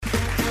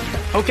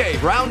Okay,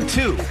 round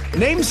two.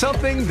 Name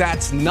something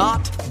that's not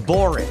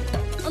boring.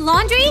 A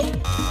laundry?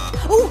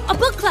 Ooh, a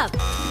book club.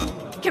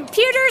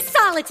 Computer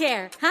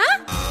solitaire,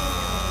 huh?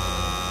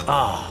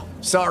 Ah,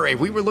 oh, sorry,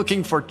 we were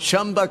looking for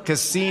Chumba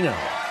Casino.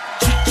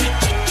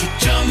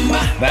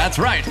 That's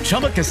right,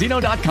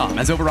 ChumbaCasino.com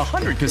has over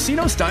 100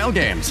 casino-style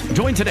games.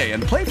 Join today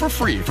and play for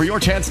free for your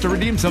chance to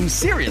redeem some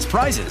serious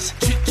prizes.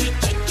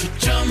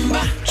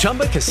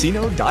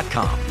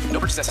 ChumbaCasino.com. No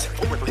purchase necessary.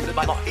 Void where prohibited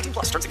by law. 18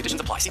 plus. Terms and conditions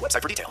apply. See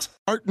website for details.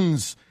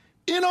 Spartans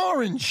in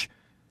orange.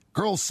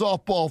 Girls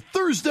softball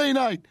Thursday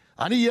night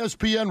on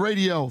ESPN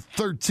Radio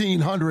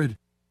 1300.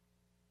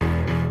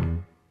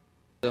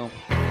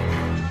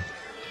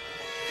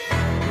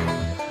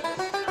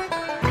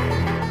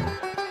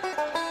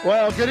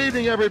 Well, good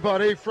evening,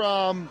 everybody,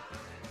 from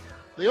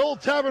the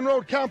Old Tavern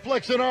Road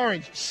Complex in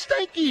Orange.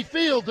 Stanky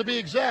Field, to be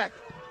exact.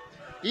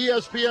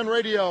 ESPN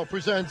Radio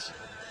presents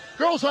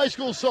Girls High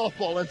School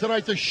Softball, and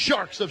tonight the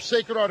Sharks of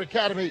Sacred Heart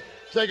Academy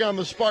take on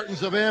the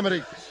Spartans of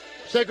Amity.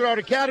 Sacred Heart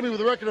Academy with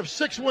a record of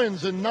 6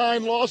 wins and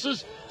 9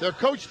 losses. They're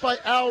coached by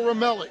Al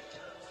Ramelli.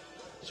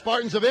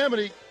 Spartans of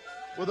Amity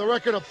with a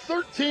record of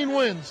 13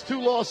 wins, 2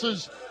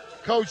 losses,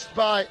 coached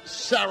by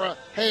Sarah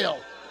Hale.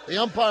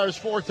 The umpires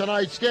for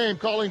tonight's game,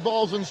 calling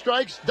balls and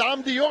strikes,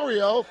 Dom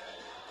DiOrio,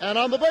 and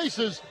on the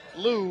bases,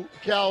 Lou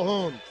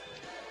Calhoun.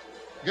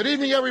 Good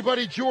evening,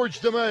 everybody.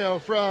 George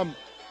DeMeo from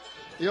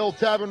the Old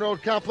Tavern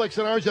Road Complex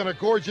in Orange on a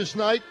gorgeous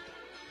night.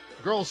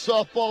 Girls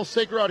softball,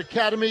 Sacred Heart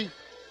Academy,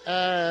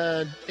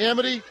 and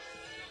Amity.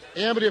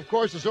 Amity, of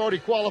course, has already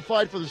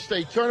qualified for the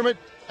state tournament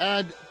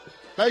and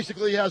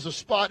basically has a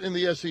spot in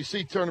the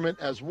SEC tournament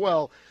as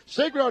well.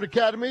 Sacred Heart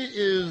Academy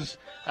is,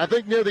 I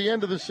think, near the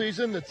end of the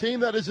season, the team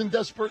that is in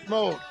desperate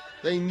mode.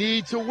 They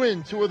need to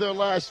win 2 of their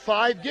last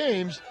 5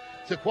 games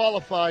to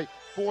qualify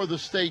for the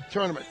state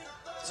tournament.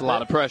 It's a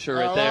lot of pressure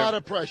right there. A lot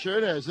of pressure,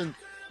 it is. And,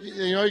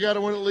 you know, you got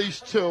to win at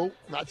least 2.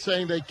 Not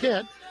saying they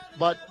can't,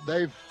 but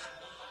they've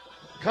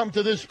come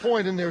to this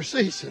point in their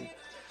season,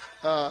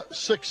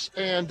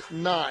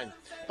 6-9.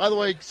 By the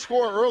way,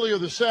 score earlier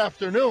this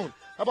afternoon.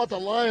 How about the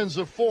Lions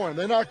of Foreign?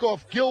 They knocked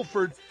off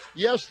Guilford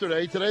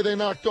yesterday. Today they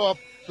knocked off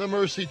the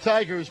Mercy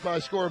Tigers by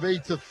a score of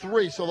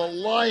 8-3. So the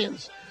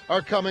Lions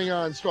are coming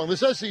on strong. This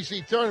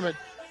SEC tournament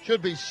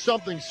should be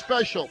something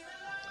special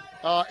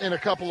in a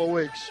couple of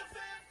weeks.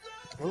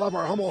 We'll have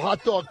our Hummel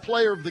Hot Dog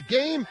Player of the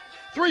Game.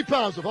 3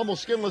 pounds of Hummel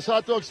skinless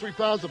hot dogs, 3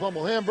 pounds of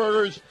Hummel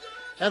hamburgers,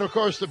 and, of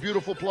course, the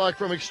beautiful plaque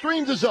from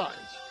Extreme Designs,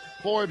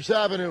 Forbes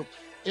Avenue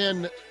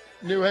in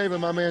New Haven,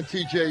 my man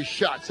TJ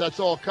Schatz. That's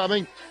all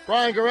coming.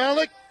 Brian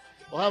Goralnik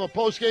will have a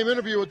post-game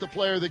interview with the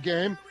player of the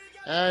game.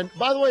 And,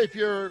 by the way, if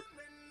you're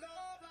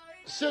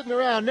sitting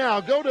around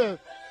now, go to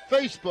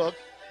Facebook,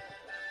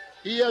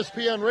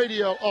 ESPN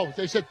Radio. Oh,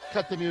 they said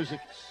cut the music.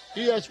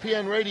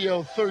 ESPN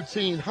Radio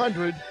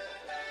 1300.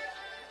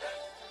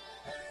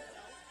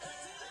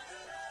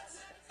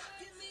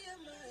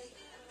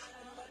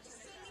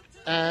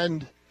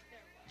 And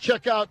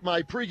check out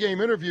my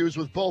pregame interviews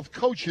with both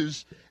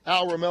coaches,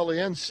 Al Ramelli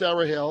and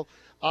Sarah Hale,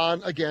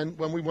 on, again,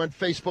 when we went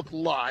Facebook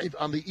Live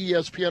on the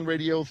ESPN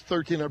Radio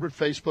 1300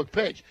 Facebook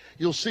page.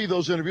 You'll see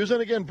those interviews.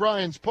 And, again,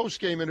 Brian's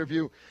postgame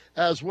interview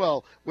as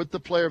well with the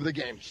player of the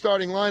game.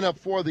 Starting lineup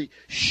for the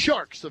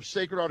Sharks of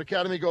Sacred Heart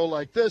Academy go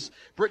like this.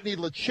 Brittany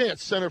LaChance,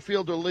 center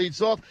fielder,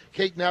 leads off.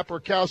 Kate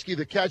Naperkowski,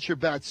 the catcher,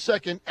 bats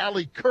second.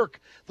 Allie Kirk,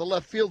 the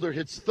left fielder,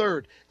 hits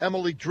third.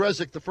 Emily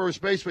Drezick, the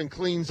first baseman,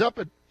 cleans up.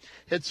 It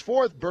hits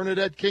fourth.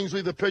 Bernadette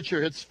Kingsley, the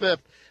pitcher, hits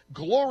fifth.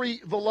 Glory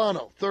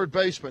Villano, third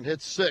baseman,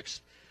 hits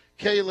sixth.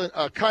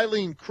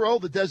 Kylene Crow,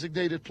 the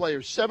designated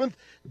player, seventh.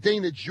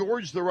 Dana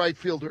George, the right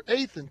fielder,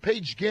 eighth. And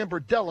Paige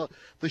Gambardella,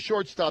 the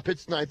shortstop,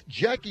 hits ninth.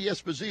 Jackie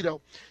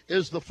Esposito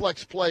is the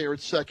flex player at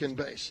second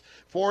base.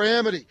 For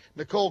Amity,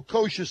 Nicole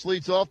Kocius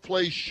leads off,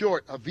 plays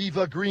short.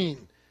 Aviva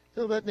Green.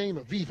 You know that name,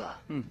 Aviva?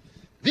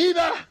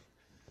 Viva!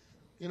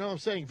 You know what I'm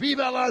saying?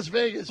 Viva Las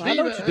Vegas. Well, I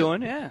know what you're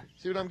doing, yeah.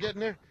 See what I'm getting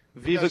there?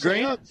 Viva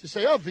Green? Just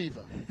say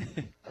Aviva.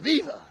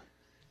 Aviva.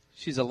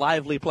 She's a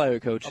lively player,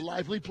 Coach. A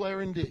lively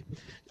player indeed.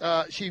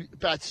 She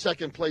bats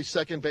second place,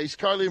 second base.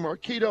 Carly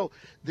Marquito,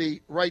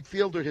 the right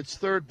fielder, hits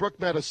third. Brooke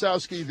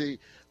Matasowski, the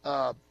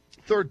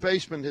third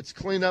baseman, hits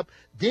cleanup.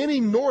 Danny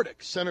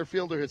Nordic, center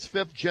fielder, hits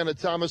fifth. Jenna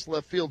Thomas,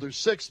 left fielder,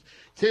 sixth.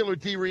 Taylor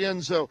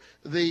DiRienzo,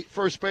 the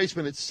first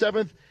baseman, hits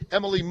seventh.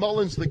 Emily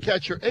Mullins, the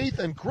catcher, eighth.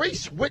 And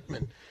Grace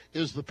Whitman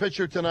is the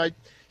pitcher tonight.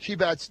 She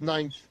bats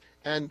ninth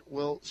and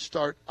will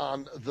start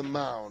on the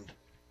mound.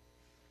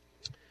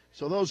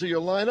 So those are your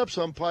lineups.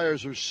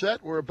 Umpires are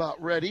set. We're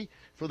about ready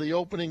for the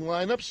opening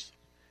lineups.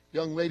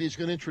 Young lady's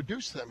going to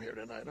introduce them here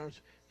tonight.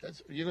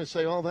 You're going to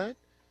say all that?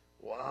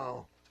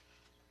 Wow.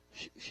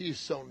 She's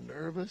so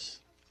nervous.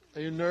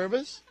 Are you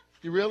nervous?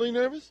 You really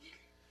nervous?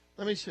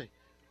 Let me see.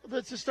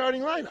 That's the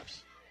starting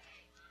lineups.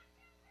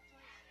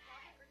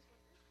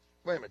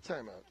 Wait a minute.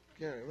 Time out.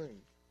 Gary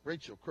Lynn,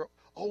 Rachel Crow.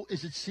 Oh,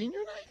 is it senior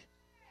night?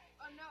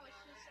 No, it's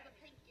just the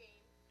pink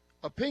game.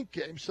 A pink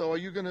game. So are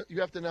you going to, you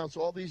have to announce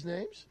all these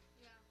names?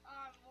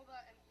 Well, the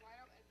lineup is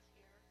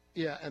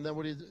here. Yeah, and then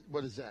what is that? And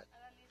then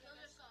these are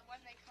just when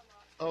they come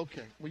up.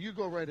 Okay, well, you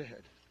go right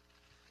ahead.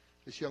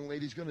 This young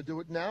lady's going to do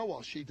it now.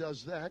 While she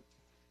does that,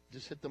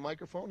 just hit the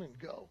microphone and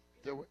go.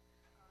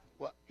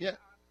 What? Yeah.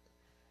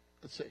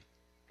 Let's see.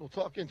 We'll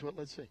talk into it.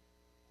 Let's see.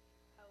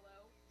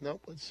 Hello.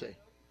 Nope. Let's see.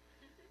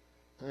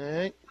 All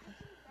right.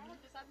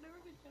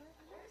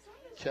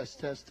 Chest,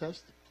 test. Try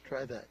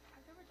that.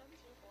 I've never done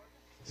this before.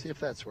 See if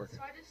that's working.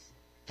 So I just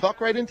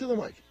Talk right into the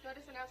mic.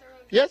 announce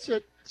everyone's. Yeah, that's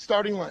it.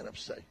 Starting lineup,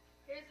 say.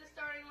 Here's the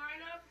starting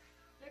lineup: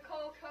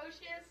 Nicole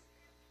Kocius,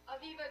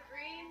 Aviva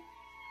Green,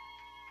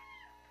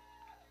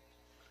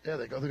 There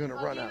they go. They're going to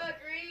run out. Aviva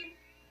Green,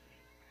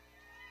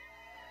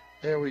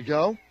 There we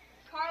go.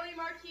 Carly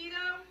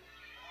Marquito,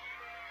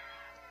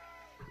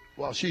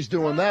 While she's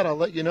doing that, I'll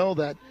let you know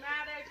that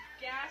Maddox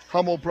Gash,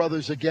 Hummel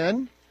Brothers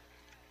again.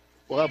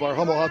 We'll have our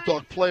Hummel Hot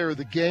Dog player of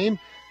the game,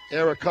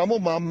 Eric Hummel,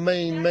 my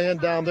main man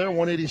down there,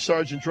 180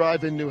 Sergeant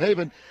Drive in New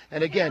Haven.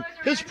 And again,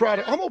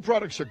 Hummel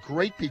products are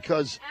great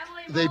because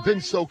they've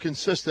been so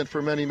consistent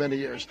for many, many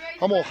years.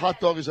 Hummel Hot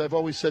Dog, as I've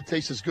always said,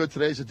 tastes as good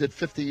today as it did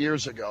 50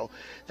 years ago.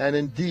 And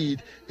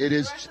indeed, it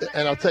is.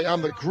 And I'll tell you,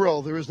 on the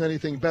grill, there isn't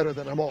anything better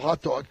than Hummel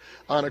Hot Dog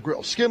on a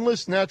grill.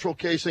 Skinless, natural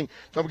casing.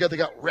 Don't forget, they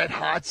got Red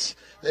Hots.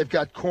 They've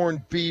got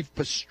corned beef,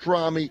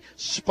 pastrami,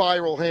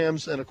 spiral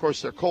hams, and, of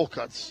course, their cold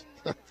cuts.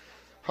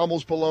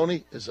 Hummel's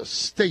bologna is a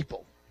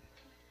staple.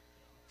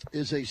 I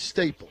don't have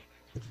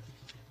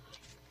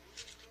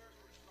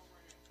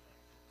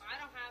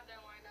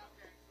that lined up.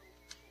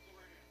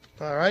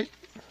 All right.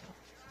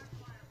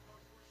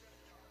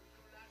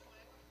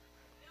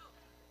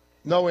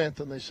 No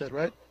anthem, they said,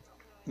 right?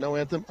 No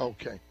anthem?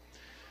 Okay.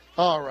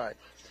 All right.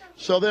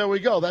 So there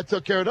we go. That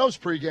took care of those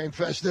pregame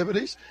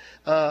festivities.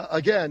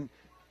 Again,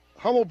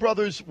 Hummel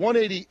Brothers,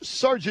 180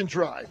 Sergeant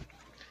Drive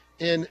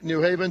in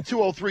New Haven,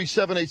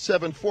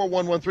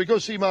 203-787-4113. Go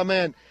see my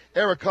man,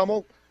 Eric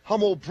Hummel.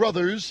 Hummel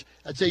Brothers.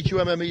 That's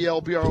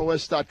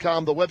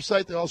HUMMELBROS.com, the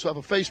website. They also have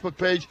a Facebook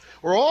page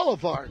where all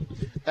of our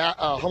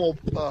Hummel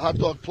hot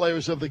dog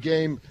players of the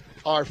game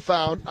are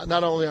found,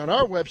 not only on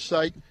our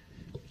website,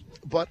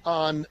 but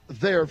on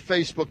their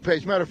Facebook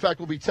page. Matter of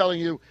fact, we'll be telling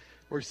you,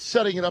 we're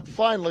setting it up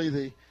finally,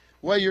 the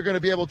way you're going to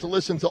be able to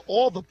listen to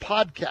all the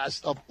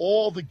podcasts of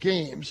all the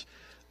games,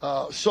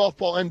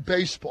 softball and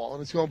baseball,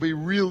 and it's going to be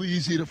real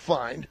easy to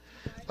find.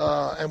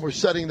 And we're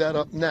setting that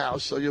up now,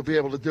 so you'll be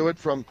able to do it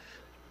from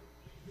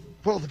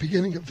the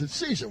beginning of the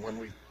season when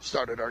we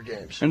started our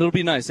games. And it'll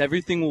be nice.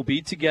 Everything will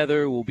be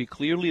together, will be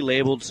clearly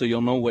labeled, so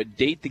you'll know what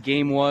date the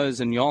game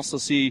was, and you also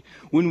see,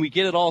 when we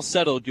get it all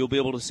settled, you'll be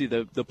able to see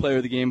the player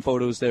of the game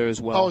photos there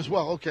as well. Oh, as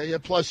well. Okay. Yeah,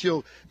 plus,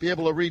 you'll be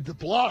able to read the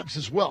blogs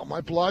as well.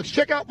 My blogs.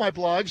 Check out my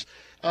blogs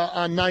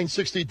on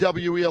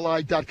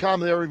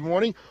 960WELI.com there every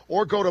morning,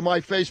 or go to my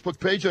Facebook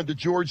page under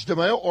George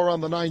DeMaio, or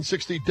on the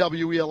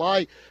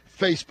 960WELI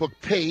Facebook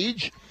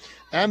page,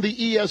 and the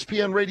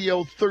ESPN Radio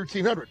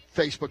 1300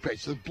 Facebook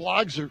page. The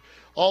blogs are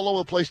all over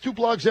the place. 2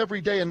 blogs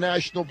every day, a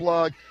national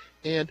blog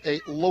and a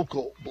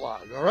local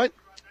blog, all right?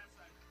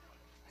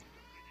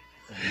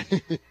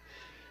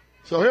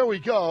 So here we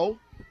go.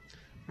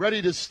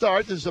 Ready to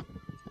start. This is a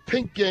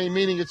pink game,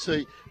 meaning it's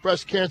a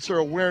breast cancer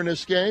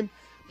awareness game.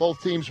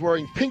 Both teams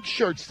wearing pink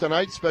shirts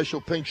tonight,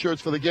 special pink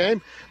shirts for the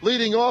game.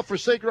 Leading off for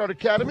Sacred Heart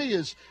Academy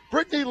is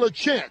Brittany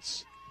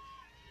LaChance.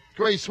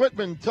 Grace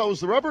Whitman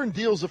toes the rubber and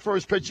deals the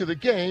first pitch of the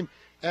game,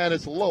 and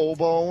it's low,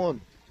 ball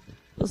 1.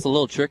 That's a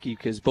little tricky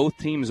because both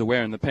teams are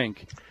wearing the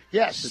pink.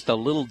 Yes. Just a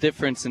little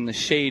difference in the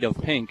shade of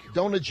pink.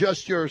 Don't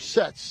adjust your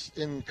sets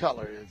in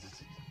color.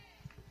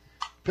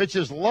 Pitch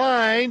is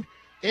lined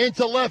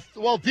into left,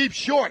 deep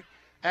short,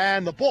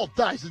 and the ball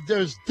dies.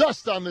 There's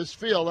dust on this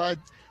field. I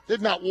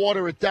did not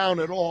water it down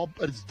at all,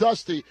 but it's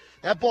dusty.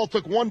 That ball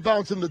took one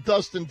bounce in the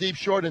dust in deep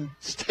short and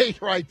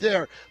stayed right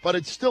there, but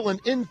it's still an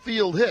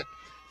infield hit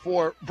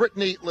for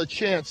Brittany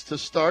LaChance to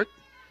start.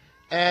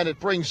 And it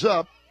brings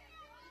up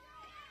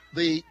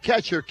the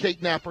catcher, Kate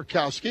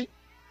Naperkowski.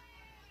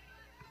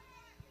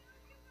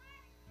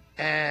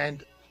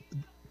 And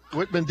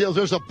Whitman deals.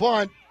 There's a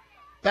bunt.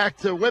 Back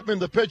to Whitman,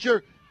 the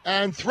pitcher,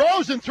 and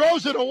throws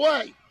it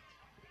away.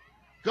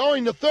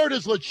 Going to third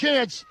is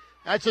LaChance.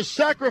 That's a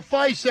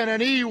sacrifice and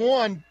an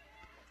E1.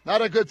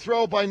 Not a good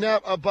throw by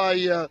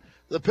the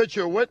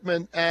pitcher,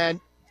 Whitman. And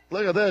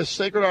look at this.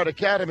 Sacred Heart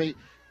Academy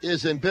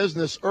is in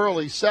business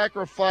early.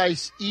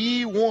 Sacrifice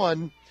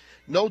E1.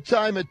 No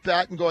time at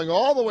bat and going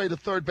all the way to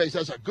third base.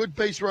 That's a good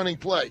base running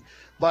play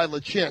by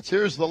LaChance.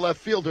 Here's the left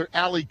fielder,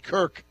 Allie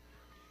Kirk.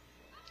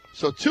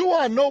 So 2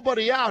 on,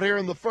 nobody out here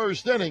in the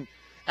first inning.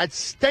 At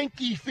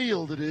Stanky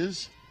Field it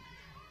is.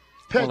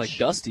 Pitch. More like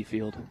Dusty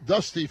Field.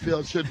 Dusty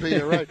Field should be,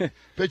 you're right.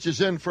 Pitch is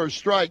in for a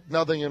strike,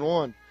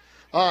 0-1.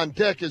 On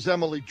deck is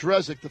Emily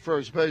Drezick, the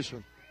first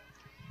baseman.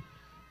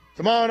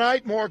 Tomorrow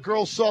night, more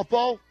girls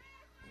softball.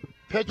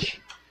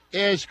 Pitch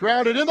is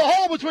grounded in the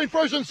hole between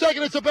first and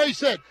second. It's a base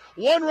hit.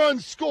 1 run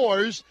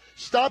scores.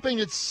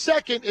 Stopping at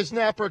second is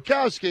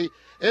Naperkowski.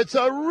 It's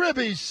a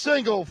ribby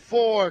single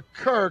for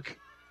Kirk.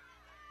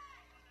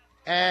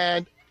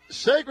 And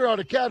Sacred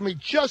Heart Academy,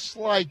 just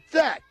like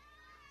that,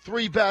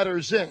 3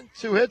 batters in.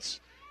 2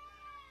 hits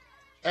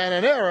and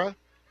an error.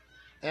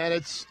 And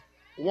it's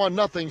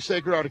 1-0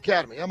 Sacred Heart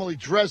Academy. Emily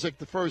Drezik,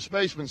 the first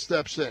baseman,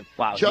 steps in.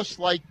 Wow. Just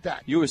like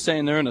that. You were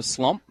saying they're in a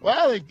slump?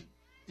 Well,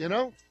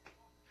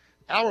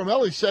 Al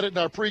Ramelli said it in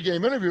our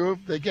pregame interview.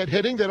 If they get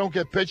hitting, they don't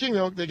get pitching.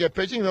 They get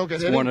pitching, they don't get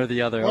hitting. One or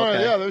the other. One okay.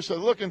 or the other. So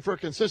looking for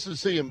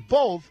consistency in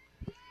both.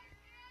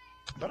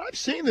 But I've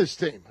seen this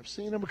team. I've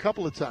seen them a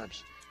couple of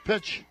times.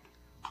 Pitch.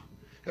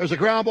 There's a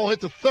ground ball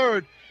hit to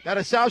third.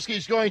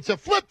 Natasowski's going to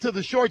flip to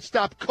the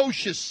shortstop,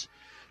 Kocius,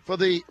 for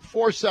the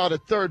force out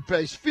at third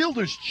base.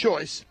 Fielder's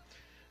choice.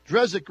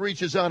 Drezik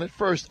reaches on at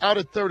first. Out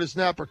at third is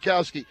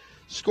Naperkowski.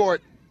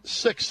 Scored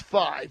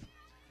 6-5.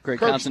 Great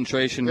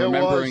concentration,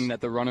 remembering that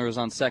the runner is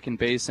on second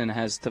base and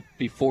has to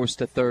be forced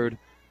to third.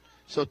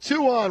 So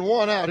 2 on,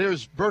 1 out.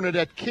 Here's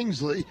Bernadette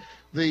Kingsley,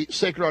 the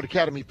Sacred Heart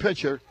Academy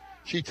pitcher.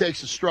 She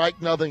takes a strike,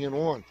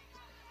 0-1.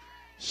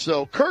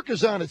 So Kirk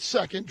is on at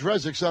second.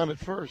 Drezik's on at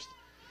first.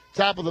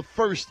 Top of the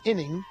first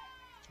inning,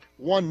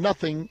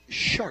 1-0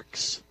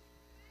 Sharks.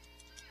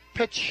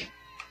 Pitch.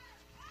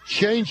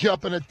 Change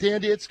up and a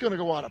dandy. It's going to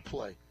go out of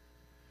play.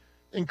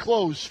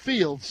 Enclosed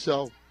field,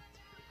 so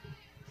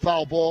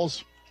foul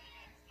balls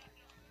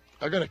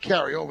are going to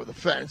carry over the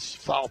fence,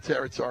 foul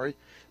territory.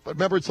 But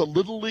remember, it's a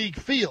little league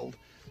field,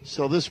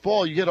 so this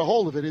ball, you get a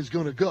hold of it, is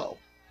going to go.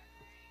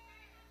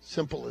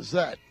 Simple as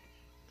that.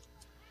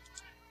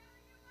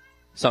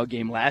 Saw a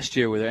game last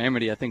year where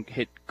Amity, I think,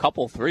 hit a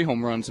couple, 3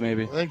 home runs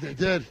maybe. I think they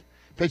did.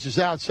 Pitches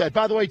outside.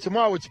 By the way,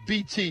 tomorrow it's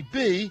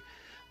BTB,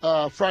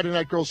 Friday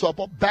Night Girls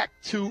Softball, back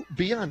to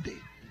Biondi.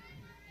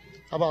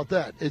 How about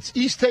that? It's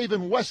East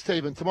Haven, West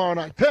Haven tomorrow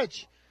night.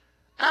 Pitch.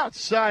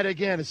 Outside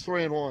again, it's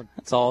 3-1.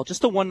 That's all.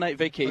 Just a one-night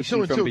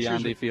vacation from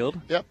Biondi Field.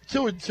 Yep,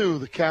 2-2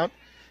 the count.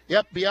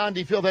 Yep,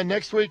 Biondi Field. Then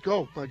next week,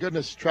 oh, my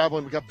goodness,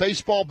 traveling. We got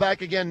baseball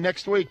back again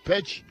next week.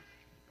 Pitch.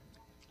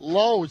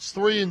 Low, it's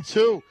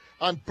 3-2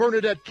 on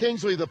Bernadette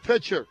Kingsley, the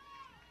pitcher.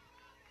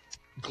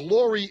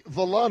 Glory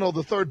Villano,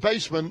 the third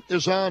baseman,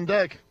 is on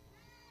deck.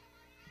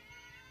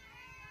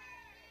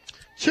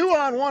 2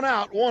 on, 1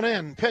 out, 1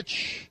 in.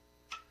 Pitch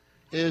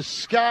is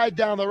skied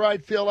down the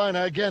right field line.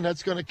 Again,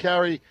 that's going to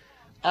carry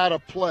out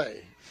of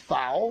play.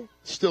 Foul.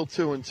 Still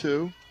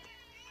 2-2.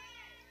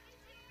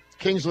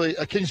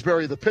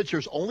 Kingsbury, the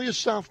pitcher's only a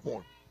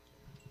sophomore.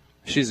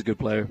 She's a good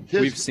player.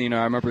 We've seen her.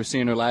 I remember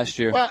seeing her last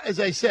year. Well, as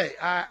I say,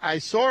 I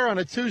saw her on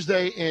a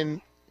Tuesday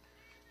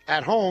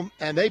at home,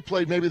 and they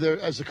played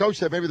as the coach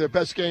said, maybe their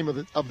best game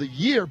of the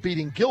year,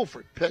 beating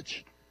Guilford.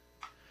 Pitch.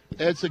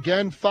 It's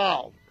again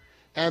foul.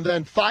 And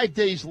then 5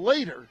 days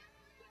later,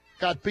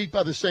 got beat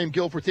by the same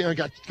Guilford team and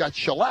got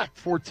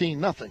shellacked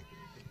 14-0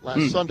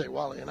 last Sunday.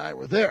 Wally and I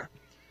were there.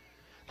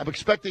 I'm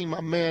expecting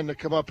my man to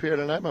come up here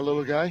tonight, my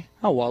little guy.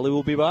 Oh, Wally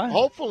will be by?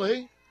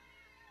 Hopefully.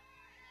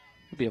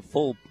 It'll be a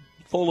full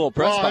little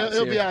press box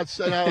he'll here. be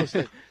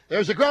outside.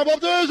 There's a ground ball.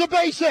 There's a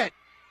base hit.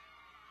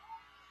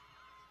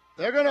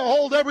 They're going to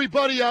hold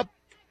everybody up,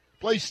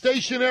 play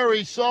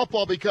stationary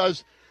softball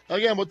because,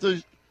 again, with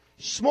the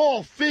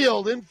small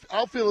field,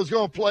 outfield is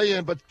going to play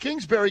in, but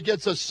Kingsbury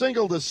gets a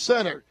single to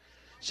center.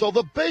 So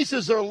the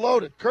bases are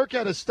loaded. Kirk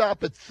had to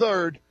stop at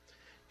third.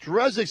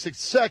 Drezik's at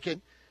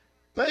second.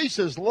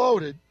 Bases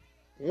loaded.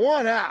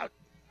 1 out.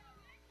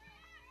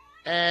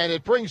 And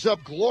it brings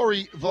up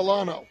Glory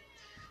Villano,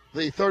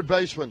 the third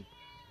baseman.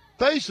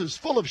 Bases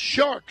full of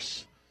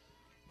Sharks.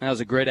 That was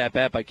a great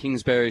at-bat by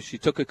Kingsbury. She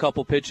took a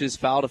couple pitches,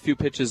 fouled a few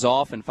pitches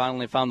off, and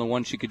finally found the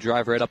one she could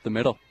drive right up the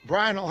middle.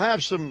 Brian will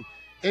have some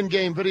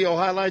in-game video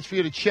highlights for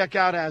you to check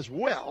out as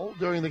well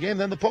during the game.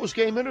 Then the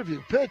post-game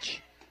interview.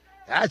 Pitch.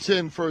 That's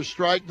in for a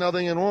strike,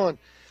 0-1.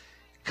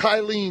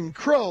 Kylene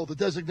Crow, the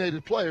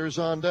designated player, is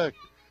on deck.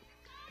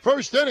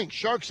 First inning,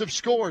 Sharks have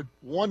scored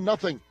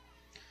 1-0.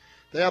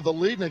 They have the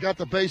lead, and they got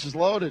the bases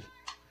loaded.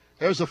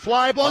 There's a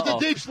fly ball to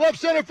deep left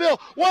center field.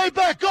 Way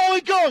back,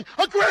 going.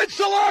 A grand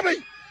salami.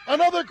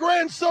 Another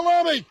grand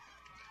salami.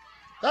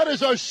 That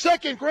is our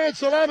second grand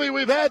salami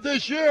we've had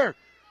this year.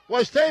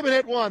 West Haven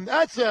hit one.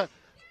 That's a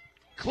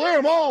clear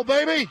them all,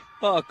 baby.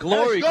 Oh,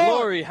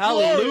 glory.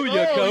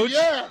 Hallelujah, Coach.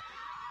 Yeah.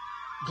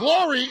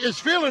 Glory is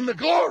feeling the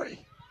glory.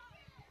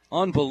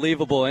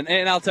 Unbelievable.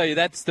 And I'll tell you,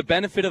 that's the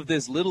benefit of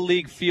this little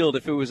league field.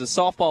 If it was a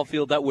softball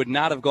field, that would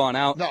not have gone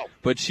out. No.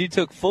 But she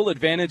took full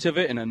advantage of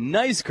it in a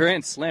nice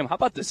grand slam. How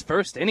about this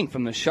first inning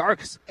from the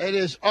Sharks? It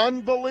is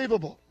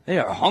unbelievable. They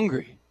are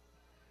hungry.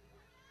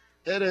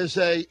 It is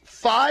a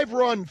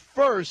 5-run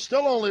first,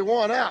 still only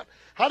 1 out.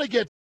 How to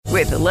get...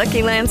 With the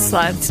Lucky Land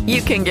Slots,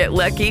 you can get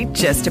lucky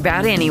just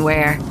about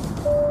anywhere.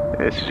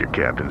 This is your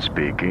captain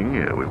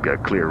speaking. We've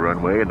got clear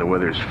runway and the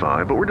weather's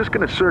fine, but we're just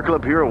going to circle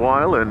up here a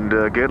while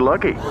and get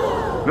lucky.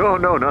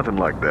 No, nothing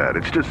like that.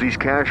 It's just these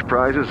cash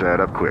prizes add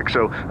up quick.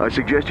 So I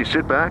suggest you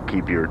sit back,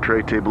 keep your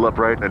tray table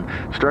upright, and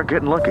start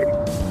getting lucky.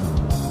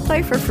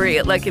 Play for free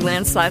at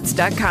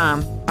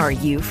LuckyLandSlots.com. Are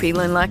you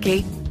feeling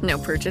lucky? No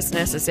purchase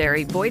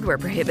necessary. Void where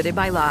prohibited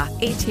by law.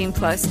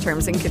 18+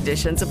 terms and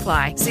conditions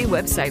apply. See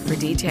website for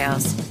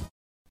details.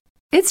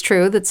 It's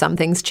true that some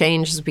things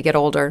change as we get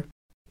older.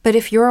 But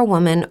if you're a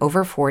woman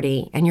over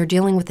 40 and you're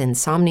dealing with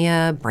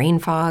insomnia, brain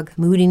fog,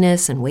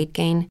 moodiness, and weight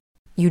gain,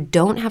 you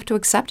don't have to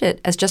accept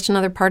it as just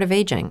another part of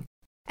aging.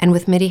 And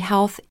with Amity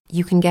Health,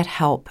 you can get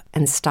help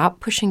and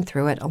stop pushing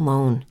through it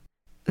alone.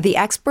 The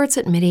experts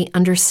at Amity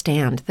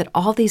understand that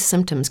all these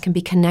symptoms can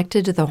be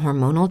connected to the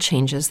hormonal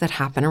changes that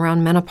happen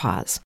around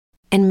menopause,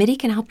 and Amity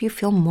can help you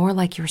feel more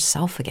like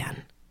yourself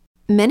again.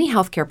 Many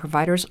healthcare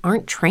providers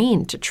aren't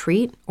trained to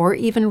treat or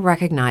even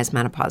recognize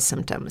menopause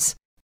symptoms.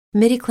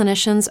 Amity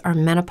clinicians are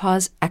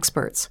menopause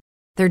experts.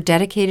 They're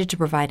dedicated to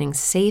providing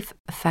safe,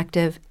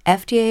 effective,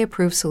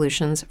 FDA-approved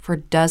solutions for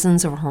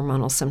dozens of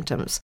hormonal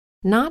symptoms,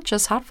 not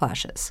just hot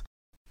flashes.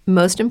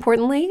 Most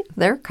importantly,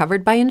 they're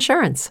covered by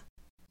insurance.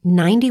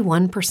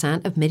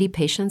 91% of Amity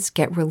patients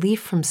get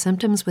relief from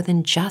symptoms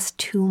within just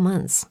 2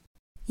 months.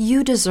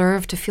 You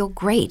deserve to feel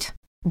great.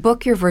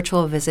 Book your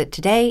virtual visit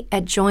today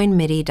at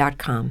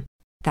joinmidi.com.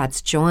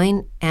 That's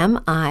joinmidi.com.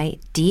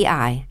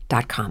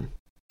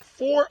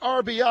 4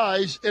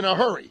 RBIs in a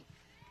hurry.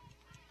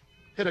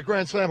 Hit a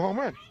grand slam home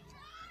run.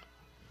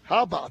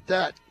 How about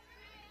that?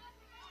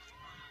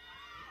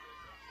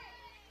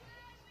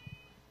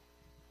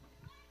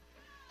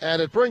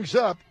 And it brings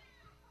up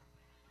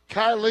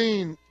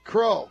Kylene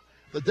Crow,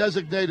 the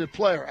designated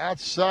player,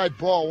 outside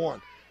ball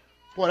 1.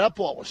 Boy, that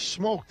ball was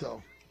smoked,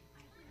 though.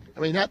 I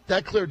mean,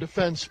 that cleared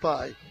defense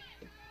by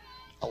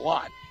a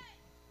lot.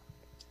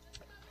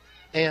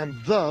 And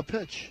the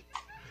pitch.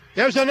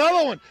 There's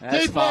another one.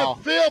 That's Deep foul.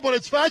 left field,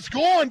 but that's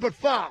gone, but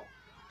foul.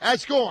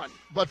 That's gone,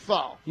 but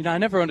foul. You know, I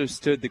never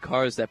understood the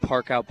cars that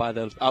park out by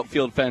the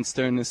outfield fence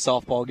during this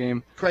softball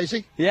game.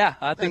 Crazy? Yeah,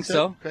 I think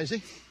so.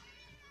 Crazy?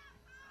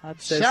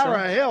 I'd say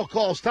Sarah so. Hill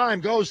calls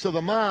time, goes to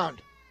the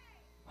mound.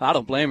 I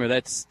don't blame her.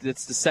 That's the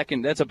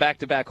second. That's a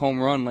back-to-back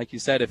home run, like you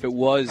said. If it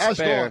was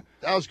fair,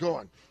 That was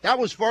gone. That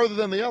was further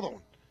than the other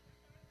one.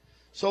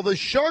 So the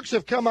Sharks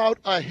have come out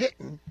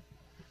a-hitting.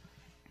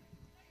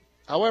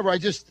 However,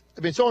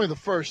 it's only the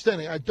first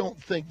inning. I don't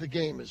think the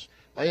game is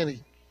by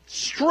any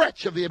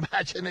stretch of the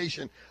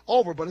imagination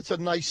over, but it's a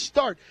nice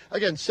start.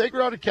 Again,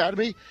 Sacred Heart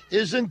Academy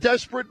is in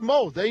desperate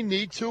mode. They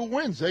need 2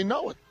 wins. They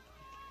know it.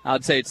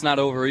 I'd say it's not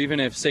over, even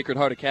if Sacred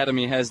Heart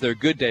Academy has their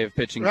good day of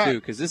pitching, too,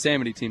 because this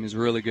Amity team is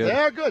really good.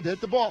 They're good. They hit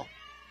the ball.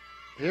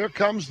 Here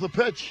comes the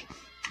pitch.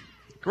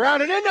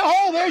 Grounded in the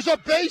hole. There's a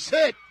base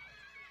hit.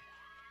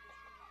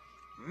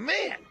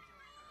 Man.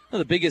 Well,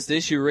 the biggest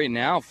issue right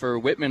now for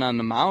Whitman on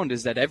the mound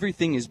is that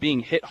everything is being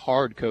hit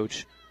hard,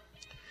 Coach.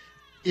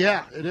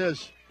 Yeah, it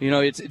is. You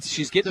know,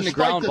 she's getting the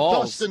ground balls.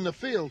 balls. Dust in the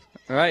field.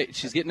 Right,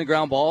 she's getting the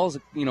ground balls.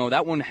 You know,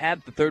 that one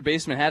the third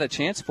baseman had a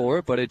chance for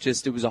it, but it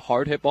was a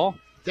hard hit ball.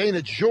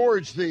 Dana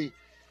George, the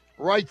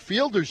right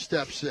fielder,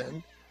 steps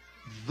in.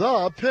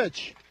 The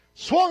pitch.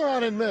 Swung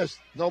on and missed.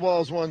 No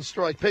balls, 1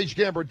 strike. Paige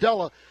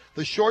Gambardella,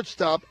 the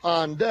shortstop,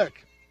 on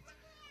deck.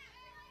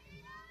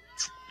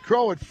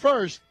 Crow at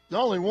first.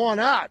 Only 1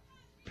 out.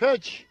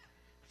 Pitch.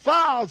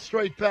 Fouled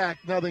straight back.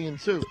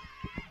 0-2.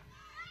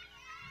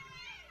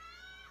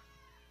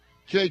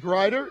 Jake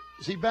Ryder,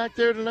 is he back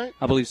there tonight?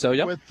 I believe so,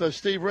 yep. With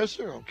Steve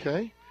Risser,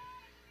 okay.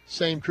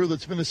 Same crew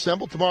that's been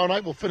assembled. Tomorrow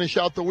night we'll finish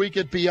out the week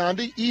at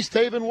Biondi, East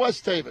Haven,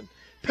 West Haven.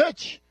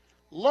 Pitch.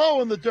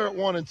 Low in the dirt,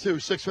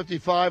 1-2.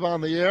 6:55 on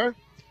the air.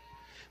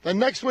 Then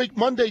next week,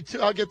 Monday,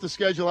 I'll get the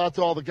schedule out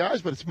to all the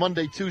guys, but it's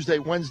Monday, Tuesday,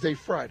 Wednesday,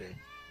 Friday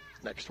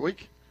next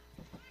week.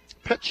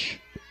 Pitch.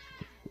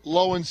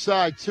 Low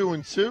inside,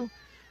 2-2,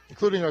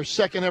 including our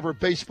second ever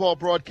baseball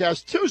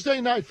broadcast Tuesday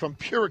night from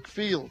Purick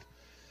Field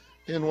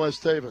in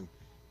West Haven.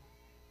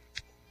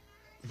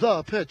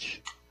 The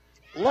pitch.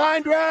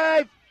 Line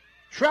drive.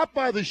 Trapped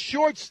by the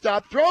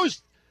shortstop.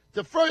 Throws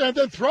to first and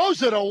then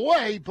throws it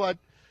away, but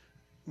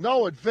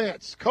no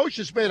advance. Coach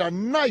has made a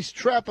nice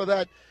trap of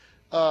that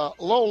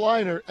low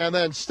liner and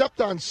then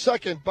stepped on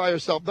second by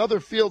herself. Another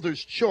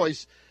fielder's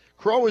choice.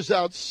 Crow is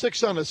out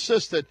 6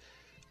 unassisted.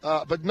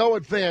 But no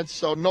advance,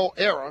 so no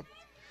error.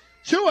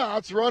 2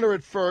 outs, runner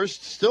at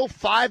first. Still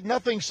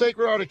 5-0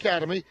 Sacred Heart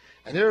Academy.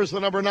 And here's the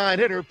number 9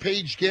 hitter,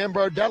 Paige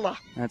Gambardella.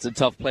 That's a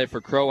tough play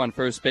for Crow on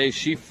first base.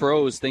 She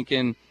froze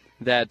thinking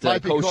that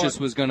Coach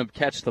was going to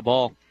catch the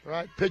ball.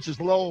 Right, pitch is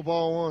low,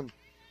 ball 1.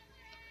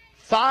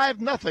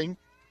 5-0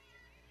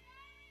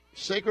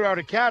 Sacred Heart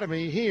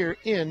Academy here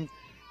in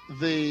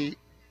the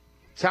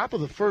top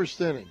of the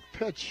first inning.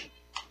 Pitch.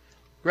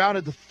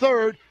 Grounded to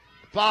third.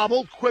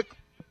 Bobbled, quick.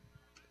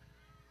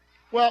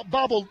 Well,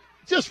 bobbled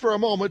just for a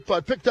moment,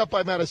 but picked up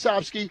by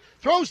Matasovsky.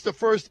 Throws to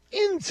first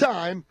in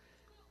time,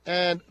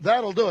 and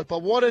that'll do it.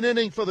 But what an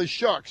inning for the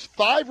Sharks.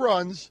 5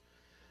 runs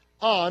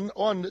on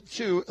 1,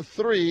 2,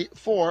 3,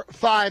 4,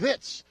 5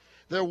 hits.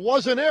 There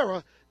was an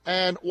error,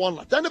 and 1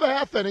 left. End of a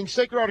half inning,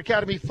 Sacred Heart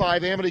Academy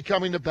 5, Amity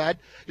coming to bat.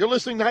 You're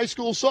listening to High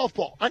School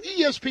Softball on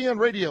ESPN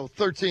Radio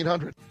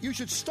 1300. You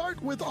should start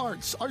with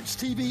Arts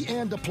TV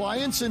and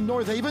Appliance in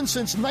North Haven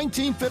since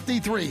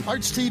 1953.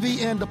 Arts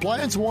TV and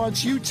Appliance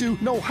wants you to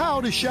know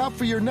how to shop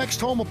for your next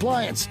home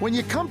appliance. When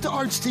you come to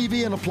Arts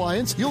TV and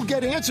Appliance, you'll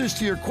get answers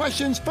to your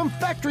questions from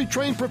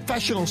factory-trained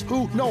professionals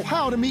who know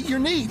how to meet your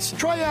needs.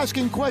 Try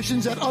asking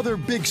questions at other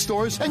big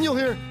stores, and you'll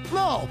hear,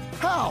 no,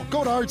 how?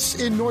 Go to Arts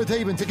in North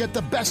Haven to get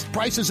the best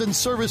prices and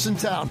service in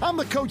town. I'm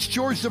the coach,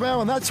 George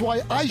DeMau, and that's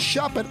why I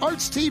shop at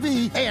Arts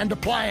TV and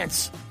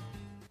Appliance.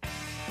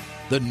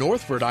 The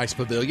Northford Ice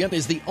Pavilion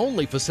is the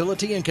only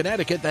facility in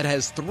Connecticut that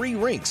has 3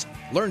 rinks.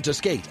 Learn to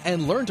skate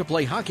and learn to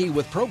play hockey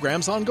with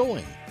programs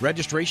ongoing.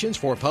 Registrations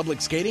for public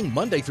skating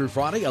Monday through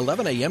Friday,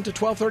 11 a.m. to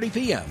 12:30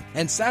 p.m.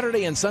 and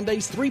Saturday and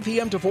Sundays, 3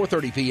 p.m. to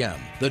 4:30 p.m.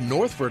 The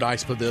Northford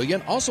Ice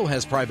Pavilion also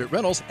has private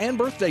rentals and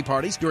birthday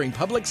parties during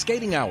public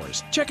skating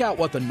hours. Check out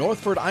what the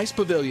Northford Ice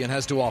Pavilion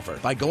has to offer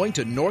by going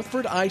to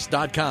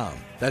northfordice.com.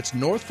 That's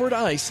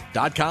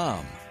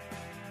northfordice.com.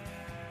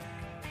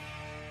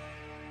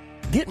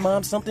 Get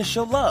Mom something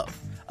she'll love.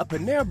 A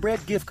Panera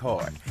Bread gift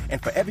card. And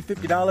for every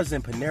 $50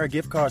 in Panera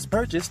gift cards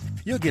purchased,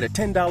 you'll get a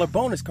 $10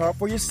 bonus card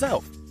for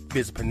yourself.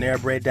 Visit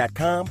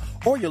PaneraBread.com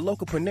or your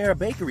local Panera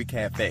Bakery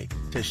Cafe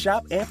to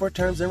shop and for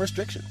terms and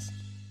restrictions.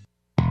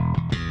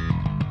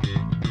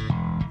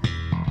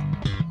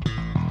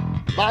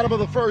 Bottom of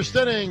the first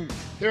inning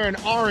here in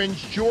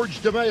Orange,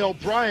 George DeMayo,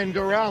 Brian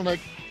Goralnik.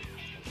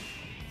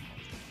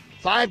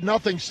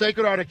 5-0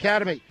 Sacred Heart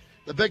Academy.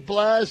 The big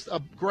blast,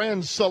 a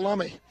grand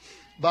salami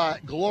by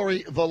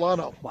Glory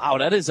Villano. Wow,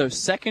 that is our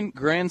second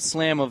grand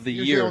slam of the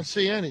year. You don't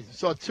see any.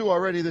 Saw 2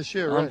 already this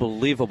year, right?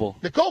 Unbelievable.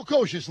 Nicole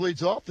Kocius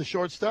leads off, the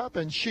shortstop,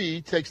 and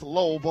she takes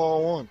low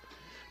ball 1.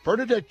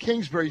 Bernadette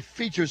Kingsbury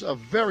features a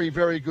very,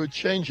 very good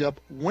changeup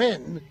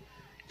when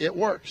it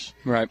works.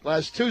 Right.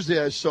 Last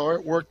Tuesday I saw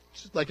it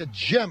worked like a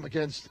gem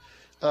against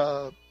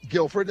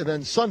Guilford, and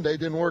then Sunday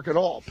didn't work at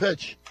all.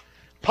 Pitch.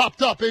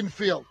 Popped up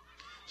infield.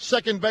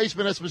 Second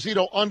baseman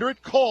Esposito under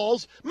it,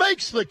 calls,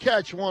 makes the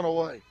catch, 1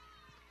 away.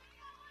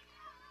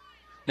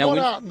 Now, 1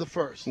 out in the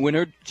first. When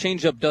her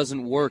changeup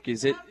doesn't work,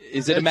 is it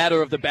a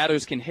matter of the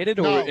batters can hit it,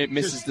 or it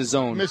misses the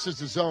zone? Misses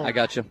the zone. I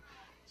got you.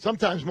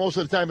 Sometimes, most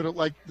of the time,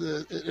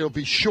 it'll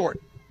be short.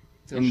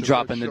 And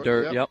drop in the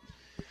dirt, yep.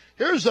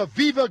 Here's a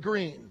Viva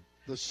Green,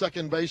 the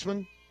second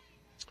baseman.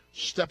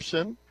 Steps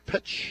in,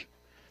 pitch.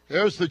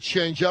 There's the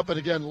changeup, and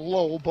again,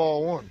 low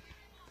ball 1.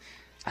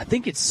 I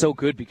think it's so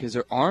good because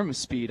her arm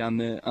speed on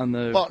the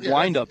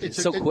windup is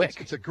so quick.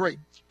 It's a great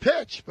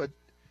pitch, but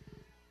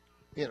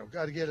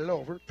got to get it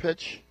over.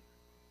 Pitch.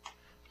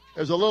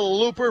 There's a little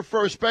looper.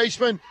 First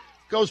baseman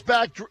goes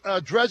back.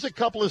 Drezek,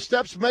 couple of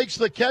steps, makes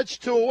the catch.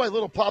 2 away.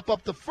 Little pop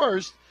up to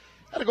first.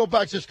 Had to go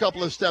back just a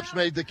couple of steps,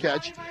 made the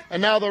catch.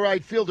 And now the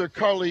right fielder,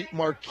 Carly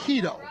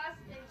Marquito.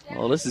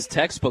 Well, this is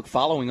textbook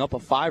following up a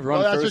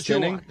 5-run first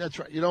inning. Want. That's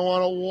right. You don't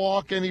want to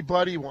walk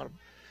anybody. You want to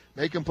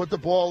make them put the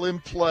ball in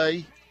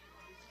play.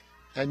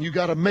 And you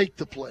got to make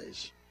the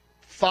plays.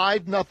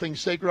 5-0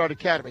 Sacred Heart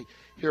Academy.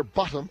 Here,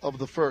 bottom of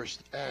the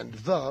first. And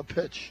the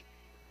pitch.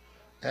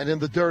 And in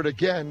the dirt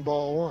again,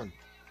 ball 1.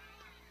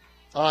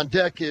 On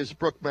deck is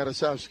Brooke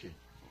Matusowski.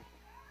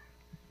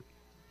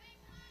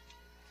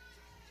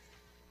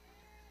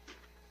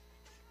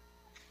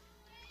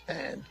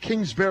 And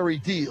Kingsbury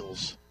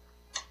deals.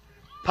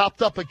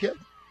 Popped up again.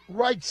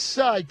 Right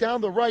side,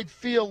 down the right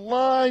field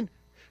line.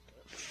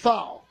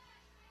 Foul.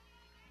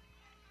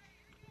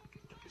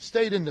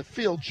 Stayed in the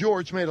field.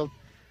 George made a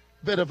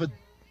bit of a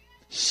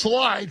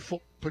slide,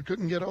 but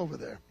couldn't get over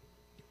there.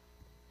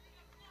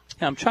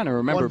 Yeah, I'm trying to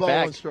remember 1 ball,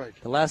 back. 1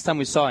 strike. The last time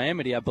we saw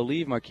Amity, I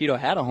believe Marquito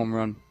had a home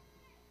run.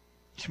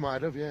 She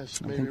might have,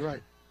 yes. Maybe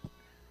right.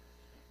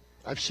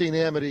 I've seen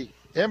Amity.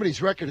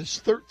 Amity's record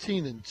is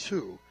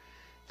 13-2.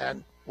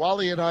 And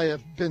Wally and I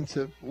have been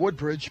to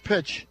Woodbridge.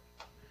 Pitch.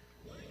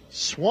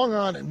 Swung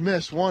on and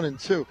missed 1 and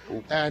 2.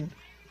 And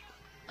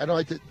I don't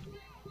like that.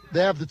 They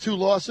have the 2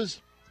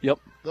 losses. Yep.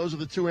 Those are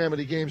the 2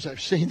 Amity games I've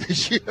seen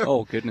this year.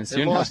 Oh, goodness.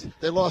 They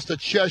lost to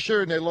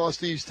Cheshire and they lost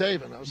to East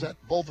Haven. I was at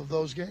both of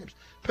those games.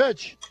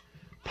 Pitch.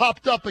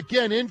 Popped up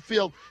again,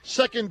 infield.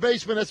 Second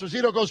baseman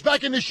Esposito goes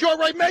back into short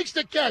right, makes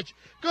the catch.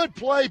 Good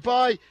play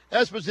by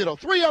Esposito.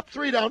 3 up,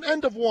 3 down,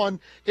 end of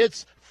 1.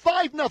 It's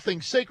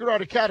 5-0 Sacred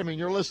Heart Academy, and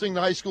you're listening to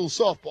high school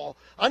softball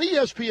on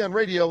ESPN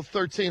Radio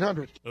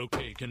 1300.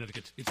 Okay,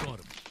 Connecticut, it's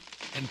autumn,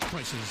 and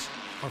prices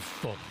are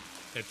falling.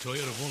 At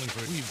Toyota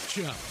Wallingford, we've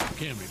chopped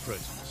Camry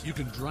prices. You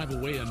can drive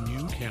away a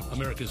new Camry,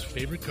 America's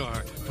favorite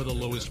car, for the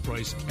lowest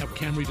price ever.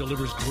 Camry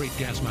delivers great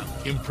gas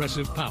mileage,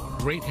 impressive power,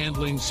 great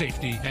handling,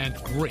 safety, and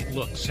great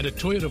looks. And at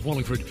Toyota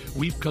Wallingford,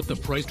 we've cut the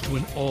price to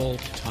an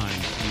all-time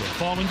low.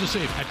 Fall into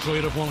saving at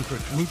Toyota Wallingford,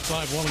 Route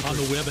 5 Wallingford, on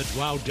the web at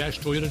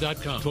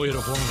wow-toyota.com.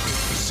 Toyota Wallingford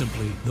is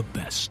simply the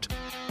best.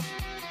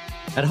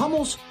 At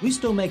Hummel's, we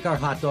still make our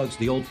hot dogs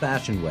the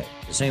old-fashioned way,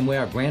 the same way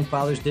our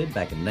grandfathers did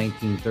back in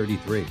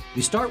 1933.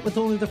 We start with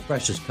only the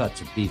freshest cuts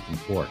of beef and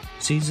pork,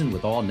 seasoned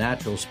with all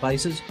natural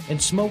spices,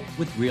 and smoked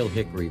with real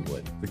hickory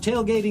wood. For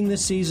tailgating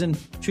this season,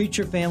 treat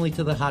your family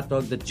to the hot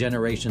dog that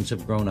generations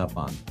have grown up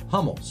on.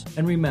 Hummel's.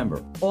 And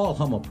remember, all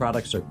Hummel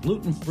products are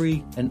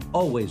gluten-free and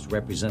always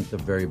represent the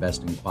very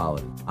best in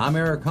quality. I'm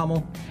Eric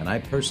Hummel, and I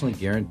personally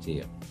guarantee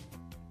it.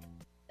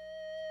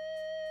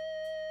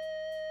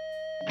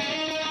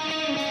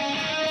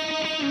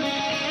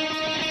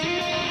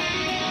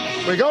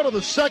 We go to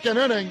the second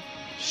inning.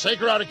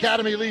 Sacred Heart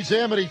Academy leads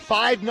Amity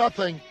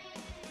 5-0.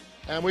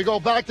 And we go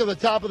back to the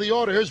top of the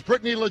order. Here's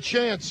Brittany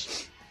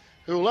LaChance,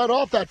 who led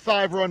off that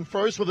 5-run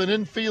first with an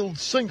infield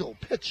single.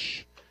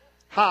 Pitch.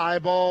 High,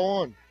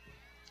 ball 1.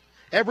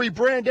 Every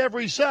brand,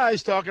 every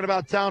size, talking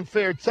about Town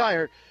Fair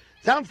Tire.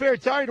 Town Fair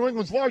Tire, New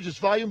England's largest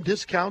volume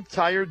discount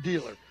tire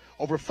dealer.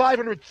 Over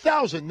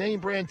 500,000 name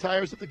brand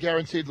tires at the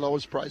guaranteed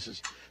lowest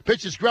prices.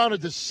 Pitch is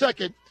grounded to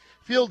second,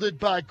 fielded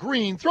by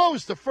Green,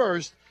 throws to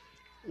first,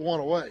 one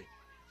away.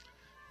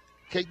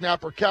 Kate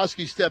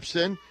Naperkowski steps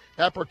in.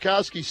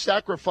 Naperkowski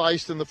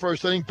sacrificed in the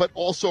first inning, but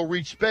also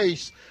reached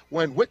base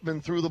when Whitman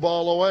threw the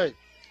ball away.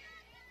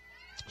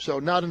 So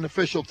not an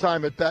official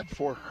time at bat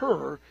for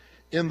her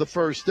in the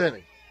first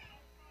inning.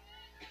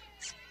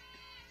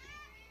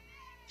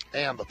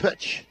 And the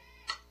pitch.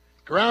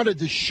 Grounded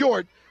to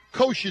short.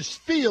 Kocius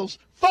fields,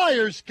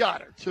 fires,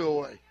 got her, 2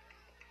 away.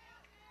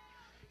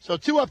 So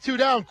 2 up, 2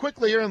 down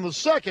quickly here in the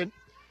second.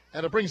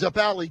 And it brings up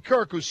Allie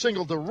Kirk, who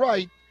singled to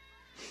right,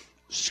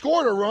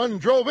 scored a run,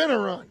 drove in a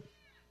run.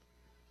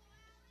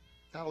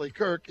 Allie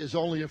Kirk is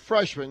only a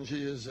freshman.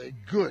 She is a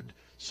good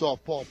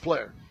softball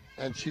player.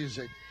 And she's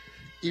a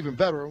even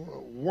better,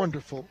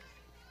 wonderful.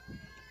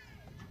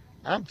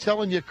 I'm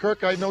telling you,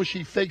 Kirk, I know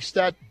she fakes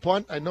that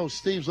bunt. I know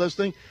Steve's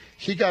listening.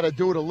 She got to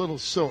do it a little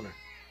sooner.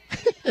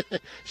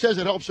 Says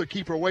it helps her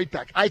keep her weight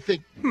back. I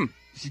think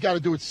she's got to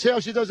do it. See how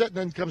she does that and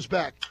then comes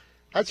back.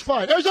 That's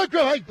fine. There's a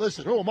good. Hey,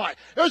 listen, who am I?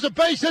 There's a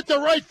base hit to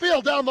right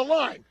field down the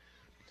line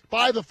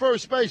by the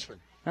first baseman.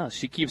 Oh,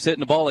 she keeps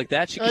hitting the ball like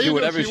that. She can do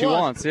whatever she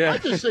wants. Yeah. I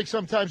just think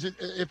sometimes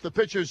if the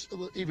pitcher's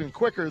even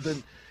quicker,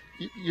 then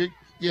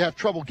you have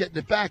trouble getting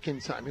it back in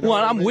time. You know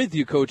I'm with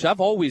you, Coach.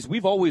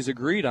 We've always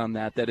agreed on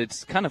that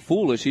it's kind of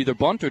foolish. Either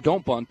bunt or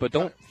don't bunt, but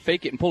don't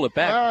fake it and pull it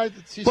back.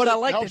 But I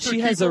like that she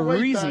has a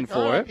reason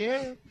for it.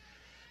 Yeah.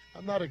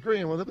 I'm not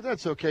agreeing with it, but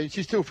that's okay.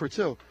 She's 2 for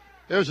 2.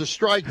 There's a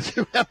strike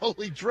to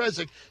Emily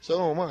Drezik, so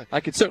oh my. I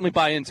could certainly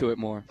buy into it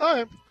more. All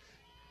right.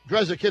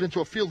 Drezik hit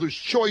into a fielder's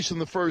choice in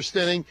the first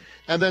inning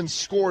and then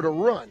scored a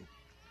run.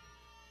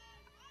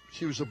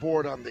 She was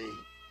aboard on the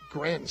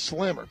grand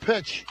slammer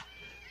pitch.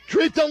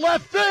 Treat to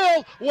left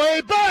field,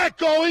 way back,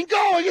 going,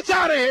 it's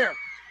out of here.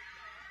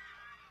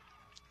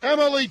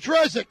 Emily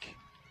Drezik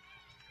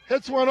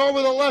hits one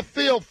over the left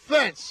field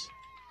fence.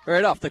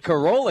 Right off the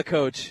Corolla,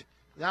 Coach.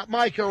 Not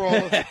my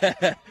Corolla.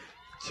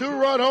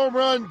 2-run home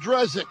run,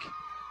 Drezik.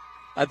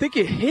 I think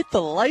it hit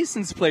the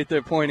license plate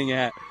they're pointing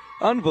at.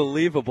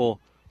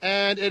 Unbelievable.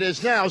 And it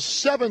is now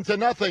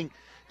 7-0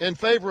 in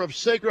favor of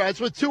Sacred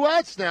Heights with 2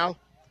 outs now.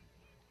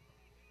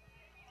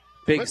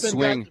 Big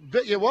swing.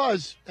 It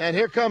was. And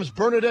here comes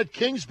Bernadette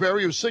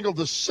Kingsbury, who singled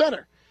to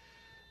center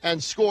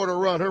and scored a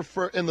run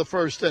in the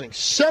first inning.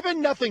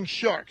 7-0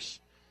 Sharks.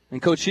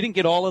 And, Coach, she didn't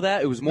get all of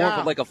that. It was more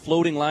of like a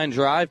floating line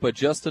drive, but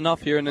just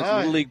enough here in this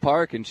Little League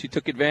Park, and she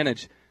took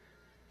advantage.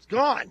 It's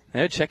gone.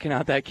 They're checking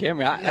out that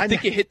camera. I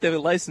think it hit the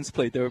license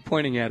plate. They were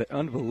pointing at it.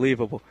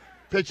 Unbelievable.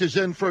 Pitches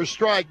in for a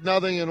strike,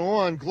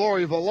 0-1.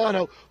 Gloria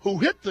Villano, who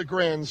hit the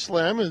grand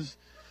slam, is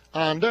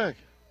on deck.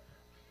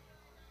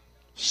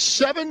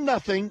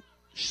 7-0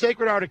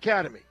 Sacred Heart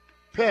Academy.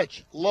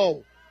 Pitch,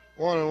 low,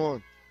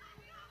 1-1.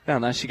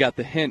 Now she got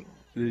the hint.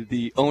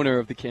 The owner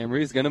of the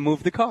Camry is going to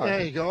move the car.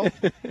 There you go.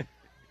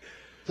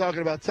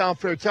 Talking about Town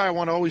Fair Tire, I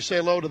want to always say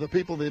hello to the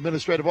people in the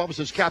administrative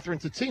offices. Catherine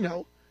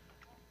Totino,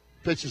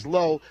 pitch is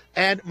low,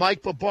 and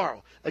Mike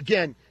Barbaro.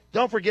 Again,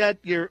 don't forget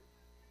your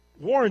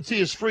warranty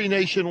is free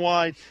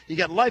nationwide. You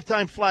got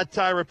lifetime flat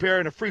tire repair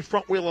and a free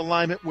front wheel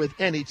alignment with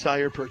any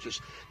tire purchase.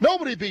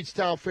 Nobody beats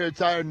Town Fair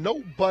Tire.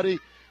 Nobody.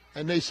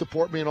 And they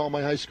support me in all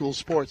my high school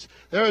sports.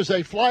 There is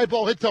a fly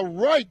ball hit to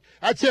right.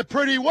 That's hit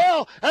pretty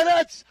well, and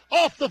that's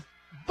off the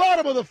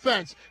bottom of the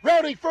fence.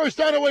 Rounding first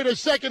on the way to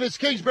second is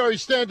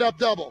Kingsbury's stand-up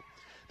double.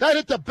 That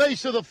hit the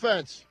base of the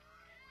fence.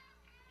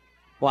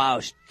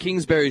 Wow,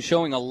 Kingsbury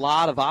showing a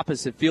lot of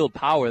opposite field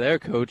power there,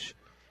 Coach.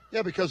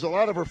 Yeah, because a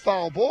lot of her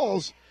foul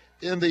balls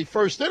in the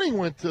first inning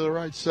went to the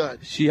right side.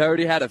 She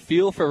already had a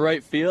feel for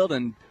right field,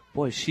 and,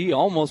 boy, she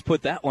almost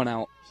put that one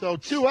out. So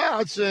 2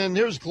 outs, and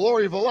here's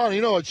Gloria Villano.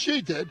 You know what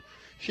she did?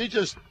 She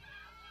just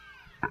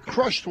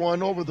crushed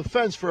one over the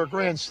fence for a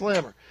grand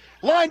slammer.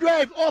 Line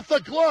drive off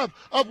the glove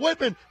of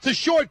Whitman to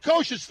short.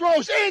 Kocius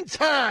throws in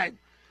time.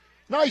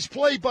 Nice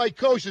play by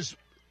Kocius.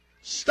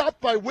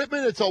 Stopped by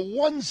Whitman. It's a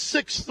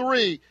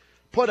 1-6-3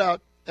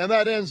 putout, and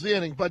that ends the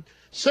inning. But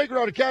Sacred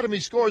Heart Academy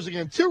scores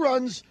again. 2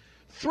 runs,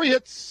 3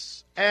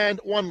 hits, and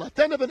 1 left.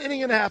 End of an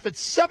inning and a half.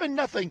 It's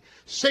 7-0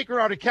 Sacred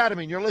Heart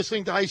Academy, and you're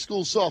listening to high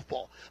school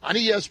softball on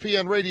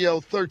ESPN Radio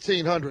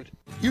 1300.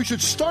 You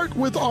should start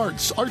with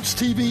Arts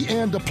TV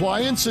and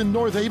Appliance in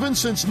North Haven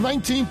since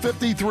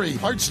 1953.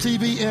 Arts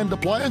TV and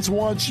Appliance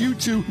wants you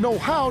to know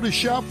how to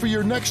shop for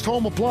your next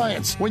home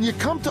appliance. When you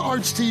come to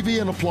Arts TV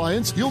and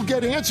Appliance, you'll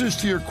get answers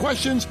to your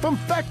questions from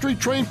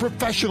factory-trained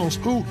professionals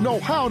who know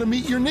how to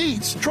meet your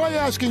needs. Try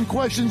asking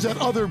questions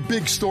at other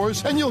big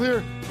stores, and you'll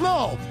hear,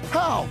 no,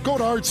 how? Go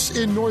to Arts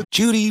in North.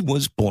 Judy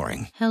was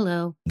boring.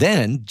 Hello.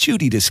 Then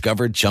Judy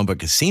discovered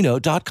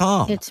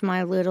ChumbaCasino.com. It's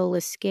my little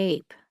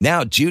escape.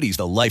 Now Judy's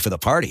the life of the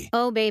party.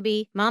 Oh,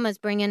 baby, mama's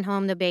bringing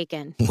home the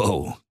bacon.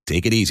 Whoa,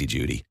 take it easy,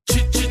 Judy.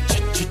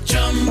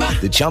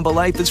 The Chumba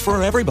life is for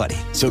everybody.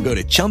 So go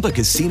to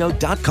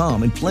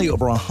ChumbaCasino.com and play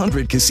over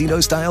 100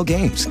 casino-style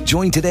games.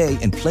 Join today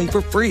and play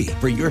for free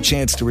for your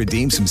chance to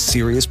redeem some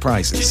serious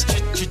prizes.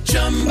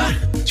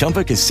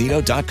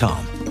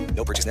 ChumbaCasino.com.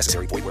 No purchase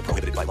necessary. Void where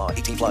prohibited by law.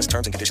 18 plus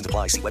terms and conditions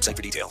apply. See website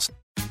for details.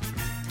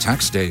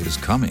 Tax day is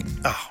coming.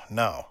 Oh,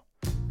 no.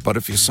 But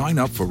if you sign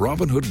up for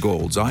Robinhood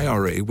Gold's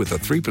IRA with a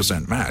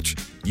 3% match,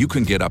 you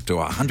can get up to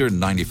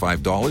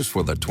 $195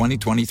 for the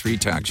 2023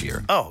 tax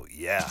year. Oh,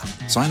 yeah.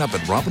 Sign up at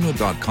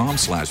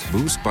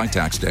Robinhood.com/boost by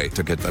tax day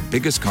to get the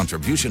biggest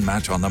contribution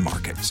match on the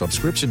market.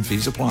 Subscription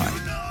fees apply.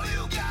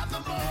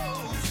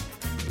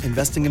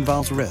 Investing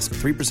involves risk.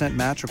 3%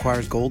 match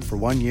requires gold for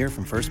 1 year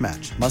from first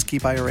match. Must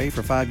keep IRA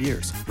for 5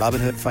 years.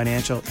 Robinhood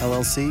Financial,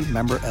 LLC,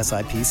 member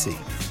SIPC.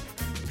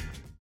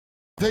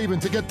 Haven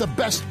to get the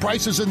best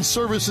prices and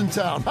service in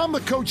town. I'm the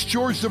coach,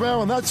 George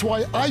DeMero, and that's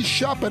why I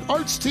shop at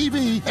Arts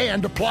TV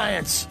and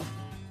Appliance.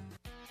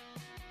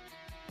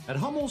 At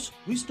Hummel's,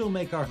 we still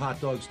make our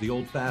hot dogs the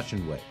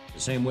old-fashioned way, the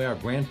same way our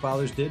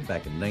grandfathers did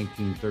back in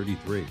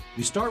 1933.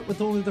 We start with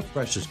only the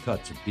freshest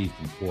cuts of beef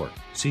and pork,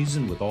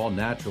 seasoned with all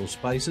natural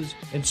spices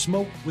and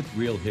smoked with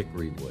real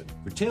hickory wood.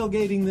 For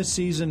tailgating this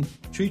season,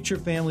 treat your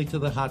family to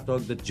the hot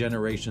dog that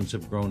generations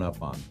have grown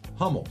up on.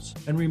 Hummel's.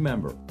 And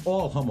remember,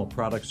 all Hummel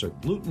products are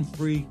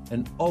gluten-free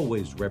and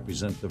always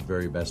represent the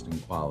very best in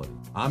quality.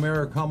 I'm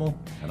Eric Hummel,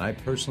 and I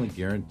personally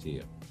guarantee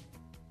it.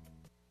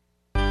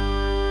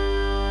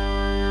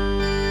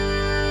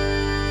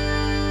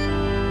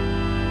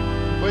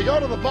 We go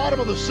to the bottom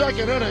of the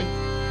second inning.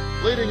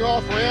 Leading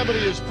off for Amity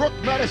is Brooke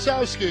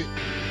Matisowski,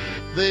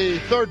 the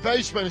third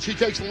baseman, and she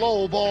takes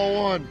low, ball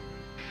one.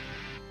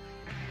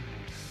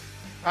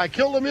 I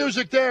kill the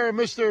music there,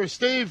 Mr.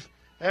 Steve.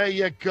 There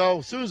you go.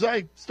 As soon as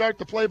I start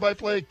the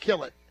play-by-play,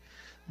 kill it.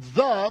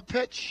 The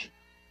pitch.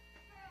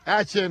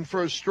 That's in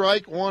for a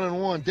strike,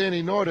 1-1.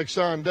 Danny Nordick's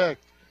on deck.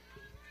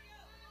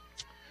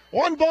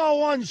 1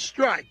 ball, 1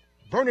 strike.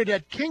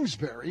 Bernadette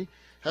Kingsbury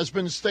has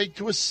been staked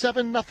to a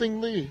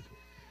 7-0 lead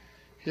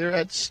here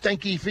at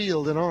Stanky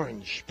Field in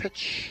Orange.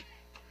 Pitch.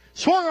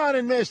 Swung on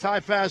and missed.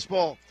 High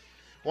fastball.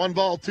 1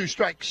 ball, 2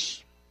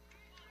 strikes.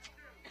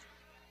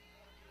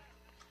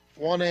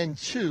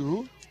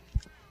 1-2.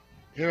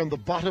 Here in the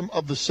bottom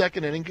of the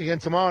second inning. Again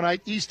tomorrow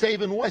night, East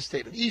Haven, West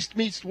Haven. East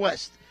meets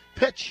West.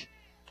 Pitch.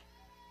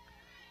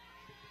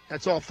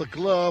 That's off the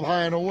glove,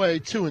 high and away,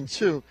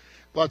 2-2.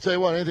 But I'll tell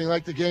you what, anything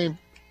like the game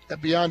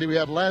at Beyondy we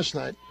had last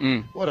night.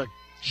 What a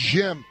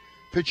gem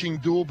pitching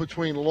duel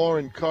between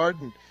Lauren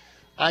Card and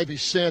Ivy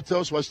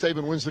Santos. West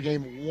Haven wins the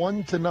game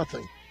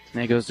 1-0.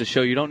 And it goes to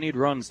show you don't need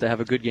runs to have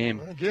a good game.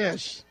 I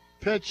guess.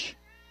 Pitch.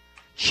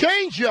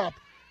 Change up.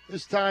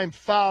 This time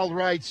fouled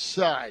right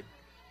side.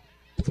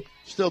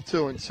 Still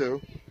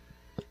 2-2.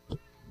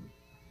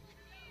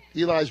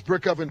 Eli's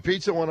Brick Oven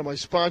Pizza, one of my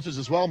sponsors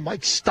as well.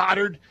 Mike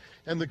Stoddard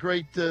and the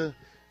great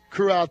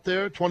crew out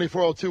there.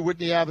 2402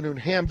 Whitney Avenue in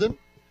Hamden.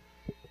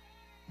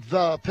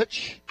 The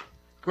pitch.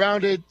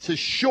 Grounded to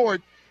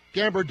short.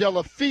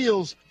 Gambardella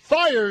fields.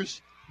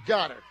 Fires.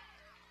 Got her.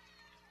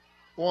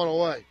 1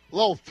 away.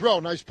 Low throw.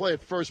 Nice play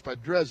at first by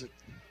Dresden.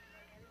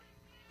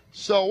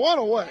 So 1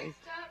 away.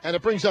 And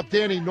it brings up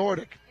Danny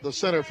Nordick, the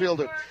center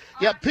fielder.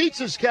 Yeah,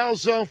 pizzas,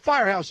 calzone.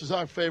 Firehouse is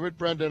our favorite,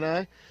 Brenda and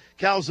I.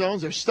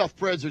 Calzones, their stuffed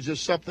breads are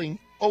just something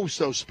oh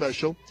so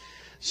special.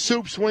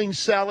 Soups, wings,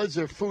 salads,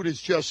 their food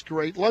is just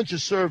great. Lunch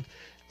is served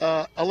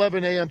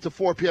 11 a.m. to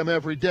 4 p.m.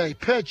 every day.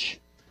 Pitch.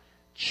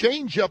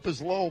 Change up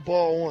is low,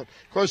 ball 1.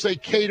 Of course, they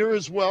cater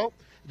as well.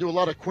 Do a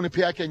lot of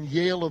Quinnipiac and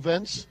Yale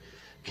events,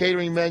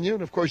 catering menu.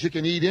 And, of course, you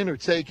can eat in or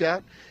take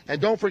out. And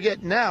don't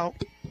forget now,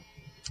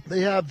 they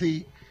have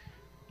the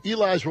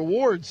Eli's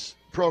Rewards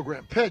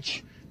program.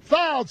 Pitch.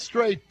 Fouled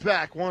straight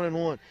back,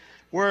 1-1.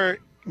 Where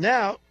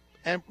now,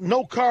 and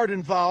no card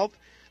involved,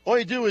 all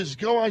you do is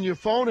go on your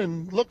phone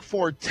and look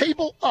for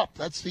Table Up.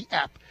 That's the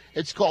app.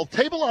 It's called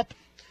Table Up.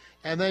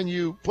 And then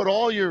you put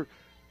all your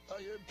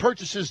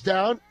purchases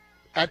down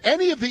at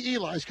any of the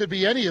Eli's. Could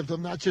be any of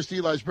them, not just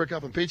Eli's Brick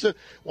Oven Pizza.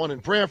 One in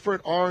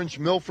Brantford, Orange,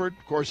 Milford,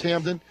 of course,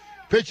 Hamden.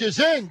 Pitches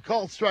in,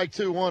 called strike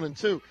 2,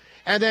 1-2.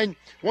 And then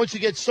once you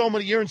get so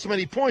many, you earn so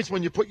many points,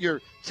 when you put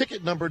your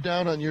ticket number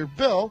down on your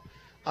bill,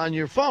 on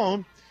your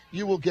phone,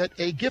 you will get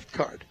a gift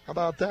card. How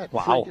about that?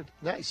 Wow.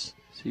 Nice.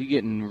 So you're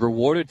getting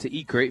rewarded to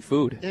eat great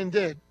food.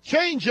 Indeed.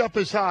 Change up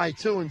is high,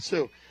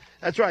 2-2.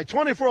 That's right.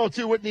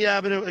 2402 Whitney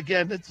Avenue.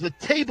 Again, it's the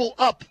Table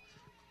Up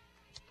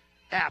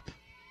app.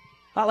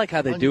 I like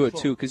how they do it,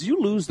 too, because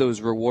you lose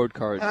those reward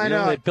cards. I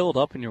know. They build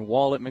up in your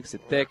wallet, makes it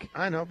thick.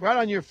 I know. Right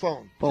on your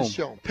phone. Boom. Just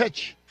show 'em.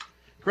 Pitch.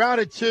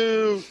 Grounded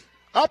to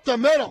up the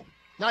middle.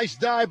 Nice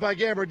dive by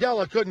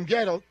Gambardella. Couldn't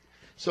get it.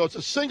 So it's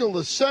a single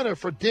to center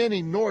for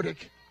Danny Nordick.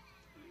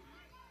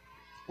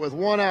 With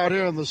 1 out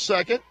here in the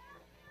second.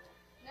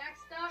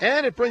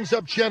 And it brings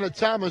up Jenna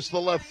Thomas, the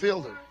left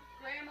fielder.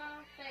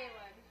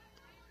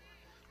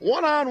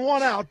 1 on,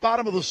 1 out,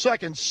 bottom of the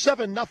second,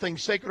 7-0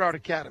 Sacred Heart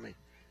Academy.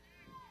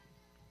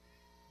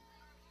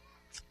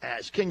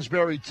 As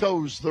Kingsbury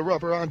toes the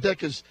rubber, on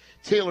deck is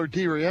Taylor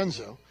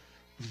DiRienzo.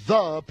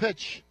 The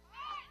pitch.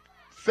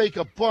 fake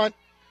a bunt,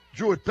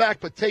 drew it back,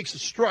 but takes a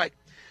strike.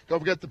 Don't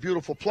forget the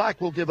beautiful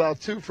plaque we'll give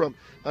out, too, from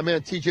my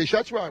man TJ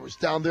Schutzler. I was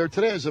down there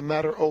today, as a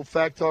matter of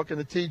fact, talking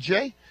to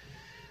TJ.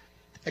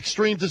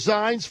 Extreme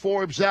Designs,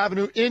 Forbes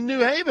Avenue in New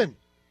Haven.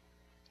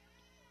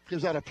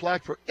 Gives out a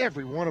plaque for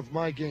every one of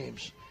my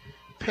games.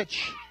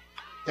 Pitch.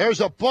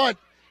 There's a bunt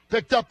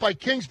picked up by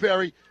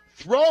Kingsbury.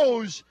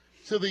 Throws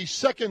to the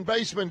second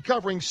baseman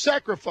covering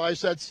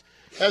Sacrifice. That's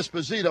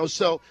Esposito.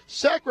 So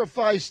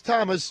Sacrifice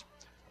Thomas,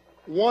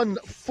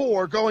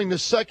 1-4. Going to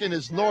second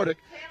is Nordic.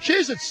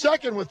 She's at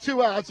second with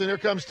 2 outs, and here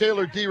comes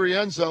Taylor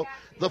DiRienzo,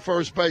 the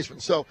first baseman.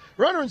 So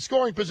runner in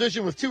scoring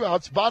position with 2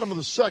 outs, bottom of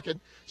the second,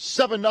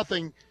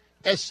 7-0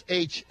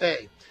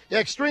 SHA.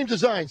 Extreme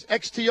Designs,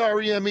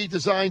 XTREME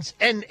Designs,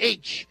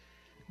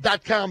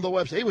 NH.com, the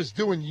website. He was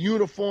doing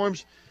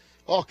uniforms,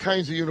 all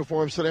kinds of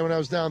uniforms today when I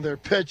was down there.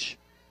 Pitch.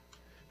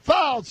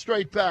 Fouled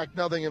straight back,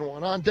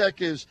 0-1. On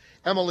deck is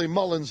Emily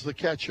Mullins, the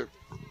catcher.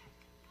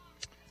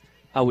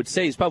 I would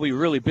say he's probably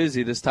really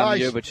busy this time of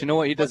year, but you know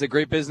what? He does a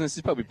great business.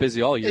 He's probably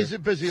busy all year. He's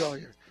busy all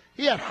year.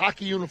 He had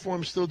hockey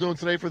uniforms still doing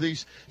today for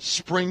these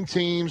spring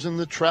teams and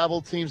the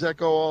travel teams that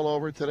go all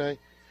over today.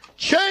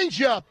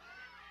 Change up.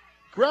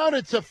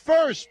 Grounded to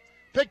first.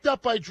 Picked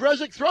up by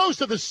Drezik. Throws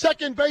to the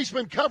second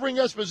baseman covering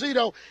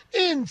Esposito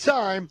in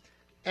time.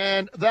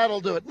 And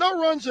that'll do it.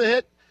 No runs a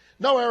hit.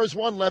 No errors,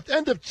 1 left.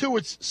 End of 2.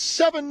 It's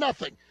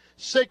 7-0.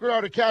 Sacred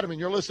Heart Academy.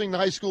 You're listening to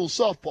high school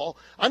softball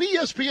on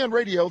ESPN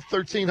Radio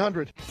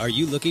 1300. Are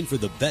you looking for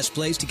the best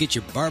place to get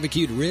your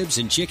barbecued ribs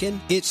and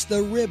chicken? It's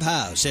the Rib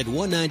House at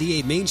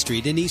 198 Main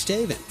Street in East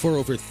Haven. For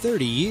over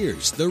 30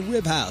 years, the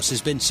Rib House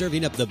has been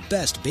serving up the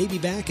best baby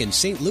back and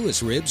St.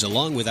 Louis ribs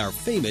along with our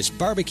famous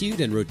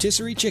barbecued and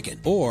rotisserie chicken.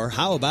 Or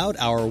how about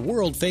our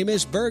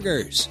world-famous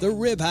burgers? The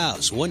Rib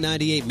House,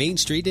 198 Main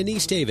Street in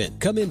East Haven.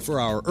 Come in for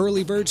our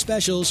early bird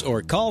specials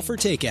or call for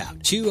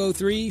takeout.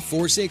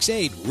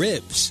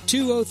 203-468-RIBS.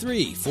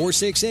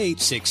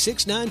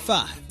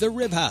 203-468-6695. The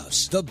Rib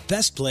House, the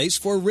best place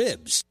for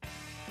ribs.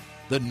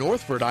 The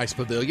Northford Ice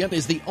Pavilion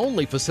is the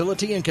only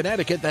facility in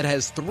Connecticut that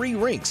has 3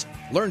 rinks.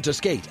 Learn to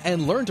skate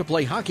and learn to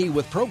play hockey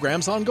with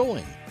programs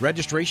ongoing.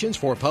 Registrations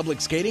for public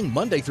skating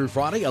Monday through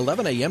Friday,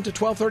 11 a.m. to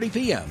 12:30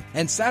 p.m.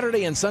 and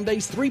Saturday and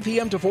Sundays, 3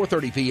 p.m. to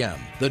 4:30 p.m.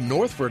 The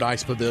Northford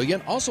Ice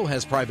Pavilion also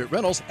has private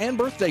rentals and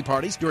birthday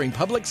parties during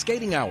public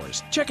skating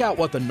hours. Check out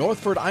what the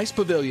Northford Ice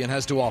Pavilion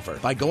has to offer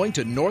by going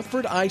to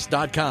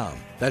northfordice.com.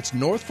 That's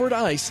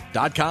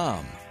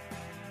northfordice.com.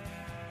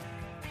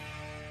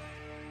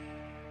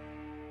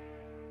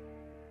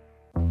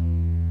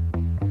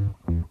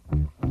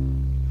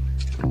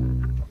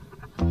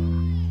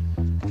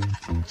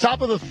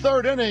 Top of the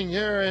 3rd inning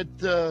here at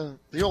the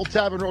Old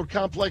Tavern Road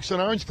Complex in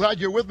Orange. Glad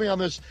you're with me on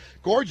this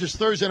gorgeous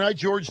Thursday night.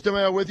 George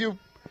DeMeo with you.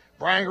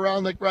 Brian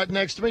around right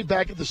next to me.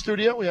 Back at the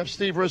studio, we have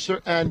Steve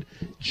Risser and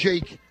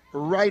Jake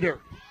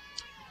Ryder.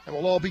 And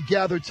we'll all be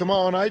gathered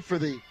tomorrow night for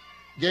the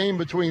game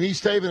between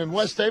East Haven and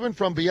West Haven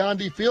from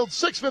Biondi Field,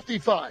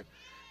 6:55,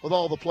 with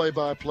all the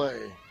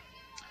play-by-play.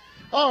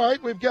 All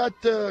right, we've got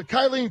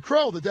Kylene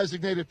Crow, the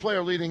designated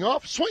player, leading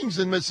off. Swings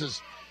and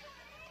misses.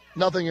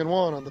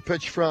 0-1 on the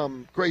pitch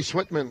from Grace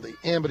Whitman, the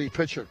Amity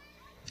pitcher.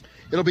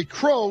 It'll be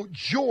Crow,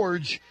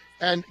 George,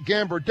 and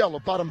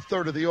Gambardella, bottom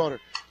third of the order.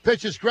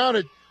 Pitch is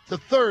grounded to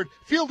third,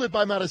 fielded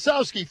by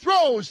Matusowski.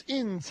 Throws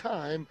in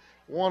time,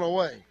 1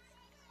 away.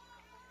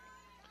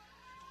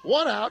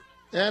 1 out,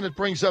 and it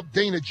brings up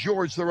Dana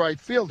George, the right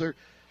fielder.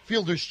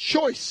 Fielder's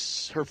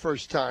choice, her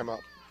first time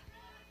up.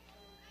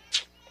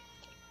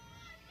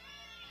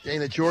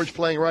 Dana George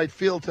playing right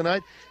field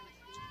tonight.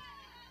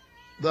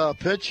 The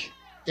pitch.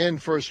 In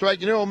for a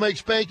strike. You know what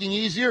makes banking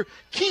easier?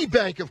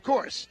 KeyBank, of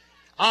course.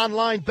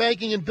 Online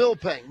banking and bill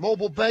paying,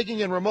 mobile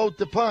banking and remote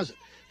deposit.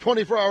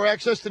 24-hour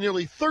access to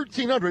nearly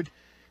 1,300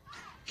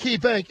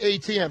 KeyBank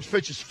ATMs.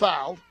 Pitch is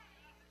fouled.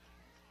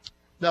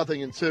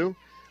 0-2.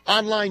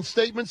 Online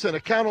statements and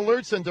account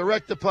alerts and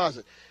direct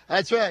deposit.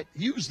 That's right.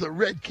 Use the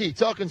red key.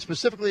 Talking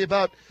specifically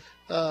about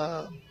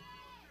KeyBank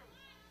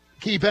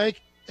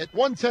at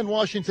 110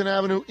 Washington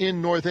Avenue in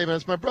North Haven.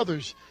 That's my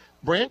brother's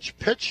branch.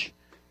 Pitch.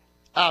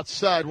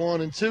 Outside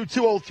 1-2.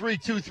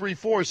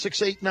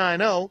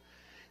 203-234-6890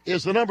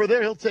 is the number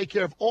there. He'll take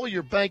care of all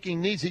your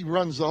banking needs. He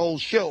runs the whole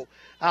show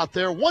out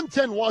there.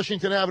 110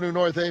 Washington Avenue,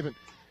 North Haven.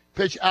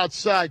 Pitch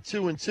outside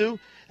 2-2.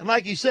 And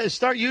like he says,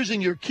 start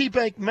using your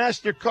KeyBank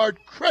MasterCard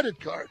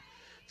credit card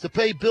to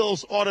pay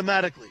bills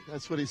automatically.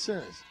 That's what he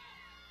says.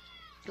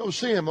 Go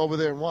see him over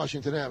there in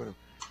Washington Avenue.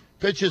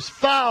 Pitch is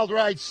fouled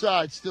right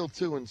side, still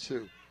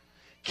 2-2.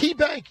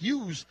 KeyBank,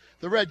 use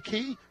the red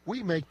key.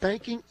 We make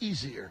banking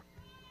easier.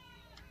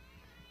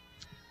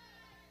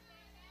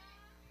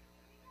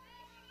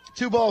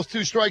 2 balls,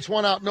 2 strikes,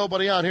 1 out,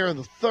 nobody on here in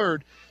the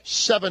third.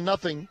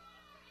 7-0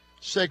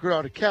 Sacred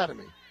Heart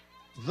Academy.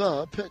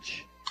 The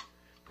pitch.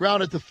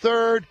 Grounded to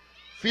third,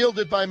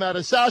 fielded by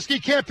Matusowski.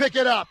 Can't pick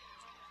it up.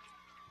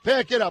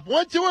 Pick it up.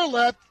 Went to her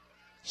left,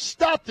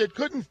 stopped it,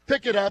 couldn't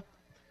pick it up.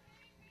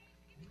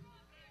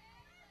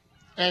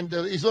 And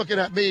he's looking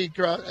at me,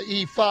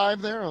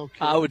 E5 there? Okay.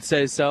 I would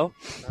say so.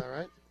 All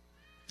right.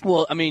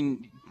 Well, I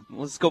mean,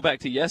 let's go back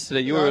to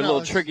yesterday. You were a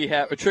little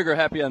trigger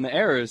happy on the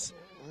errors.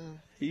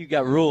 You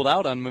got ruled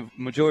out on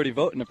majority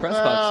vote in the press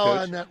box,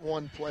 Coach. On that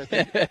one play.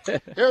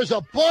 Here's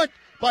a bunt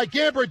by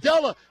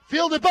Gambardella,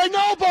 fielded by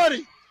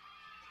nobody.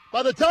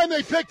 By the time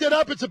they picked it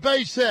up, it's a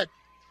base hit.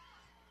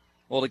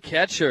 Well, the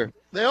catcher.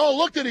 They all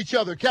looked at each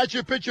other.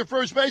 Catcher, pitcher,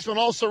 first baseman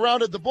all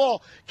surrounded the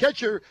ball.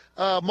 Catcher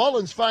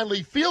Mullins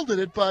finally fielded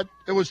it, but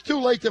it was too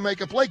late to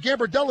make a play.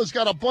 Gambardella's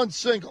got a bunt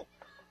single.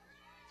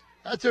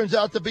 That turns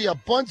out to be a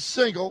bunt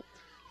single.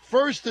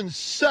 First and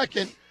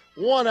second,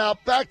 one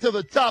out, back to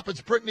the top.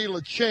 It's Brittany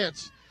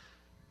LaChance.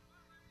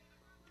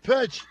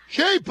 Pitch,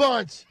 she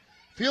bunts.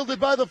 Fielded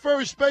by the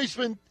first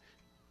baseman.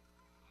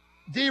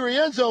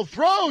 DiRienzo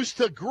throws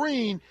to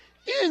Green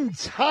in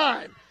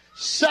time.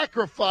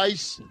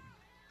 Sacrifice.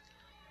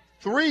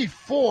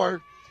 3-4.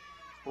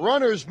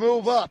 Runners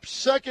move up.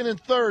 Second and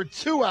third,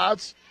 2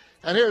 outs.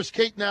 And here's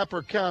Kate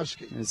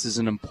Napierkowski. This is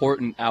an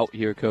important out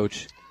here,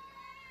 Coach.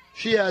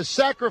 She has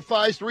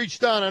sacrificed,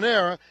 reached down an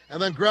error,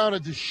 and then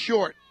grounded to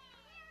short.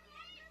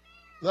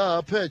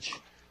 The pitch.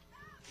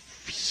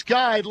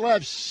 Skied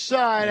left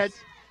side. It's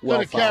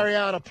going to carry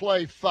out a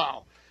play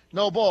foul.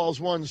 No balls,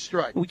 1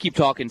 strike. We keep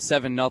talking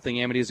 7-0.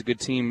 Amity is a good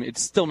team.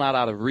 It's still not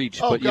out of reach.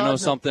 But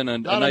something, a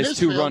nice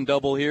 2-run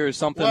double here or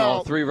something,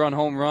 or a 3-run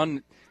home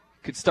run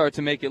could start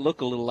to make it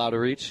look a little out of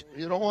reach.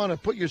 You don't want to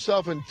put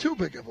yourself in too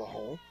big of a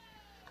hole,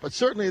 but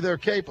certainly they're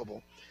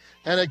capable.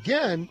 And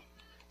again,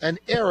 an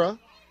error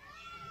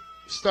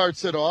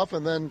starts it off,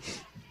 and then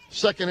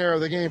second error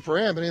of the game for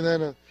Amity, and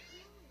then an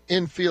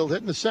infield hit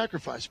and a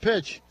sacrifice.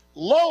 Pitch,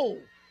 low,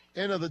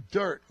 into the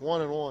dirt,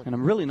 1-1. And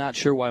I'm really not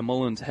sure why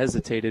Mullins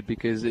hesitated,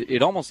 because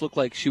it almost looked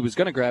like she was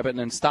going to grab it and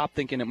then stop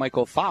thinking it might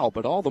go foul,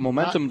 but all the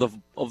momentum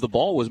of the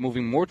ball was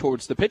moving more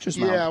towards the pitcher's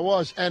mound. Yeah, it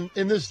was. And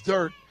in this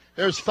dirt,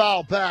 there's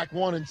foul back,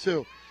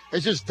 1-2.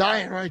 It's just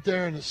dying right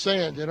there in the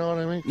sand, you know what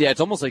I mean? Yeah, it's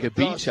almost like a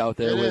beach out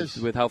there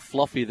with how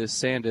fluffy this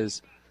sand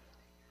is.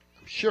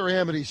 I'm sure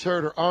Amity's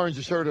heard, or Orange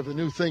has heard of the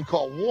new thing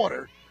called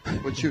water,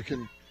 which you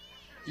can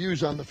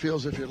use on the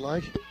fields if you'd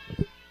like.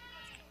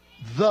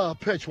 The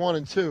pitch,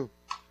 1-2.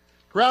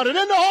 Grounded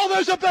in the hole,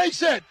 there's a base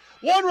hit.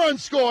 1 run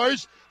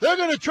scores. They're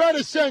going to try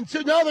to send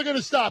 2. Now they're going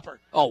to stop her.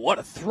 Oh, what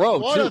a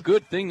throw,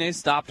 Good thing they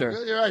stopped her.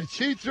 You're right.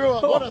 She threw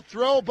it. What a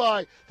throw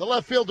by the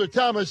left fielder,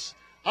 Thomas,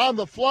 on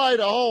the fly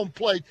to home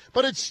plate.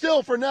 But it's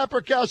still for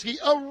Napierkowski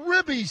a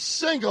ribby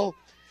single.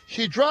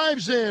 She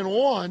drives in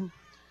 1.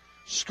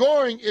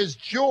 Scoring is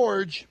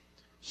George.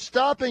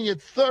 Stopping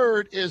at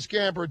third is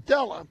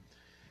Gambardella.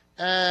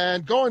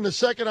 And going to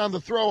second on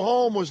the throw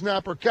home was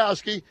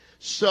Napierkowski.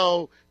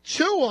 So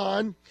 2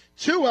 on,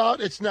 2 out.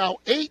 It's now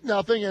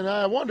 8-0, and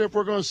I wonder if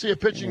we're going to see a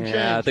pitching change.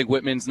 Yeah, I think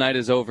Whitman's night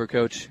is over,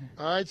 Coach.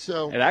 All right,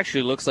 so it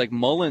actually looks like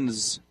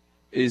Mullins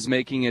is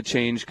making a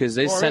change, because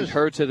they sent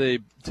her to the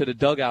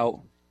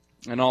dugout,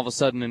 and all of a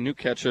sudden a new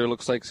catcher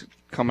looks like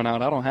coming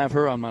out. I don't have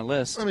her on my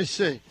list. Let me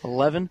see.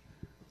 11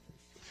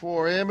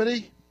 for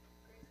Amity.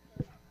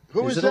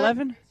 Who is it? that?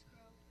 11?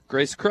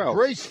 Grace Crow.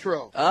 Grace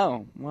Crow.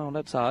 Oh, well,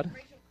 that's odd.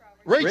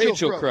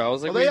 Rachel Crow.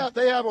 Like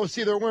they have. Oh,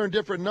 see, they're wearing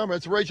different numbers.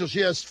 It's Rachel.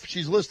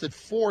 She's listed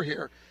 4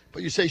 here,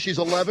 but you say she's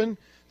 11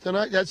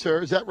 tonight. That's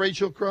her. Is that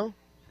Rachel Crow?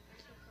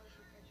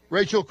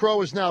 Rachel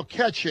Crow is now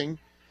catching,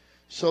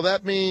 so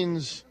that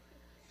means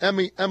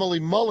Emily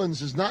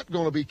Mullins is not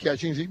going to be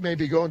catching. She may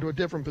be going to a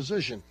different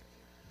position.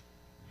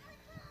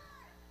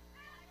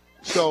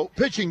 So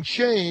pitching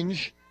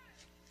change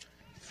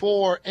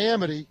for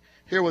Amity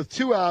here with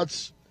 2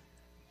 outs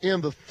in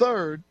the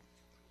third.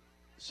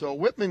 So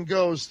Whitman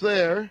goes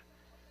there.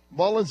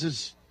 Mullins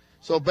is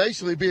so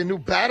basically be a new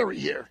battery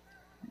here.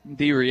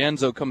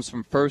 DiRienzo comes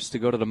from first to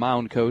go to the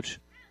mound, Coach.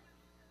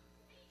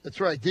 That's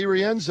right,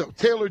 DiRienzo.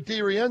 Taylor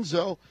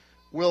DiRienzo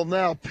will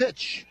now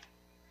pitch.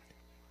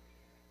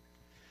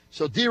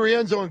 So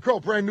DiRienzo and Crow,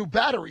 brand new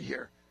battery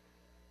here.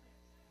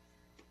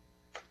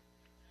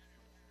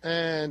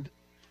 And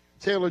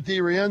Taylor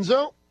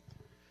DiRienzo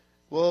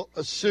will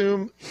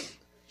assume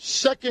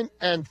second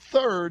and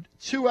third,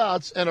 2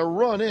 outs and a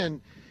run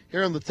in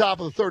here in the top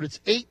of the third. It's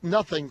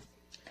 8-0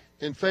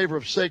 in favor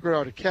of Sacred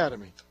Heart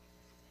Academy.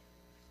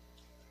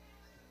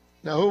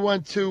 Now, who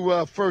went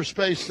to first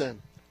base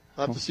then?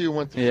 I'll have to see who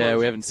went to first. Yeah,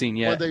 we haven't seen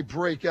yet. Where'd they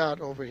break out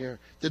over here?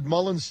 Did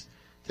Mullins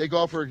take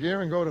off her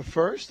gear and go to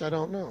first? I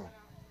don't know.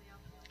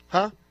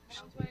 Huh?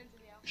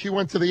 She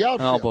went to the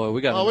outfield. Oh, boy, we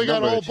got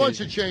a whole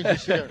bunch of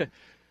changes here.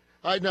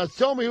 All right, now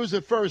tell me who's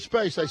at first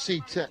base. I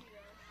see 10.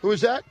 Who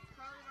is that?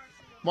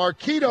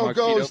 Marquito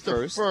goes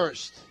to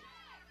first.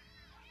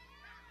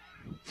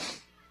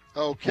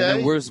 Okay. And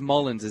then where's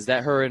Mullins? Is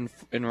that her in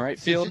right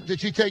field?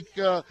 Did she take?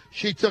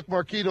 She took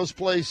Marquito's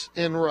place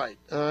in right.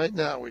 All right,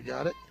 now we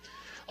got it.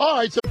 All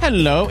right. So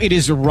hello, it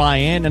is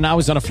Ryan, and I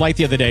was on a flight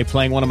the other day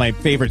playing one of my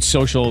favorite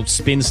social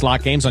spin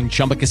slot games on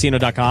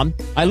ChumbaCasino.com.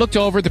 I looked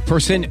over at the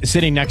person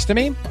sitting next to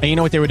me, and you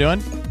know what they were doing?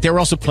 They were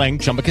also playing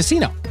Chumba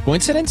Casino.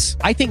 Coincidence?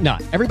 I think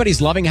not.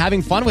 Everybody's loving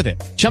having fun with it.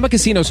 Chumba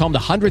Casino is home to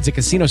hundreds of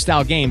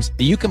casino-style games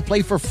that you can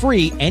play for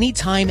free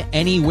anytime,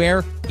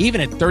 anywhere, even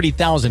at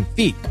 30,000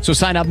 feet. So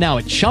sign up now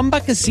at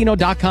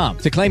ChumbaCasino.com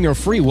to claim your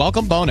free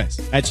welcome bonus.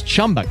 That's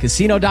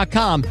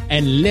ChumbaCasino.com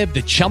and live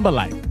the Chumba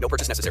life. No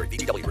purchase necessary.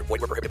 VGW. Void where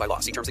prohibited by law.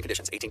 See terms and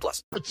conditions.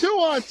 18+. A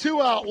 2-on,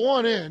 2-out,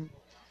 1 in.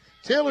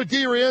 Taylor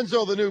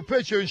DiRienzo, the new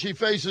pitcher, and she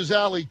faces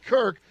Allie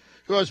Kirk,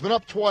 who has been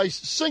up twice,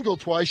 singled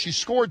twice. She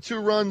scored 2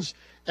 runs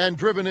and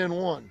driven in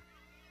 1.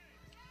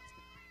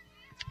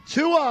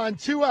 2-on,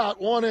 2-out,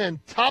 1 in.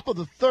 Top of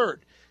the third.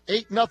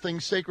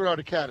 8-0 Sacred Heart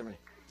Academy.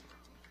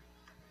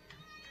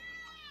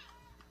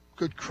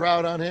 Good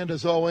crowd on hand,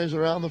 as always,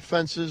 around the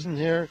fences and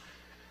here,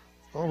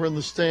 over in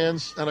the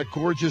stands, and a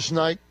gorgeous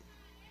night.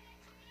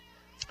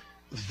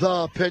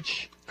 The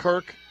pitch,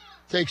 Kirk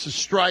takes a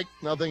strike,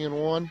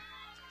 0-1.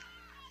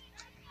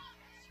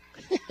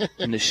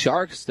 And the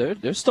Sharks,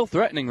 they're still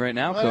threatening right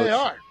now, Well, Coach. they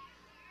are.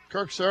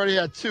 Kirk's already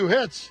had 2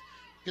 hits.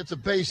 Gets a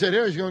base hit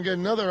here. He's going to get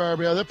another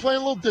RBI. They're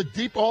playing a little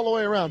deep all the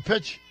way around.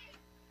 Pitch,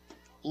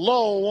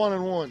 low,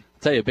 1-1.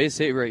 Tell you, base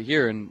hit right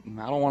here, and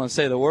I don't want to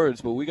say the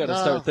words, but we got to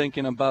start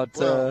thinking about.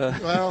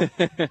 Well,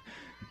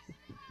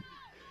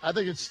 I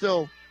think it's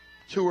still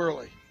too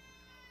early.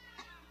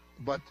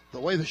 But the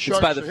way the Sharks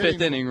it's by the are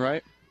 5th inning,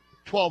 right?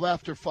 12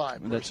 after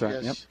 5. That's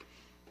right. Yes. Yep.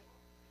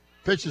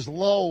 Pitch is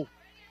low.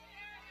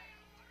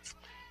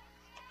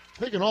 I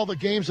think in all the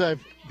games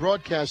I've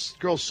broadcast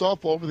girls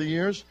softball over the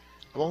years,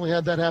 I've only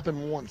had that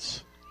happen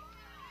once.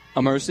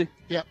 A mercy?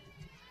 Yep.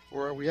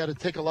 Where we had to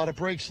take a lot of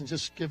breaks and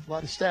just give a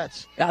lot of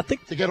stats. Yeah, I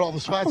think to get all the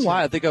I spots. don't know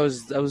why. I think I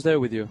was there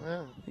with you.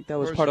 Yeah. I think that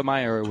was part of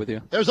my era with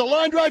you. There's a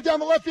line drive down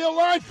the left field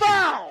line.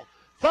 Foul!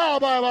 Foul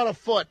by about a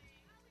foot.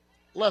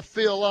 Left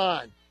field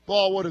line.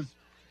 Ball would have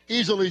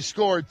easily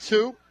scored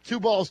 2. 2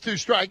 balls, 2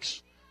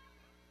 strikes.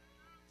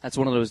 That's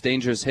one of those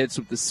dangerous hits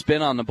with the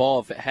spin on the ball.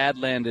 If it had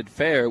landed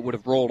fair, it would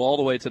have rolled all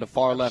the way to the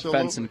far left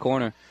fence and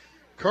corner.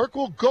 Kirk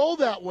will go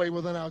that way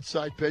with an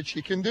outside pitch.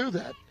 He can do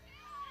that.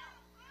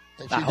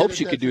 I hope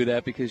she could do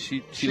that because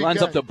she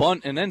lines up the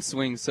bunt and then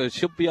swings, so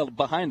she'll be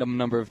behind him a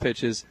number of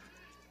pitches.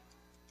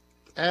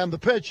 And the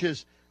pitch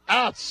is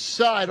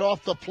outside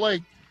off the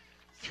plate.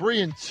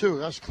 3-2.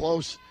 That's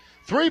close.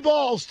 3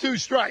 balls, 2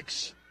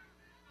 strikes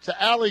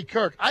to Allie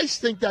Kirk. I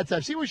think that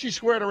time. See where she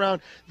squared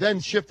around,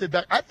 then shifted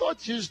back. I thought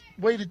she just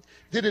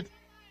did it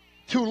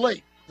too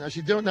late. Now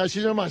she's doing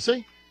my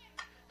see?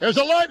 There's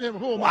a line.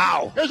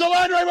 Wow. There's a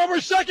line drive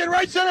over second,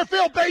 right center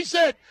field, base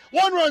hit.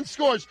 1 run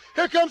scores.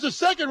 Here comes the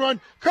second run.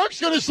 Kirk's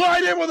going to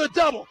slide in with a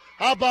double.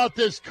 How about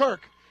this,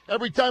 Kirk?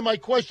 Every time I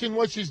question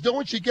what she's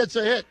doing, she gets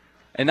a hit.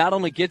 And not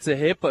only gets a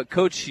hit, but,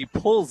 Coach, she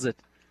pulls it.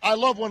 I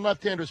love when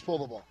left-handers pull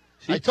the ball.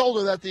 I told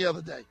her that the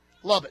other day.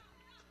 Love it.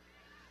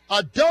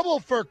 A double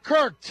for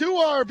Kirk, 2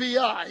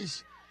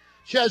 RBIs.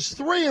 She has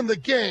 3 in the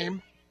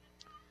game.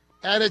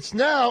 And it's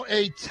now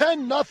a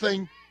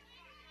 10-0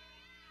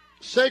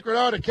 Sacred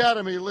Heart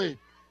Academy lead.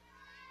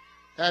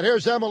 And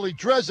here's Emily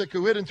Drezick,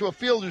 who hit into a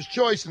fielder's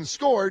choice and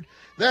scored.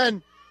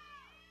 Then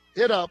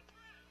hit a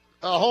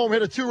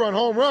 2-run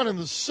home run in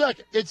the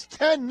second. It's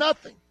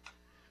 10-0.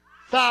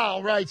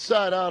 Foul right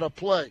side out of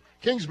play.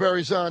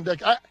 Kingsbury's on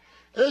deck.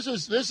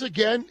 This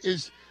again,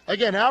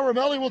 Al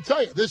Ramelli will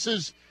tell you, this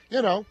is,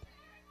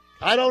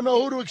 I don't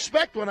know who to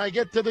expect when I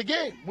get to the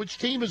game. Which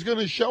team is going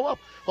to show up?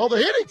 Well, the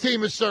hitting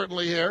team is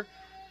certainly here.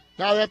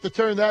 Now they have to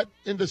turn that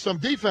into some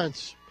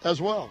defense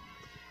as well.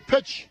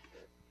 Pitch.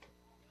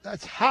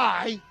 That's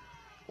high.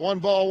 1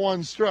 ball,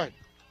 1 strike.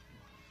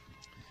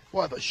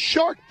 Boy, the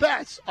Shark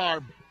bats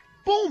are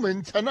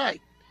booming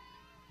tonight.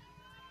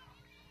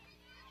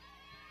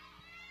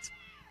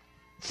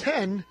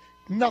 10-0.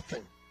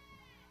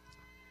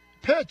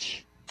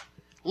 Pitch.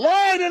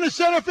 Line into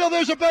center field.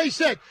 There's a base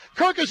hit.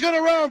 Kirk is going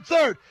to round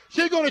third.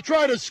 She's going to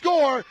try to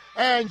score,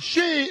 and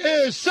she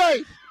is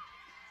safe.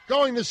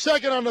 Going to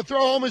second on the throw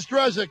home is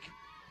Drezick.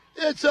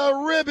 It's a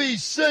ribby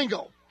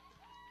single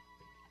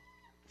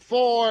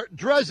for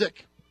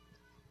Drezick.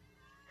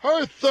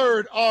 Her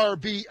 3rd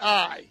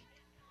RBI.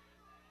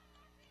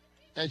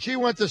 And she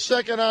went to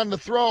second on the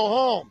throw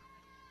home.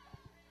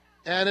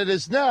 And it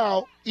is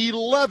now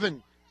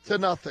 11-0.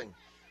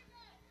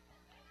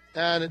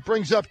 And it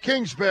brings up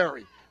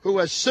Kingsbury, who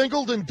has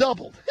singled and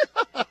doubled.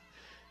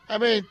 I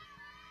mean,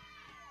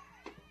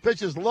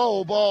 pitch is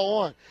low, ball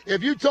 1.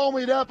 If you told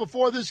me that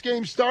before this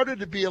game started,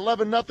 it'd be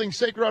 11-0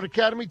 Sacred Heart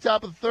Academy,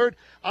 top of the 3rd,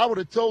 I would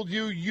have told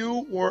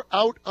you were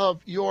out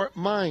of your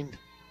mind.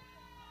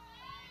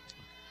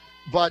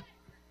 But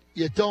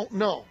you don't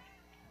know.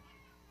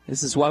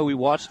 This is why we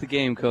watch the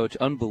game, Coach.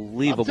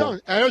 Unbelievable.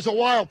 And there's a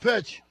wild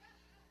pitch.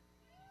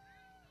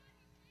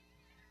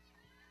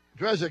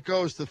 Drezick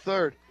goes to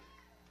third.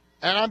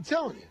 And I'm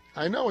telling you,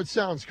 I know it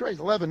sounds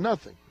crazy,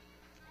 11-0.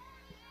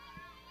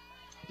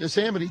 This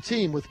Amity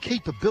team with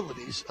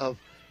capabilities of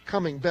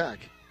coming back.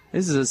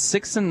 This is a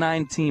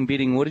 6-9 team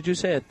beating, what did you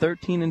say, a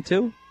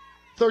 13-2?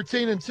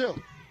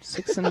 13-2.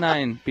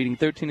 6-9 beating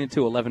 13-2,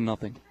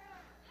 11-0.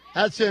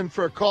 That's in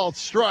for a called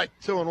strike,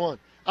 2-1.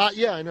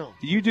 Yeah, I know.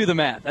 You do the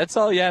math. That's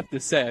all you have to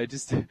say.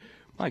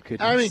 My goodness.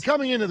 I mean,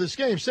 coming into this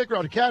game, Sacred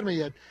Heart Academy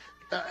had,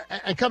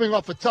 and coming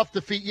off a tough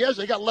defeat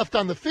yesterday, they got left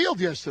on the field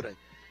yesterday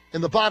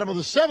in the bottom of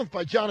the 7th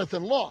by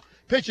Jonathan Law.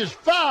 Pitch is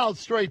fouled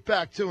straight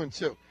back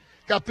 2-2.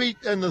 Got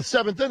beat in the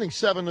seventh inning,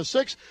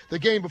 7-6. The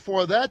game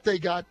before that, they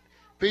got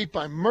beat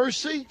by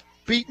Mercy,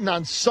 beaten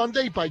on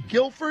Sunday by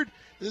Guilford.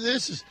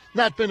 This has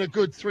not been a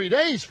good 3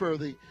 days for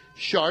the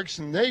Sharks,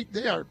 and they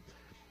are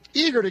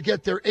eager to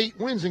get their 8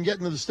 wins and get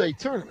into the state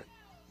tournament.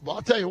 Well,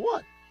 I'll tell you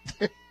what.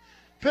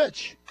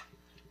 Pitch.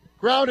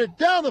 Grounded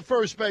down the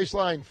first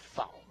baseline.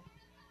 Foul.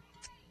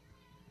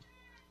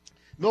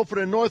 Milford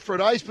and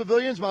Northford Ice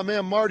Pavilions, my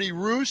man Marty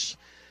Roos.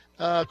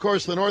 Of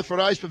course, the Northford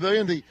Ice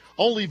Pavilion, the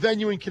only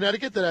venue in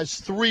Connecticut that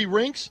has 3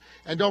 rinks.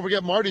 And don't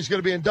forget, Marty's going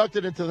to be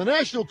inducted into the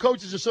National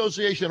Coaches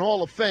Association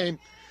Hall of Fame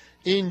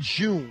in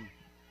June.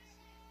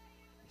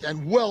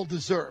 And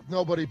well-deserved.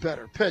 Nobody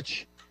better.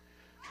 Pitch.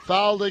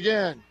 Fouled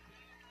again.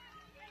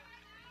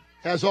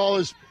 Has all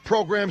his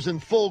programs in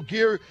full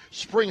gear.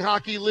 Spring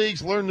hockey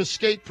leagues, learn to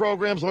skate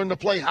programs, learn to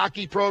play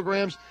hockey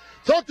programs.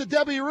 Talk to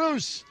Debbie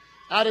Roos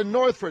out in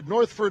Northford,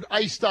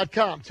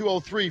 northfordice.com,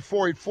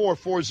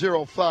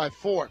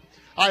 203-484-4054.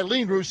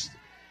 Eileen Roos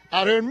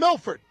out here in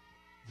Milford.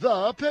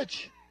 The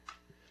pitch.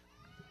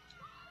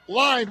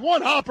 Lined,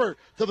 one hopper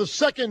to the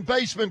second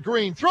baseman,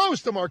 Green.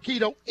 Throws to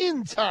Marquito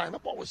in time.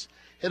 That ball was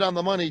hit on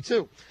the money,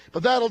 too.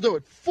 But that'll do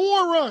it.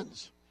 4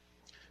 runs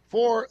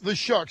for the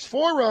Sharks.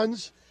 4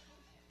 runs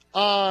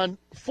on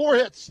 4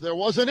 hits. There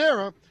was an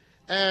error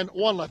and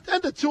 1 left.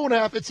 And the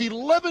 2.5, it's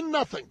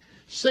 11-0.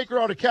 Sacred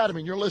Heart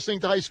Academy, and you're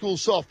listening to high school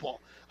softball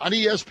on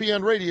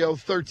ESPN Radio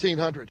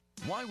 1300.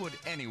 Why would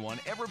anyone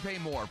ever pay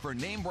more for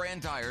name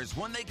brand tires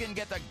when they can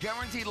get the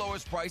guaranteed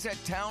lowest price at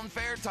Town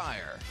Fair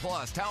Tire?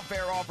 Plus, Town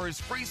Fair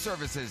offers free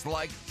services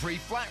like free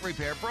flat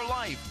repair for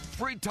life,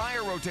 free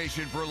tire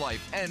rotation for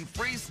life, and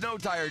free snow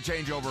tire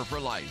changeover for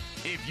life.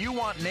 If you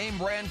want name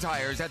brand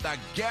tires at the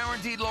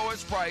guaranteed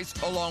lowest price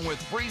along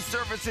with free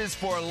services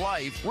for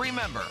life,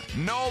 remember,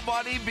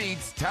 nobody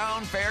beats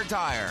Town Fair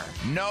Tire.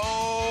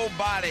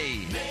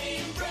 Nobody.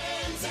 Name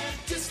brands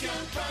at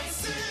discount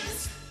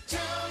prices. Town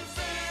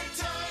Fair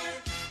Tire.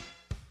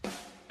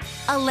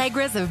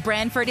 Allegra's of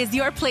Brantford is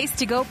your place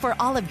to go for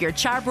all of your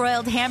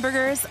charbroiled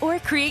hamburgers or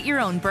create your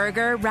own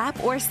burger,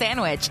 wrap, or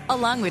sandwich,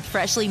 along with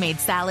freshly made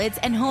salads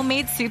and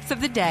homemade soups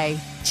of the day.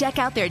 Check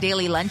out their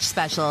daily lunch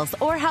specials,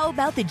 or how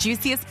about the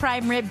juiciest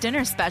prime rib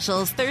dinner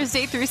specials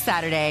Thursday through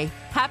Saturday.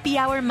 Happy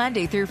hour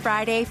Monday through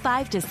Friday,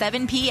 5 to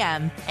 7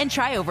 p.m. And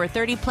try over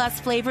 30-plus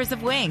flavors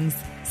of wings.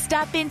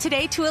 Stop in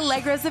today to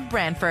Allegra's of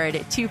Brantford,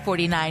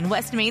 249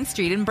 West Main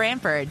Street in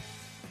Brantford.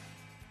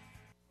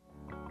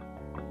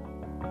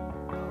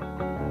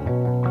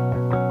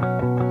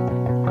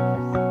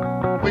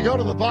 We go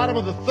to the bottom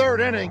of the 3rd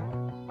inning,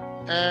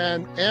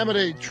 and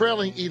Amity,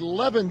 trailing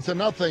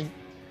 11-0,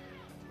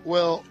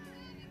 will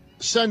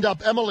send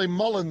up Emily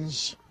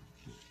Mullins,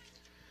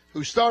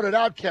 who started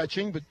out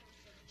catching, but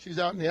she's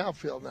out in the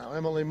outfield now.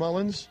 Emily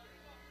Mullins,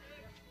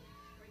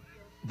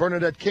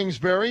 Bernadette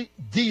Kingsbury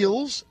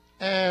deals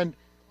and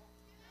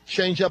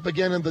change up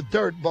again in the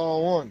dirt,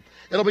 ball 1.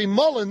 It'll be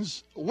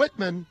Mullins,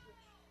 Whitman.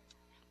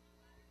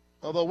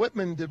 Although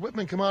did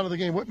Whitman come out of the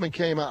game? Whitman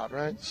came out,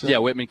 right? So, yeah,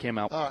 Whitman came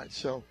out. All right,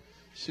 so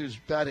she was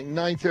batting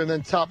 9th here, and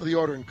then top of the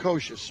order in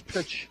Kocius.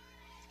 Pitch.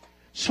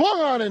 Swung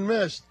on and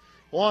missed.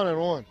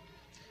 1-1.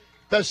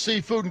 Best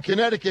seafood in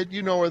Connecticut,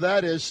 you know where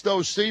that is.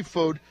 Stowe's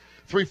Seafood,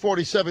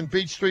 347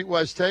 Beach Street,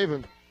 West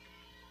Haven.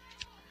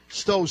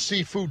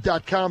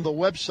 StoweSeafood.com, the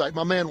website.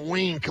 My man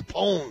Wayne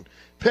Capone.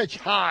 Pitch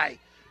high.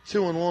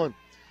 2-1.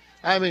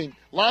 I mean,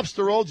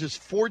 lobster roll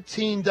just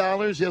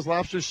 $14. He has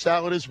lobster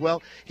salad as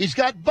well. He's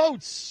got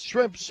boats,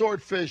 shrimp,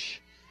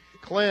 swordfish,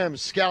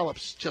 clams,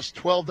 scallops, just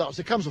 $12.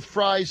 It comes with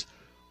fries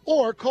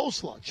or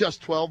coleslaw,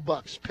 just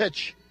 $12.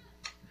 Pitch.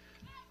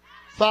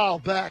 Foul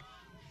back,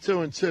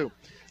 2-2.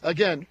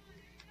 Again,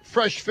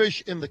 fresh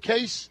fish in the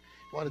case.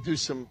 You want to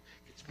do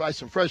buy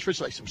some fresh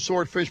fish, like some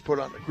swordfish, put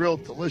it on the grill,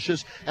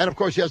 delicious. And, of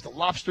course, he has the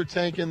lobster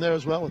tank in there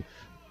as well, with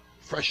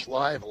fresh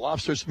live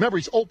lobsters. Remember,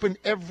 he's open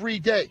every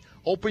day,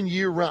 open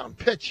year-round.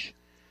 Pitch.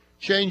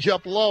 Change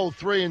up low,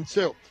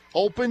 3-2.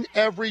 Open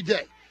every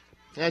day.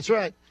 That's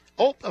right.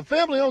 A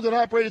family-owned and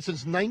operated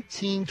since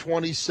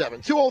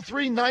 1927.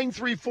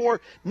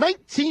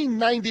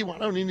 203-934-1991. I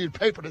don't even need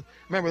paper to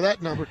remember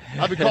that number.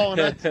 I'll be calling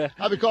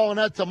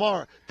that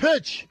tomorrow.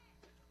 Pitch.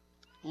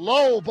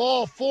 Low,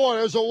 ball 4.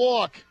 There's a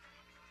walk.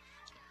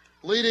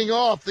 Leading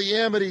off the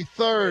Amity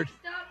 3rd.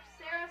 Stop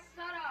Sarah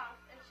Sutoff,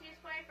 and she's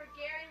playing for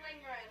Gary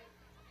Lindgren.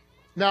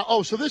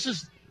 Now, so this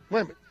is,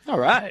 wait a minute. All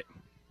right.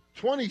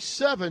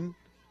 27,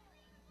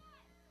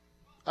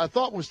 I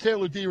thought was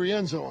Taylor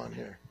DiRienzo on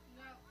here.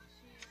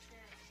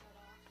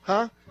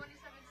 Huh?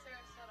 27 Sarah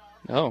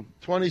Sutoff. Oh.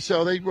 20,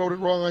 so they wrote it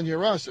wrong on your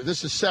roster.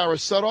 This is Sarah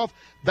Sutoff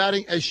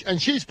batting,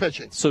 and she's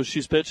pitching. So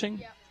she's pitching?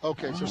 Yeah.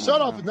 Okay, so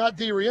Sutoff is not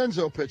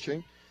DiRienzo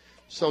pitching.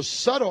 So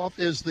Sutoff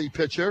is the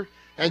pitcher,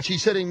 and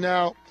she's hitting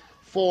now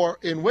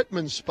in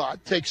Whitman's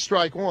spot, takes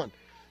strike 1.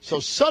 So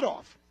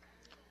Sutoff,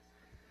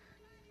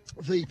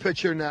 the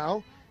pitcher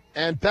now,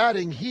 and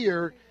batting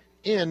here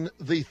in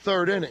the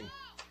 3rd inning.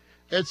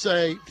 It's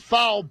a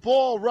foul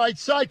ball right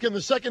side. Can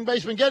the second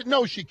baseman get it?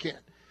 No, she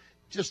can't.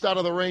 Just out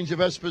of the range of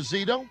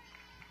Esposito.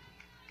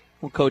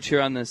 Well, Coach,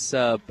 here on this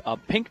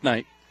pink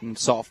night in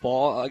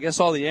softball, I guess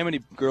all the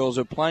Amity girls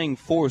are playing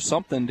for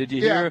something. Did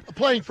you hear? Yeah,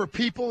 playing for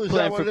people. Is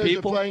playing that what for it is?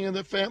 people? They're playing in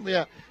the family.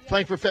 Yeah,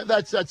 playing for family.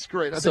 That's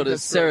great. So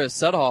does Sarah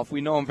Sudhoff.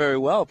 We know him very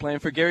well, playing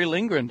for Gary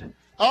Lindgren.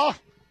 Oh,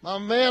 my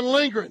man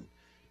Lindgren.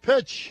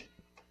 Pitch.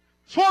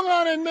 Swung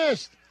on and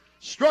missed.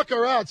 Struck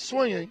her out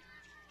swinging.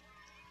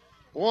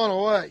 One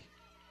away.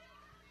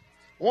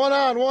 One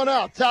on, one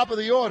out. Top of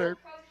the order.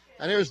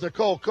 And here's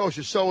Nicole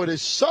Kosher. So it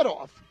is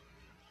Sudhoff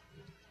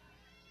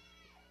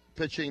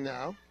pitching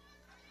now.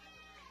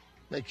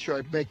 Make sure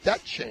I make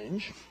that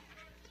change.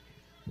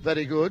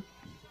 Very good.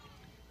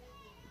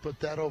 Put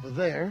that over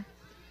there.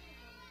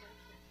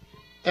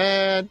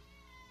 And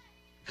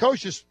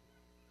Kosher's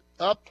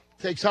up.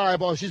 Takes high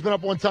ball. She's been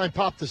up one time,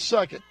 popped the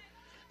second.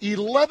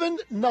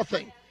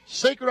 11-0.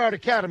 Sacred Heart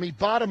Academy,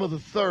 bottom of the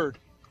third.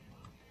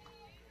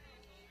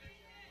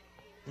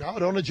 No,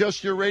 don't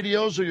adjust your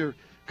radios or your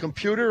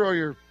computer or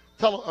your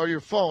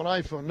phone,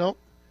 iPhone. Nope.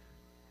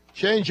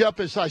 Change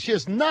up is high. She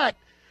has not.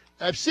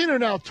 I've seen her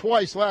now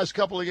twice last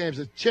couple of games.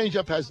 The change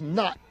up has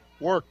not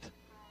worked.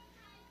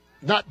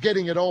 Not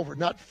getting it over,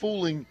 not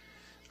fooling,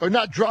 or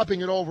not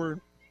dropping it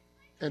over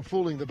and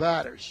fooling the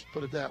batters.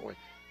 Put it that way.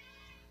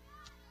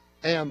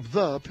 And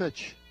the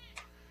pitch.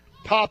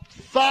 Popped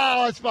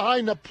foul. It's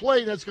behind the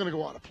plate. That's going to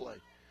go out of play.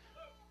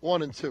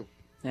 1-2.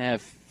 Yeah,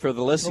 for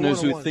the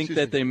listeners who think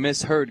that they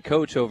misheard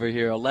Coach over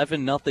here,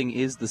 11-0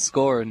 is the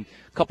score. And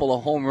a couple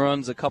of home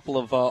runs, a couple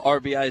of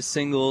RBI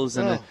singles,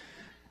 and a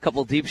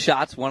couple of deep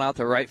shots. One out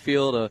to right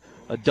field,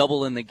 a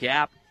double in the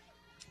gap.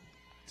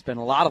 It's been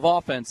a lot of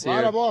offense here. A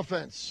lot of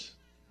offense.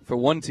 For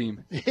one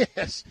team.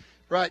 Yes.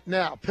 Right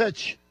now,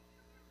 pitch.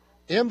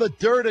 In the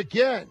dirt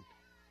again.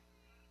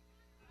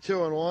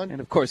 2-1.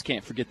 And, of course,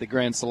 can't forget the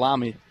grand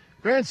salami.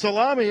 Grand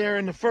salami here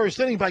in the first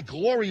inning by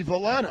Glory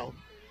Villano.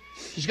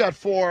 She's got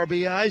 4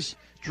 RBIs.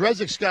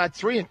 Drezik's got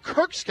 3, and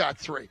Kirk's got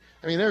 3.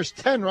 I mean, there's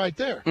 10 right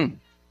there.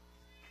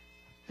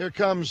 Here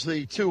comes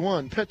the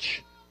 2-1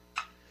 pitch.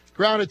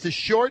 Grounded to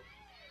short.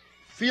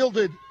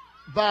 Fielded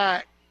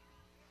by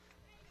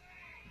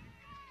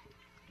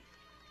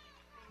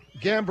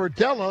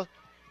Gambardella.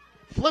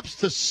 Flips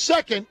to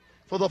second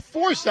for the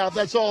force out.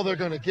 That's all they're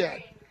going to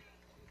get.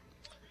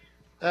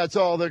 That's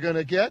all they're going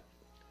to get.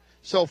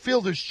 So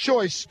fielder's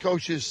choice,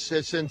 coaches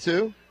sits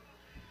into.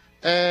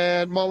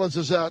 And Mullins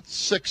is out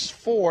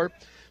 6-4.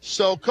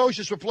 So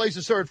Kosher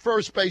replaces her at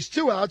first base,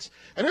 2 outs.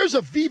 And there's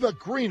a Viva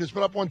Green who's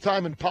been up one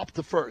time and popped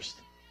to first.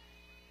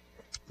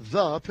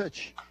 The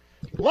pitch.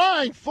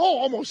 Line full,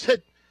 almost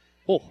hit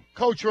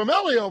Coach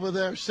Romelli over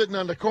there sitting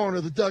on the corner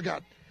of the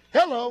dugout.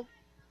 Hello.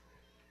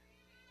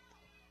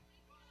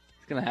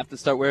 He's going to have to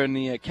start wearing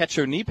the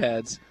catcher knee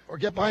pads. Or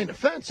get behind the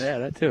fence. Yeah,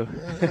 that too.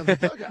 Have the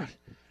dugout.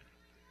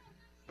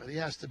 But he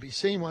has to be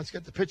seen once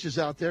get the pitches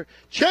out there.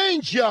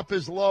 Change up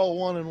is low,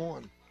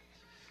 1-1.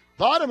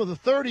 Bottom of the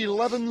third,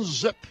 11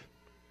 zip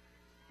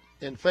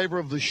in favor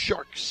of the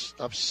Sharks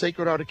of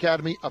Sacred Heart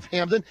Academy of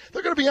Hamden.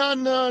 They're going to be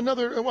on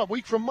another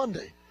week from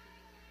Monday.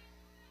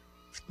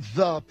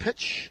 The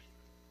pitch.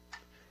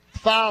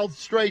 Fouled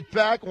straight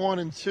back,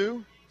 1-2.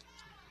 To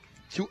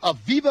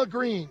Aviva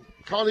Green.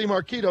 Carly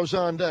Marquito's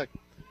on deck.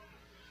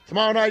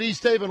 Tomorrow night,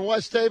 East Haven,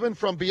 West Haven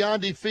from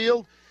Biondi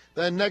Field.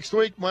 Then next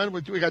week,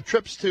 we got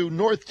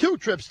two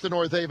trips to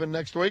North Haven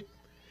next week.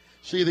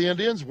 See the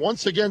Indians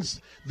once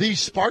against the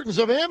Spartans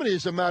of Amity,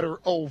 as a matter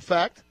of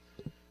fact.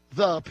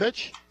 The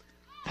pitch.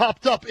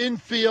 Popped up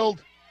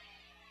infield.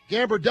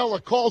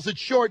 Gambardella calls it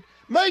short.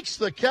 Makes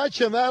the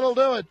catch, and that'll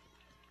do it.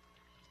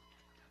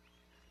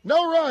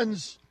 No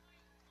runs.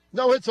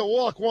 No hits, a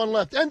walk, 1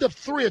 left. End of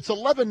 3. It's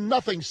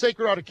 11-0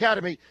 Sacred Heart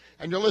Academy.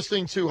 And you're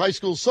listening to high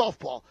school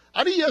softball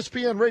on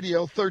ESPN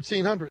Radio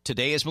 1300.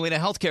 Today is Molina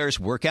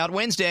Healthcare's Workout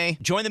Wednesday.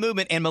 Join the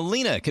movement, and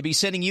Molina could be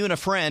sending you and a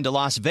friend to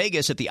Las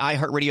Vegas at the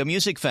iHeartRadio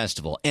Music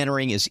Festival.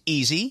 Entering is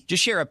easy.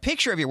 Just share a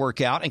picture of your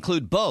workout,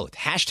 include both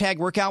hashtag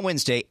Workout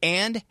Wednesday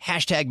and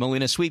hashtag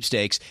Molina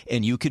Sweepstakes,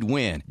 and you could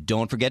win.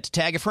 Don't forget to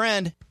tag a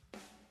friend.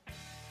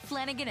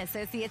 Flanagan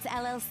Associates,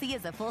 LLC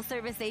is a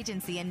full-service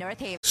agency in North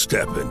Haven.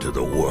 Step into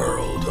the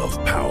world of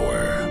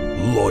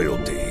power,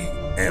 loyalty,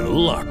 and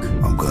luck.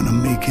 I'm going to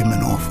make him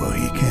an offer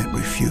he can't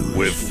refuse.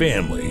 With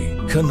family,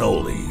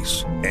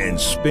 cannolis, and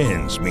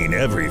spins mean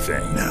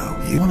everything. Now,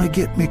 you want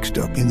to get mixed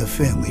up in the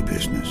family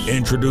business.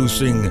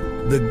 Introducing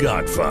The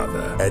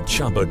Godfather at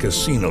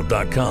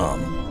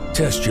ChumbaCasino.com.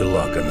 Test your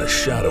luck in the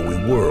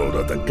shadowy world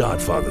of The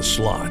Godfather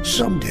slot.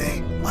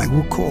 Someday, I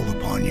will call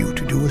upon you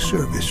to do a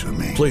service for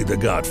me. Play The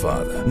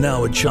Godfather,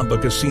 now at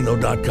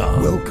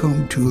ChumbaCasino.com.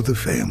 Welcome to the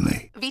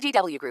family.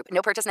 VGW Group.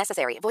 No purchase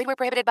necessary. Void where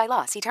prohibited by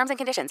law. See terms and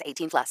conditions.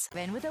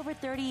 18+. With over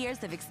 30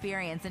 years of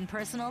experience in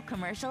personal,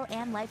 commercial,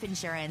 and life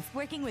insurance,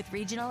 working with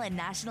regional and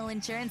national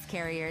insurance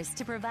carriers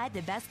to provide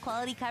the best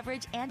quality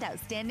coverage and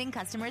outstanding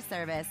customer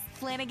service.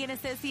 Flanagan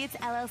Associates,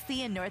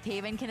 LLC in North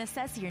Haven can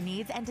assess your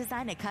needs and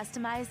design a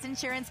customized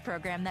insurance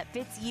program that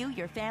fits you,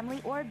 your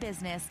family, or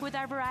business with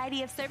our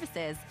variety of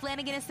services.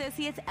 Flanagan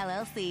Associates,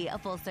 LLC, a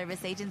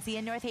full-service agency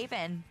in North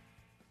Haven.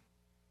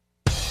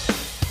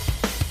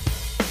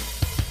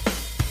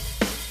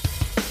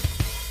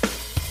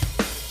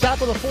 Top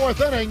of the fourth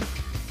inning.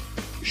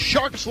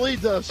 Sharks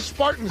lead the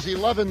Spartans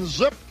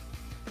 11-zip.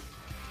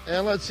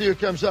 And let's see who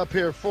comes up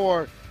here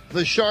for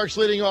the Sharks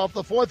leading off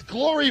the fourth.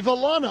 Glory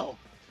Villano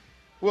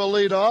will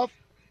lead off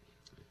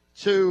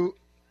to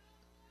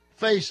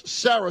face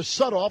Sarah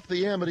Sudoff,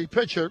 the Amity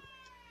pitcher.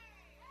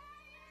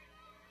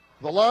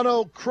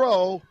 Villano,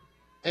 Crow,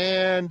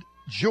 and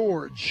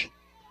George.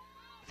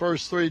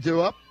 First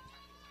 3-2 up.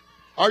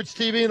 Arts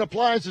TV and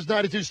Appliances,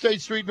 92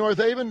 State Street, North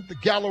Haven. The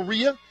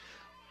Galleria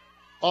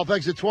off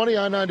exit 20,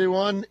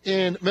 I-91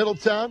 in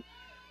Middletown.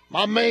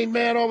 My main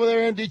man over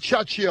there, Andy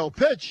Ciaccio.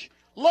 Pitch,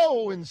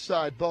 low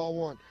inside, ball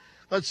one.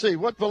 Let's see,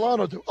 what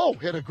Villano do? Oh,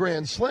 hit a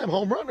grand slam,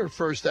 home runner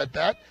first at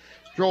bat.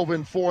 Drove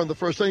in 4 in the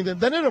first inning.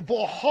 Then hit a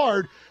ball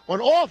hard,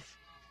 went off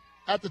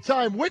at the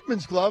time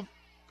Whitman's glove.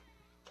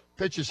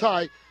 Pitch is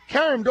high.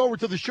 Carried over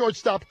to the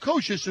shortstop,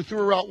 Kocius, who threw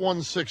her out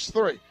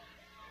 1-6-3.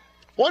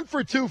 1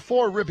 for 2,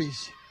 4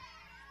 ribbies.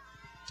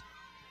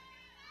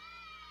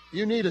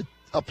 You need an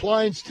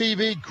appliance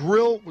TV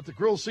grill with the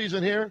grill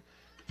season here.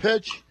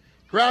 Pitch.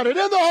 Grounded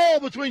in the hole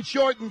between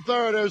short and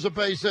third. There's a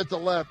base hit to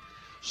left.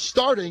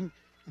 Starting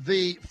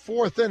the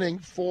fourth inning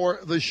for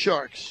the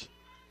Sharks.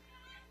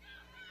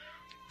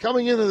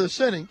 Coming into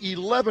this inning,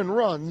 11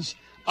 runs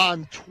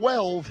on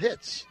 12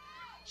 hits.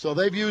 So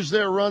they've used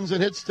their runs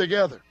and hits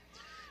together.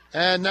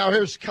 And now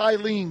here's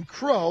Kylene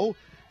Crow,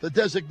 the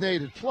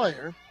designated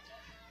player.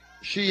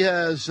 She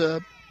has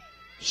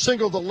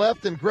singled to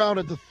left and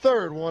grounded to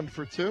third, 1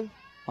 for 2.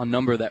 A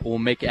number that will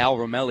make Al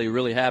Romelli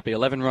really happy.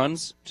 11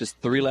 runs, just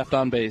 3 left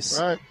on base.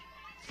 Right.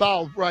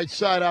 Foul right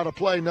side out of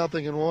play,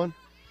 0-1.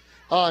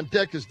 On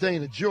deck is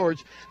Dana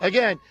George.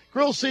 Again,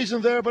 grill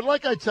season there, but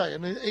like I tell you,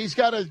 he's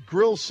got a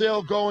grill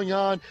sale going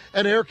on,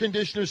 an air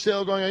conditioner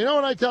sale going on. You know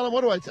what I tell him?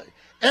 What do I tell you?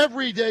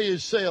 Every day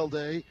is sale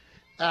day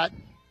at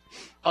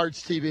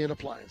Arts TV and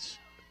Appliance.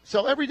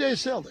 So every day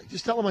is sale day.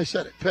 Just tell him I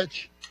said it.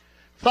 Pitch.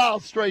 Foul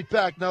straight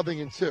back,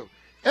 0-2.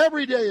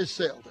 Every day is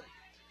sale day.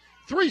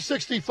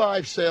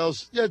 365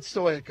 sales. That's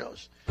the way it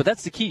goes. But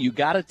that's the key. You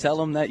got to tell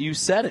them that you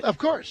said it. Of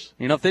course.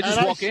 You know, if they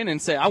just walk in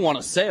and say, I want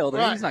a sale,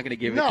 then he's not going to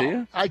give it to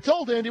you. I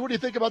told Andy, what do you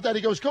think about that?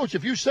 He goes, Coach,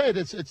 if you say it,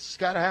 it's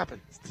got to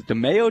happen. It's the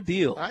DeMayo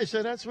deal. I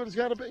said, that's what it's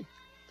got to be.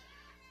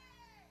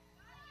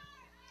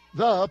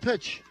 The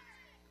pitch.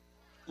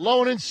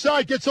 Low and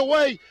inside. Gets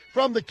away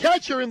from the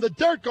catcher in the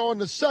dirt. Going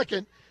to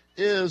second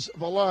is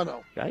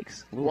Villano.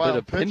 Yikes. A little bit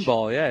of pitch.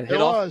 Pinball, yeah.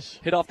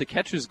 Hit off the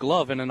catcher's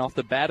glove and then off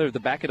the back of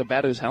the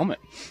batter's helmet.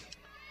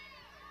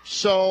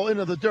 So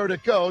into the dirt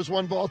it goes.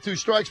 1 ball, 2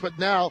 strikes. But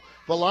now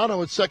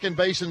Villano at second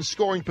base in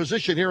scoring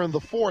position here in the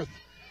fourth.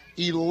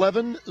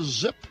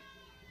 11-zip.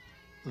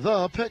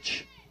 The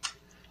pitch.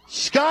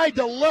 Sky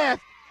to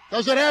left.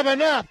 Doesn't have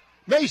enough.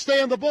 May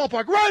stay in the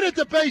ballpark. Right at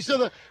the base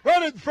of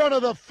right in front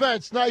of the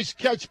fence. Nice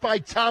catch by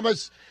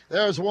Thomas.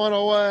 There's one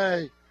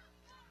away.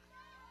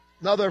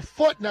 Another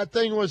foot and that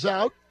thing was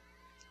out.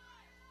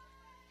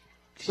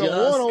 So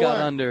just got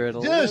under it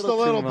just a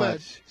little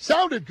bit.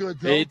 Sounded good,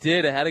 though. It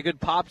did. It had a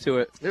good pop to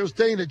it. It was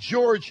Dana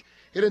George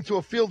hit into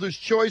a fielder's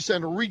choice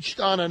and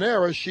reached on an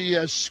error. She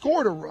has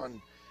scored a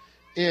run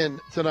in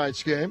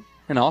tonight's game.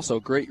 And also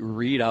great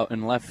read out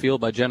in left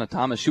field by Jenna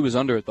Thomas. She was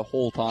under it the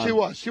whole time. She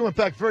was. She went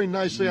back very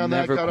nicely on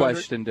that. Never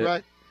questioned it.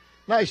 Right.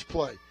 Nice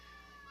play.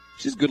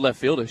 She's a good left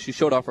fielder. She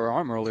showed off her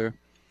arm earlier.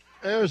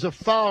 There's a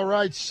foul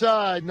right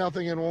side,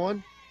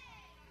 0-1.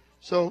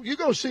 So you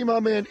go see my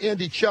man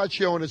Andy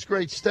Ciaccio and his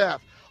great staff.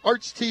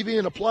 Arts TV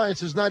and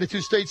Appliances, 92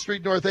 State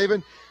Street, North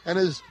Haven, and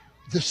his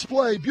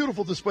display,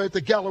 beautiful display at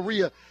the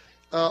Galleria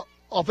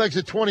off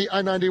exit 20,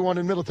 I-91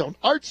 in Middletown.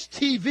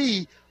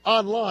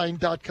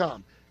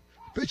 ArtsTVOnline.com.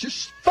 Pitch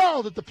is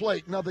fouled at the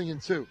plate,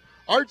 0-2.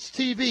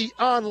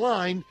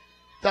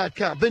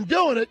 ArtsTVOnline.com. Been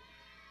doing it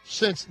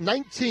since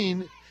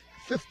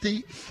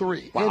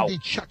 1953. Wow. Andy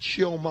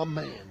Ciaccio, my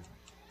man.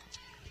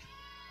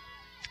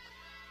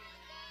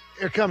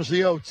 Here comes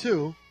the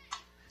 0-2.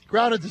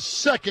 Grounded to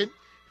second.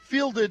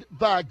 Fielded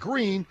by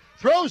Green.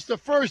 Throws to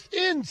first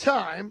in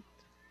time.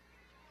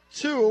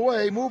 2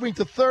 away. Moving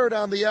to third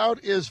on the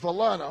out is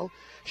Villano.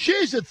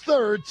 She's at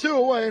third. 2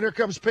 away. And here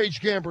comes Paige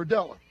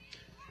Gambardella.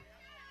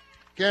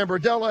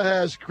 Gambardella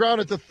has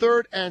grounded to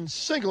third and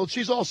singled.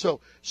 She's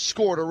also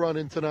scored a run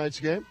in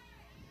tonight's game.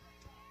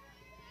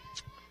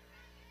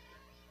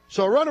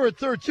 So a runner at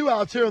third, 2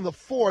 outs here in the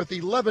fourth.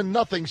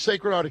 11-0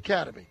 Sacred Heart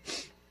Academy.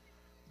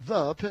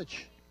 The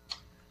pitch.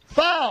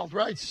 Fouled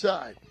right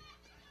side.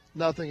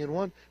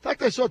 0-1. In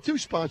fact, I saw 2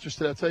 sponsors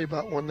today. I'll tell you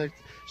about one. They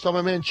saw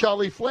my man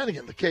Charlie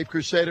Flanagan, the Cape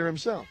Crusader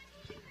himself.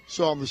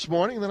 Saw him this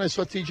morning, and then I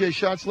saw TJ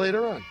Schatz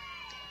later on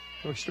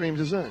from Extreme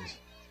Designs.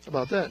 How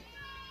about that?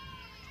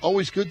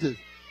 Always good to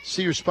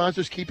see your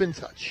sponsors keep in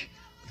touch.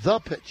 The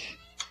pitch.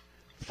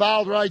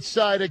 Fouled right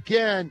side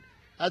again.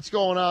 That's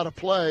going out of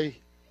play.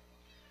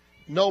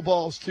 No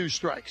balls, 2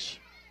 strikes.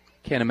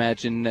 Can't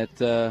imagine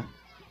that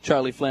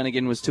Charlie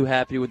Flanagan was too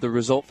happy with the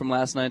result from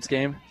last night's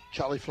game.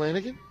 Charlie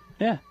Flanagan?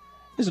 Yeah.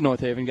 He's a North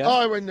Haven guy. Oh,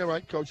 I wasn't there,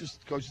 right. Coach's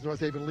North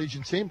Haven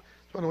Legion team.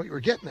 I don't know what you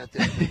were getting at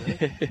there.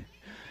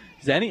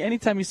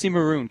 Anytime you see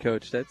Maroon,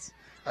 Coach, that's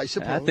I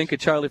suppose. I think of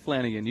Charlie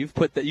Flanagan.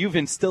 You've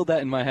instilled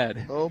that in my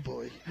head. Oh,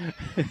 boy.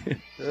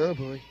 Oh,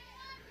 boy.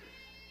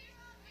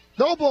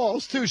 No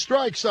balls, 2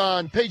 strikes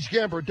on Paige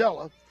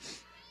Gambardella.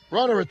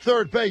 Runner at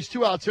third base,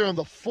 2 outs here in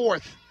the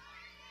fourth.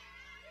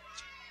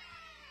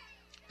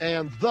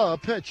 And the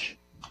pitch.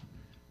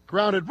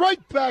 Grounded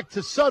right back to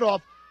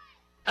Sudoff.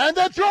 And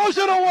then throws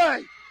it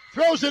away.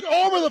 Throws it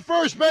over the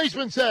first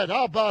baseman's head.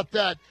 How about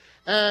that?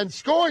 And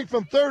scoring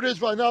from third is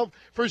fine. Now,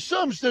 for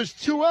some, there's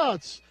 2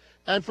 outs.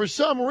 And for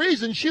some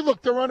reason, she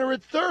looked the runner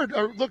at third,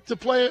 or looked to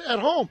play at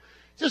home.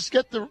 Just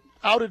get the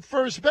out at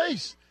first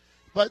base.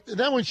 But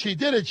then when she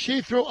did it,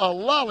 she threw a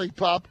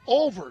lollipop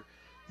over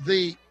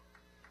the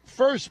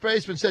first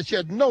baseman, said she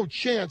had no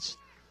chance,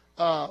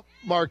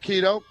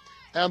 Marquito.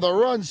 And the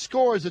run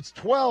scores. It's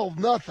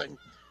 12-0.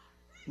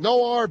 No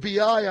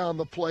RBI on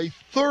the play.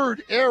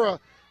 Third error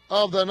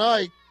of the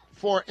night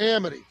for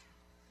Amity.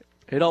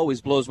 It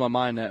always blows my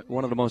mind that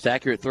one of the most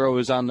accurate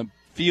throwers on the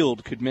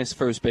field could miss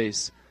first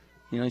base.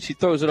 You know, she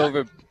throws it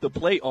over the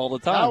plate all the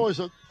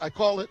time. I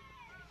call it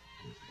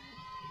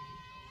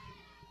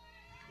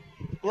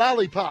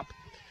lollipop.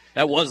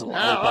 That was a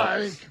lollipop.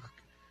 It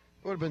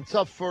would have been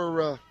tough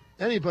for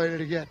anybody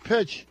to get.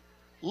 Pitch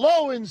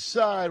low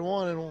inside,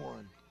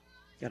 1-1.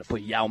 Got to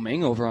put Yao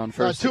Ming over on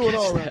first.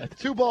 2-0, right?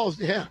 2 balls,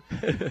 yeah.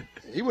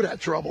 He would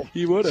have trouble.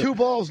 He would have. 2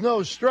 balls,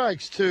 no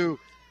strikes to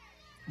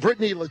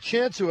Brittany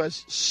LaChance, who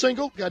has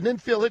singled, got an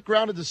infield hit,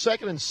 grounded to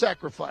second, and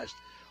sacrificed.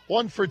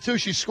 1 for 2,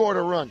 she scored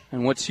a run.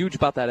 And what's huge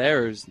about that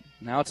error is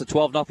now it's a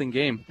 12-0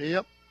 game.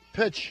 Yep.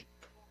 Pitch.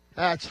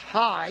 That's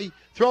high.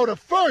 Throw to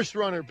first,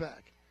 runner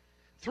back.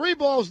 3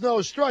 balls,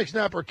 no strikes.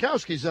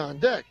 Naperkowski's on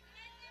deck.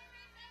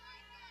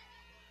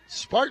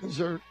 Spartans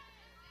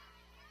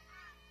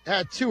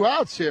had 2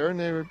 outs here, and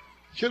they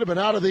should have been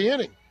out of the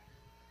inning.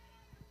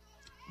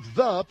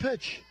 The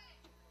pitch.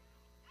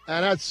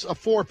 And that's a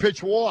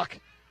 4-pitch walk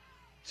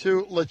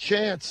to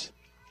LaChance.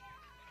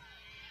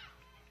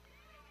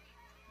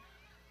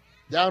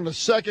 Down to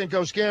second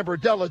goes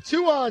Gambardella.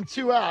 2 on,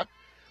 2 out.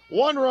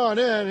 1 run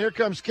in. Here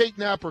comes Kate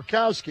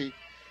Naperkowski.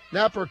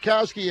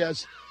 Naperkowski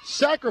has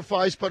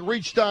sacrificed but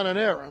reached on an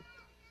error.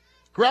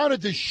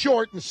 Grounded to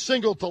short and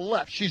singled to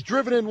left. She's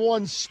driven in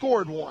 1,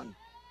 scored 1.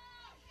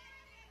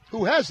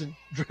 Who hasn't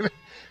driven?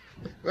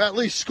 Well, at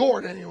least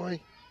scored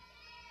anyway.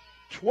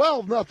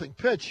 12-0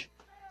 pitch.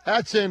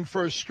 That's in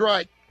for a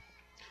strike.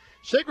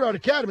 Sacred Heart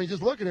Academy,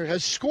 just looking here,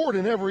 has scored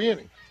in every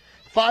inning.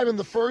 5 in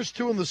the first,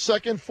 2 in the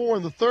second, 4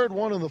 in the third,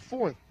 1 in the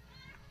fourth.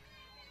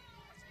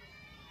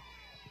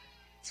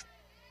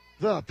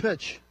 The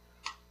pitch.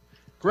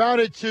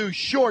 Grounded to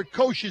short.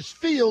 Koshis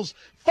fields,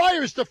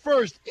 fires to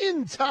first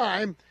in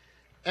time,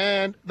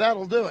 and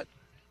that'll do it.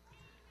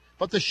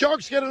 But the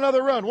Sharks get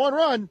another run. 1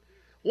 run,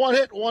 1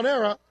 hit, 1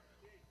 error,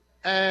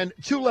 and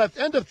 2 left.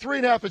 End of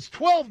 3.5. It's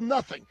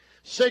 12-0.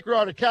 Sacred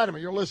Heart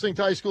Academy. You're listening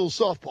to high school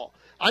softball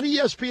on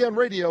ESPN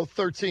Radio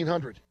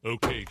 1300.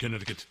 Okay,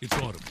 Connecticut, it's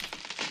autumn,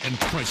 and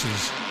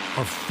prices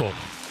are falling.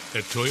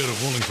 At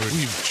Toyota Wallingford,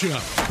 we've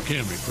chopped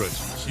Camry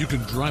prices. You can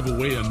drive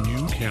away a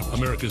new Camry,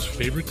 America's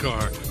favorite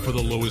car, for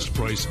the lowest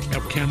price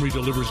ever. Camry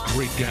delivers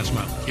great gas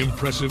mileage,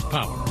 impressive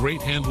power,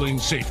 great handling,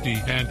 safety,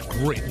 and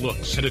great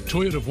looks. And at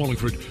Toyota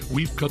Wallingford,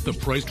 we've cut the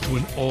price to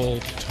an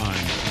all-time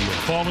low.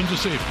 Fall into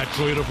safe at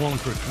Toyota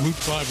Wallingford, Route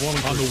 5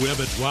 Wallingford, on the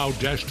web at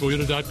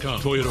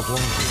wow-toyota.com. Toyota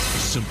Wallingford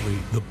is simply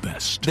the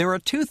best. There are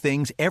 2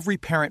 things every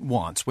parent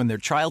wants when their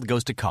child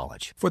goes to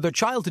college: for their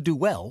child to do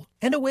well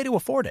and a way to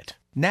afford it.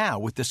 Now,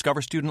 with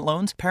Discover Student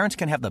Loans, parents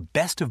can have the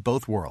best of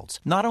both worlds.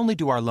 Not only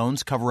do our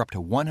loans cover up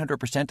to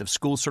 100% of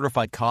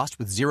school-certified costs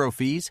with 0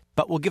 fees,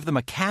 but we'll give them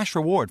a cash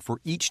reward for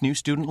each new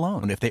student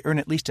loan if they earn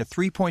at least a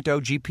 3.0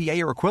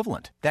 GPA or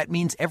equivalent. That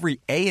means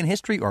every A in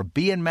history or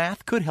B in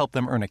math could help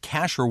them earn a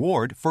cash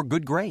reward for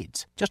good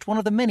grades. Just one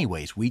of the many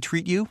ways we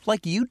treat you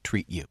like you'd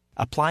treat you.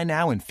 Apply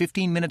now in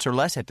 15 minutes or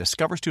less at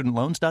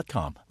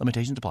discoverstudentloans.com.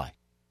 Limitations apply.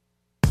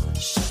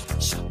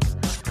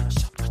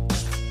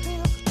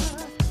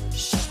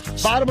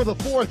 Bottom of the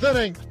 4th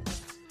inning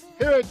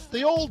here at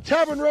the old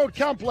Tavern Road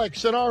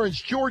Complex in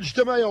Orange. George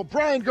DeMayo,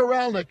 Brian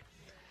Goralnik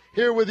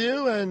here with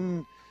you,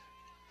 and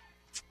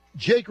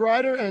Jake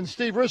Ryder and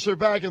Steve Risser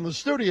back in the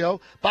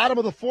studio. Bottom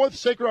of the 4th,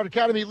 Sacred Heart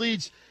Academy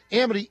leads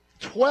Amity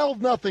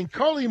 12-0.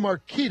 Carly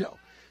Marquito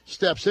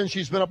steps in.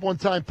 She's been up 1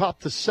 time,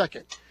 popped to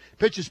second.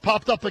 Pitch is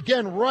popped up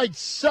again, right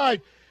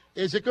side.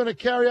 Is it going to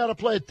carry out a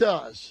play? It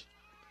does.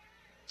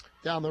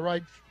 Down the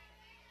right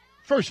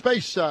first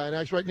base side,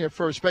 actually right near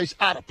first base,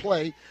 out of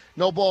play.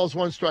 No balls,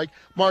 1 strike.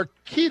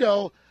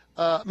 Marquito,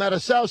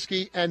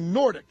 Matasowski, and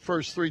Nordic,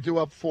 first 3 due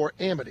up for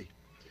Amity.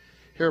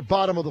 Here,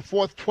 bottom of the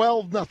 4th,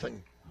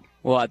 12-0.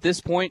 Well, at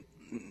this point,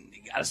 you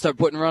got to start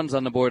putting runs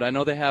on the board. I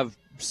know they have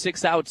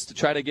 6 outs to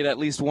try to get at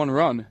least 1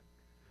 run.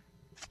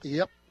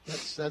 Yep,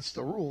 that's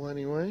the rule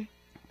anyway.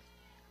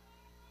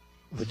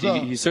 But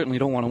you certainly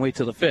don't want to wait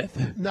till the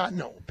 5th.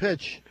 No.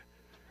 Pitch.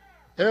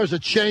 There's a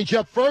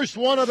changeup. First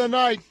one of the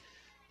night.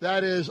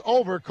 That is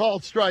over,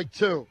 called strike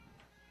 2.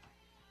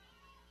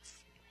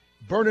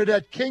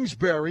 Bernadette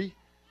Kingsbury.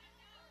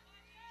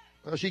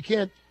 Well, she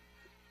can't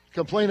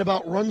complain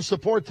about run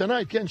support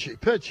tonight, can she?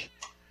 Pitch.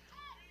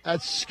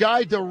 At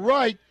sky to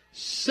right,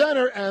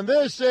 center, and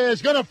this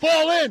is going to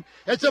fall in.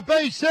 It's a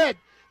base hit.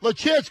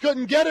 LaChance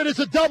couldn't get it. It's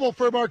a double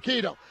for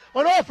Marquito.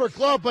 An offer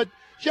glove, but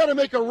she had to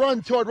make a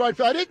run toward right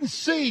field. I didn't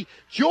see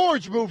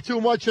George move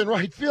too much in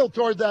right field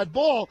toward that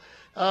ball.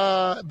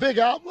 Big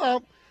out.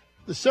 Well,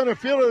 the center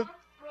fielder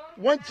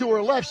went to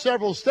her left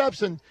several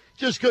steps and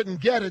just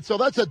couldn't get it. So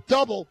that's a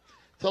double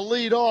to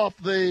lead off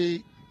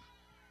the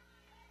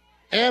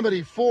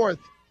Amity fourth.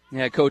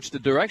 Yeah, Coach, the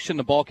direction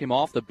the ball came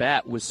off the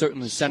bat was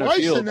certainly center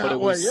field, but it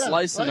was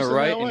slicing to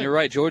right, and you're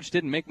right, George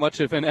didn't make much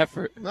of an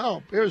effort.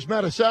 No, here's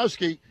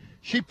Matusowski.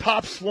 She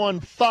pops one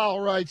foul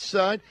right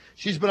side.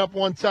 She's been up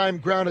one time,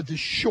 grounded to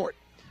short.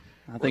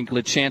 I think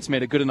LaChance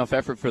made a good enough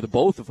effort for the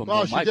both of them.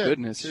 Oh, my did.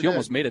 Goodness, she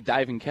almost made a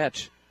diving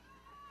catch.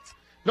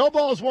 No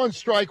balls, one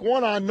strike,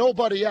 one on,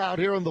 nobody out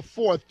here in the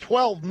fourth.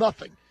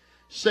 12-0.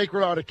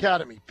 Sacred Heart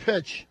Academy.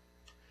 Pitch.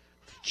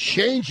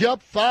 Change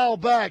up, foul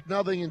back,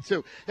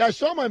 0-2. Yeah, I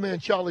saw my man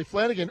Charlie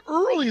Flanagan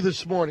early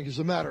this morning, as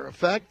a matter of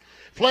fact.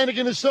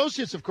 Flanagan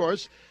Associates, of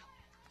course.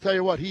 Tell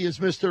you what, he is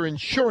Mr.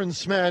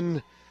 Insurance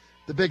Man.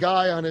 The big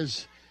eye on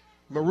his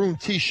maroon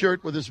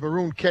T-shirt with his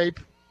maroon cape.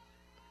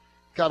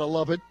 Gotta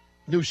love it.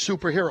 New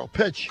superhero.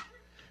 Pitch.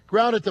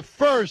 Grounded to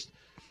first.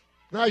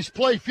 Nice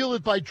play,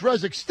 fielded by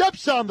Drezik.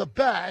 Steps on the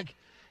bag.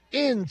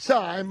 In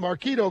time.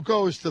 Marquito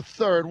goes to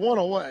third. One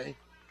away.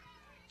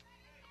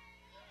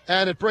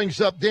 And it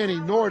brings up Danny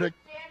Nordic,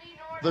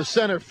 the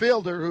center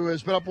fielder, who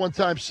has been up one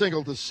time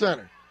single to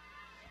center.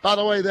 By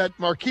the way, that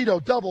Marquito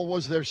double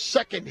was their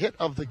second hit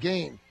of the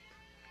game.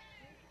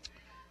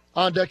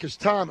 On deck is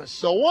Thomas.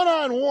 So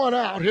 1-on-1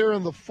 out here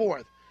in the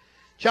fourth.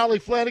 Charlie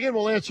Flanagan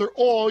will answer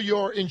all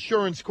your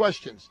insurance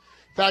questions.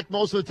 In fact,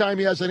 most of the time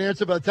he has an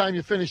answer by the time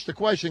you finish the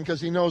question because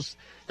he knows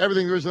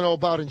everything there is to know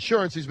about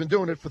insurance. He's been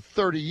doing it for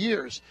 30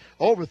 years,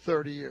 over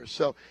 30 years.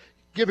 So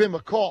give him a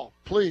call,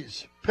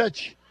 please.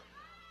 Pitch.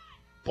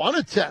 Bunt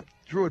attempt.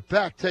 Drew it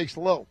back, takes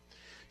low.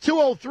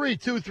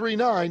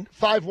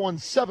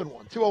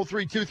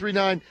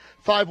 203-239-5171.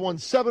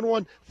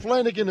 203-239-5171.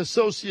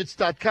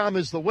 FlanaganAssociates.com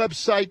is the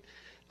website.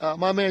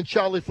 My man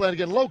Charlie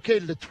Flanagan,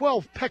 located at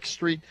 12 Peck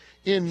Street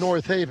in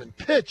North Haven.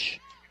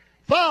 Pitch.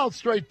 Fouled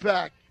straight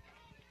back.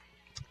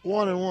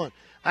 1-1.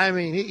 I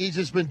mean, he's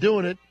just been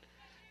doing it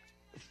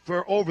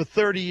for over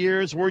 30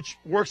 years. Works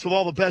with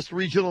all the best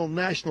regional and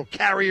national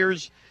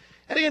carriers.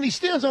 And again, he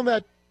stands on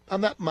that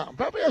mound.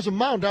 Probably has a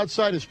mound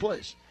outside his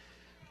place.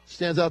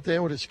 Stands out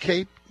there with his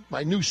cape.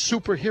 My new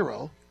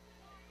superhero,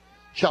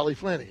 Charlie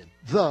Flanagan.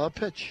 The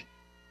pitch.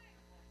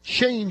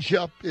 Change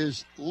up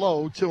is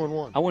low,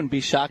 2-1. I wouldn't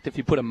be shocked if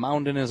you put a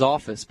mound in his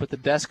office, put the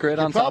desk right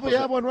on top of it. Probably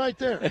have one right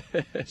there.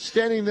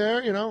 Standing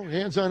there,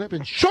 hands on hip.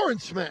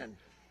 Insurance man.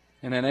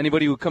 And then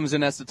anybody who comes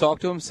in has to talk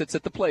to him sits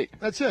at the plate.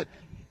 That's it.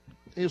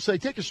 He'll say,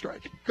 take a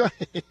strike.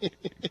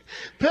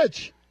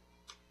 Pitch.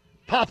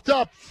 Popped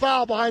up,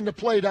 foul behind the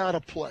plate, out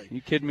of play.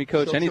 You kidding me,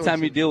 Coach?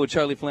 Anytime you deal with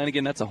Charlie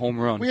Flanagan, that's a home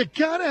run. We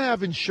got to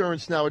have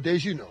insurance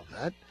nowadays, you know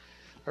that.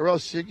 Or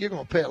else you're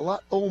going to pay a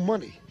lot of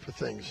money for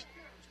things.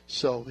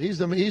 So he's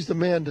the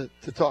man to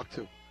talk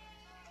to.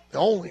 The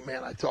only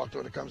man I talk to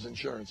when it comes to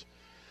insurance.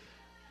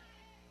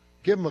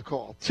 Give him a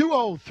call.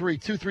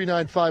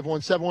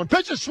 203-239-5171.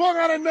 Pitch is swung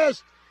on and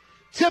missed.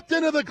 Tipped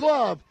into the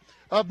glove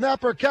of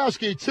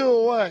Naperkowski, 2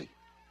 away.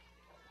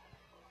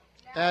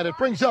 And it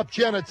brings up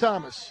Jenna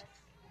Thomas.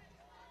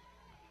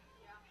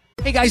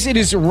 Hey guys, it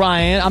is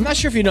Ryan. I'm not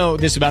sure if you know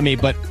this about me,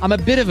 but I'm a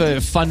bit of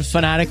a fun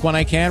fanatic when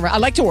I can. I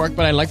like to work,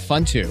 but I like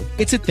fun too.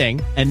 It's a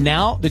thing. And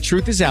now the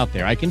truth is out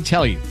there. I can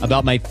tell you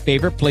about my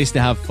favorite place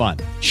to have fun.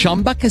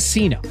 Chumba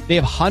Casino. They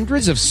have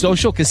hundreds of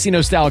social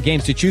casino style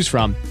games to choose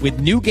from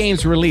with new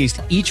games released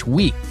each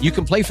week. You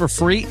can play for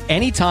free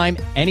anytime,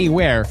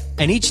 anywhere.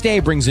 And each day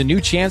brings a new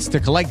chance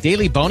to collect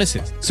daily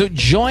bonuses. So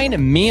join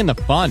me in the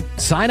fun.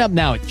 Sign up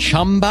now at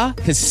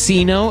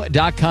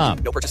ChumbaCasino.com.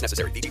 No purchase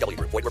necessary. VGW.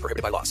 Void where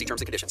prohibited by law. See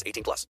terms and conditions.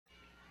 18+.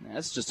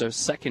 That's just our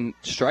second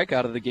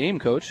strikeout of the game,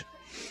 Coach.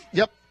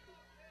 Yep.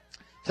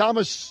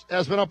 Thomas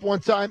has been up one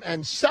time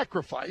and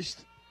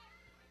sacrificed.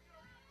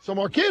 So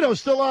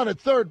Marquito's still on at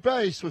third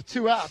base with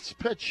 2 outs.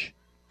 Pitch.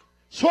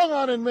 Swung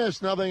on and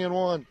missed.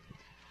 0-1.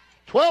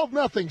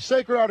 12-0.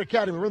 Sacred Heart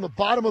Academy. We're in the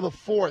bottom of the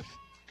fourth.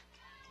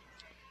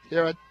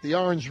 Here at the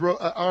Orange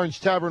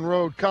Tavern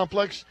Road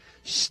Complex.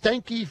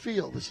 Stanky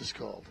Field, this is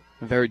called.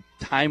 A very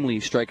timely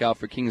strikeout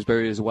for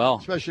Kingsbury as well.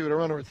 Especially with a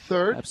runner at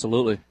third.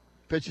 Absolutely.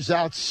 Pitch is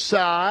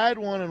outside,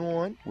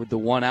 1-1. With the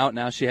 1 out,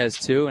 now she has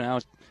 2, and now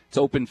it's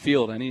open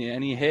field.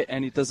 Any hit,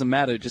 it doesn't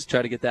matter. Just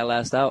try to get that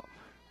last out.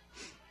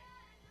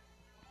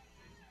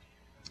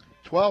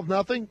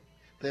 12-0.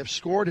 They have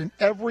scored in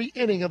every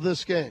inning of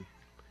this game.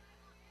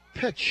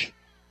 Pitch.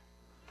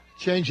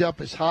 Change up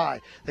is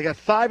high. They got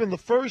 5 in the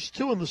first,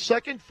 2 in the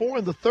second, 4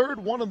 in the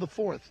third, 1 in the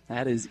fourth.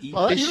 That is efficient.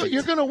 Well,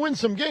 you're going to win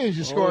some games.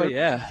 You score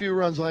a few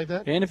runs like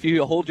that. And if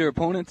you hold your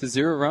opponent to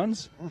 0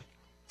 runs.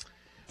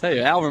 Tell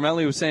you, Al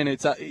Ramelli was saying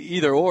it's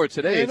either or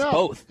today. It's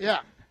both.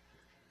 Yeah.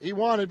 He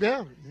wanted,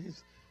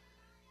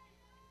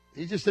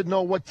 He just didn't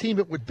know what team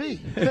it would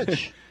be.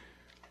 Pitch.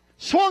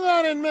 Swung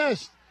on and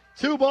missed.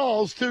 2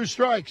 balls, 2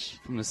 strikes.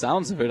 From the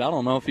sounds of it, I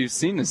don't know if you've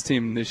seen this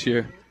team this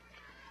year.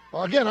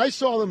 Well, again, I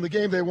saw them the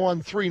game they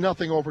won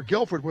 3-0 over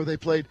Guilford, where they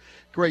played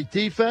great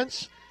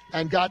defense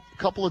and got a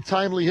couple of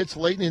timely hits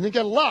late. And they didn't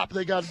get a lot, but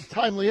they got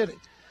timely hitting.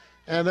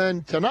 And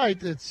then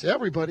tonight, it's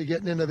everybody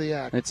getting into the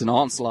act. It's an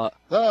onslaught.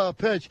 The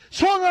pitch.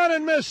 Swung on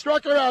and missed.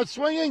 Struck her out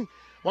swinging.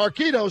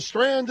 Marquito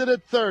stranded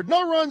at third.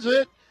 No runs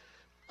hit.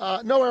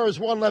 No errors,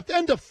 1 left.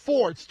 End of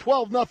 4. It's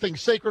 12-0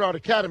 Sacred Heart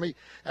Academy.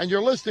 And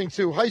you're listening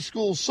to high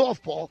school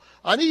softball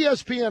on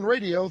ESPN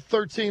Radio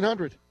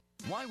 1300.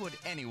 Why would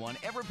anyone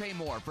ever pay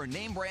more for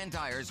name brand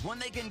tires when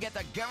they can get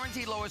the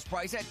guaranteed lowest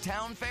price at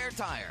Town Fair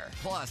Tire?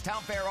 Plus,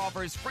 Town Fair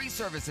offers free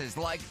services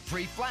like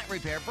free flat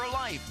repair for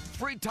life,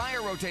 free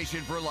tire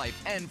rotation for life,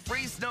 and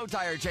free snow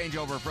tire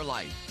changeover for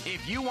life.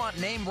 If you want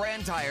name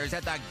brand tires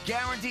at the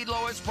guaranteed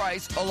lowest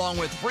price, along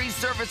with free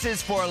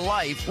services for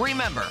life,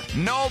 remember,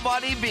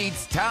 nobody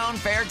beats Town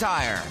Fair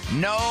Tire.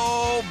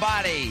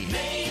 Nobody.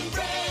 Name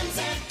brands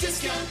at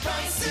discount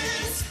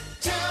prices.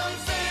 Town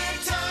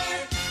Fair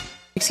Tire.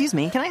 Excuse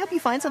me, can I help you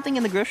find something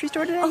in the grocery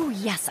store today? Oh,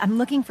 yes, I'm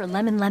looking for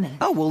lemon.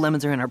 Oh, well,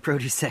 lemons are in our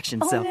produce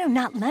section, so... Oh, no,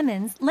 not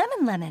lemons.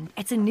 Lemon.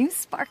 It's a new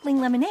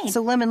sparkling lemonade.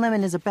 So lemon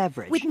is a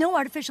beverage? With no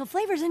artificial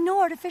flavors and no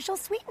artificial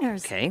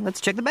sweeteners. Okay,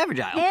 let's check the beverage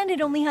aisle. And it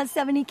only has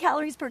 70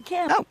 calories per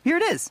can. Oh, here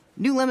it is.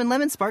 New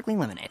lemon sparkling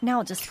lemonade. Now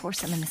I'll just pour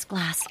some in this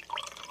glass.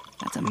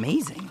 That's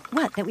amazing.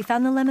 What, that we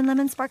found the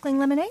lemon sparkling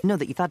lemonade? No,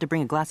 that you thought to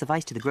bring a glass of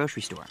ice to the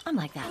grocery store. I'm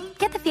like that.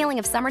 Get the feeling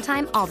of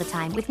summertime all the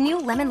time with new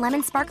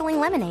lemon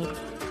sparkling lemonade.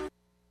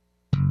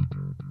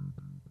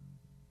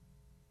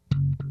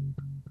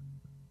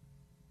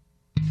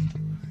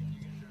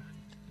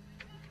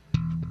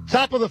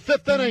 Top of the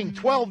 5th inning,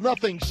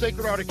 12-0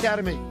 Sacred Heart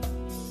Academy.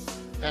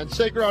 And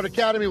Sacred Heart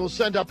Academy will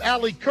send up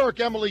Allie Kirk,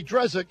 Emily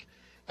Drezick,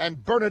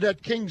 and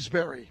Bernadette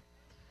Kingsbury.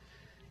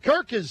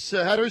 Kirk has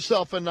had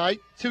herself a night,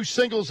 2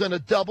 singles and a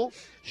double.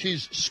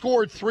 She's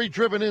scored 3,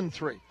 driven in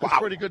 3. That's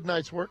pretty good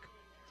night's work.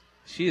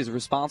 She is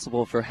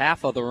responsible for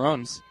half of the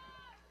runs.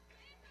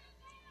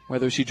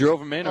 Whether she drove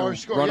them in or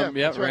ran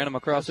them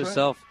across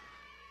herself. Right.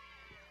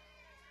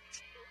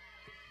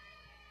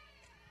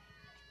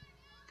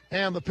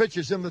 And the pitch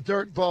is in the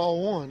dirt,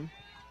 ball 1.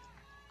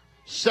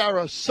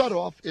 Sarah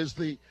Sudoff is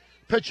the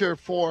pitcher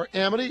for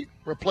Amity,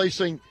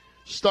 replacing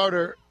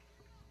starter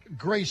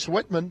Grace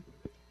Whitman.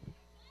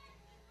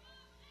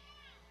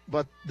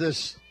 But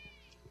this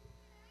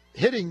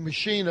hitting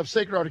machine of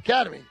Sacred Heart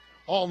Academy,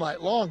 all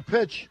night long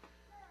pitch,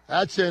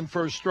 that's in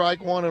for a strike,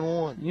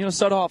 1-1. You know,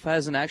 Sudoff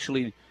hasn't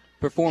actually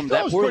performed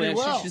that poorly.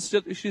 Well.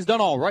 She's done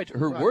all right.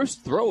 Her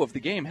worst throw of the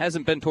game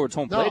hasn't been towards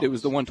home plate. It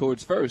was the one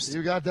towards first.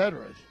 You got that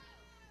right.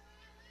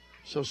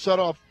 So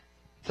Sudoff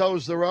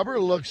toes the rubber,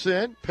 looks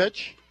in,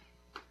 pitch,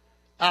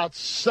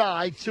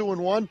 outside,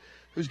 2-1.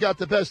 Who's got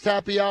the best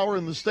happy hour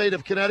in the state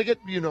of Connecticut?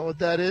 You know what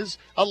that is.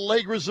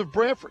 Allegra's of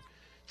Branford,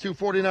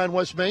 249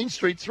 West Main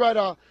Street. It's right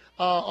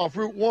off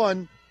Route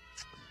 1,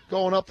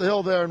 going up the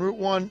hill there in Route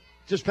 1,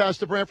 just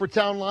past the Branford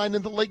Town Line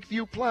into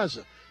Lakeview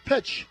Plaza.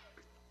 Pitch,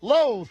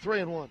 low,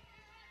 3-1.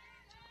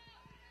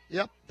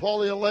 Yep,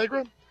 Paulie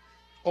Allegra,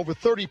 over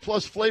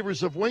 30-plus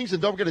flavors of wings.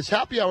 And don't forget, it's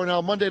happy hour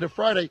now, Monday to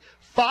Friday,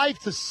 5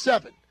 to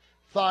 7.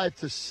 5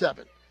 to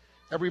 7.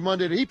 Every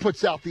Monday, he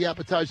puts out the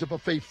appetizer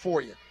buffet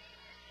for you.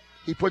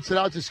 He puts it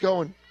out, just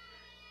go and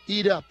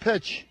eat up.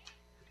 Pitch.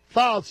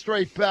 Fouled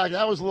straight back.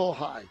 That was a little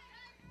high.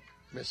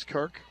 Miss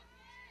Kirk.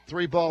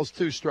 3 balls,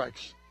 2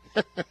 strikes.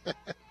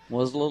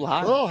 Was a little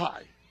high. A little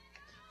high.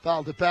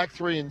 Fouled it back,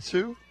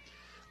 3-2.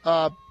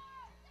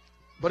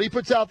 But he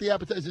puts out the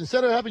appetizers.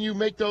 Instead of having you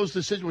make those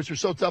decisions, which are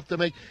so tough to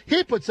make,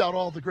 he puts out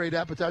all the great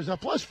appetizers. Now,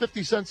 plus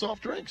 50 cents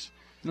off drinks.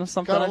 You know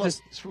something?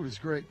 This food is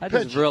great. I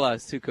just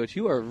realized, too, Coach,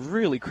 you are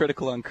really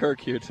critical on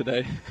Kirk here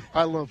today.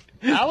 I love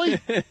Allie.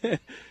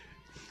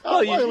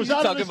 Well, you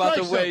talk about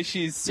the way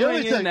she's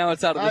swinging. Now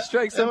it's out of the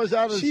strike zone.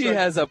 She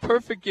has a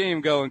perfect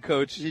game going,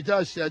 Coach. She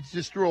does. She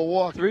just threw a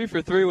walk. 3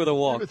 for 3 with a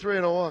walk. 3 for 3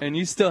 and a walk. And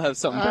you still have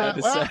something bad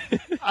to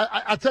say.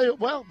 I'll tell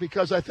you,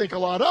 because I think a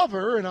lot of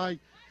her, and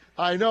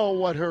I know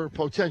what her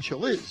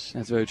potential is.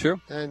 That's very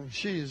true. And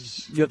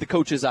she's... You have the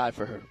coach's eye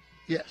for her.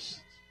 Yes.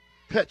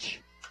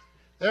 Pitch.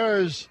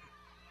 There's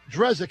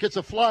Drezick. It's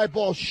a fly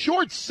ball.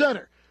 Short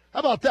center.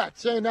 How about that?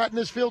 Saying that in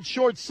this field,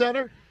 short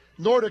center.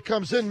 Norda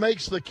comes in,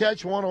 makes the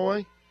catch, 1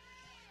 away.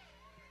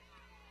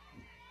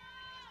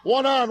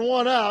 1 on,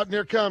 1 out, and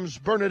here comes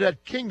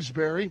Bernadette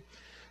Kingsbury,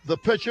 the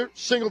pitcher.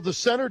 Single to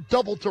center,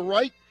 double to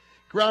right,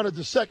 grounded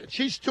to second.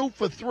 She's 2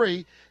 for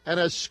 3 and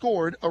has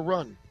scored a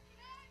run.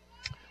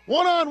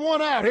 1 on,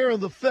 1 out here in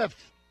the 5th.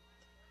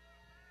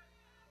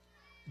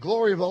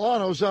 Gloria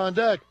Villano's on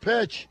deck.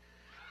 Pitch.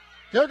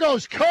 Here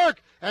goes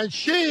Kirk, and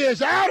she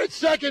is out at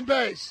second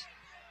base.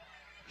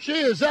 She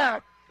is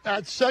out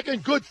at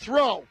second. Good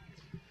throw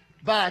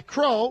by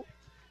Crow.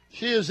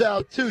 She is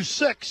out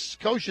 2-6.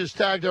 Coach has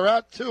tagged her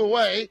out, 2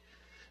 away.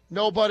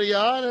 Nobody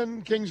on,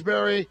 and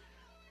Kingsbury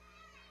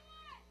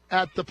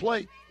at the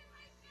plate.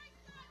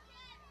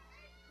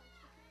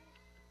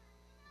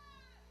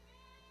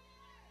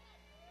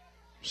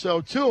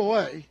 So 2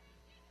 away.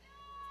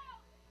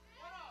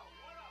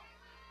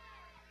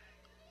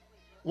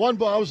 1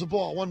 ball. That was a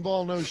ball. 1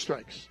 ball, no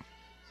strikes. Is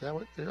that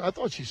what? I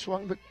thought she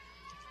swung, but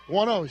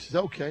 1-0. She says,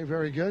 okay,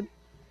 very good.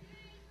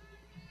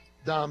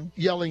 Dom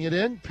yelling it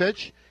in.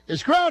 Pitch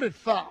is grounded,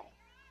 foul.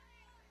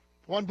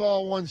 1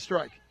 ball, 1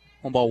 strike.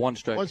 1 ball, 1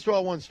 strike. 1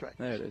 straw, 1 strike.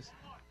 There it is.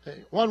 Hey,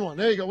 1-1.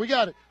 There you go. We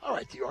got it. All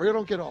right, Dior,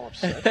 don't get all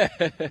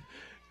upset.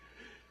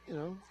 You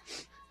know,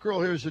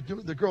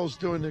 the girl's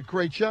doing a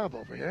great job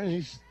over here. And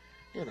he's,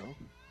 you know.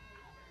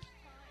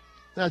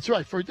 That's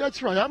right.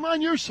 That's right. I'm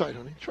on your side,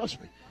 honey. Trust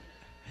me.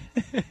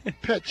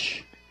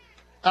 Pitch.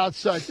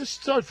 Outside.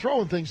 Just start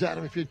throwing things at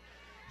him. If you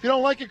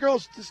don't like it,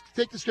 girls, just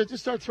take the straight.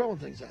 Just start throwing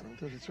things at him.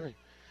 That's right.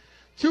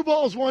 2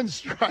 balls, 1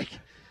 strike.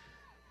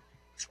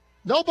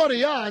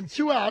 Nobody on.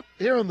 2 out.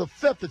 Here in the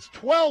 5th. It's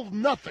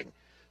 12-0.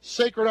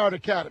 Sacred Heart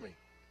Academy.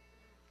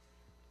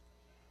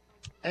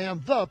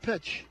 And the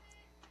pitch.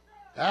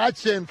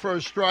 That's in for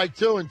a strike.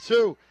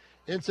 2-2.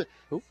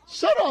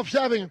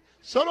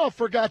 Sudoff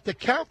forgot to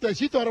count this.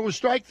 He thought it was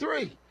strike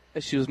 3.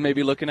 She was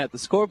maybe looking at the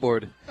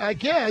scoreboard. I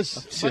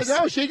guess. But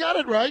no, she got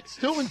it right. It's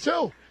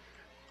 2-2.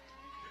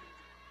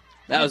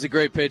 That was a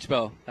great pitch,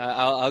 Bo.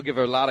 I'll give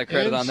her a lot of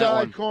credit on that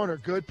one. Inside corner.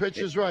 Good pitch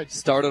is right.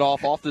 Started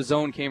off the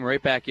zone, came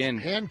right back in.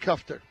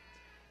 Handcuffed her.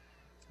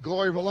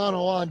 Glory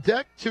Villano on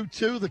deck.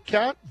 2-2 the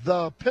count.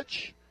 The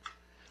pitch.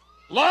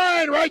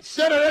 Line right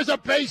center. There's a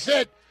base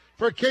hit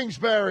for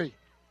Kingsbury.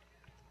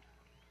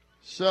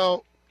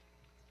 So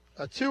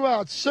a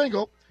 2-out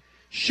single.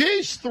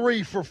 She's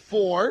 3 for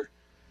 4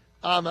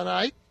 on the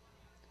night.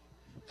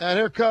 And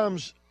here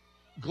comes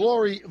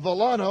Glory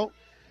Villano,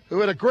 who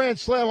had a grand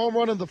slam home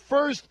run in the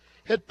first,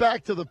 hit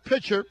back to the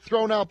pitcher,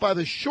 thrown out by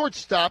the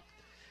shortstop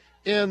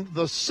in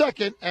the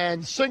second,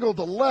 and singled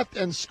to left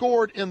and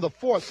scored in the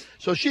fourth.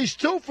 So she's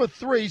 2 for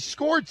 3,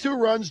 scored 2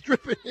 runs,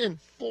 driven in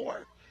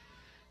 4.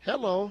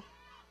 Hello.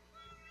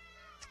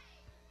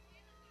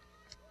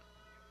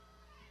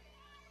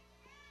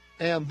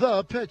 And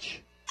the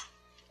pitch.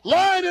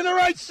 Line in the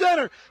right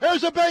center.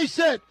 There's a base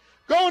hit.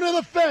 Going to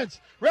the fence.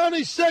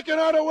 Rounding second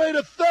on her way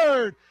to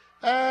third.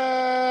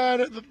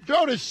 And the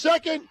throw to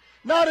second.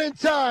 Not in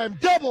time.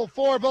 Double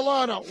for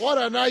Villano. What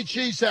a night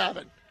she's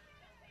having.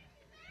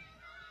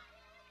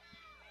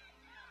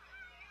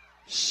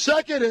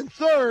 Second and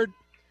third.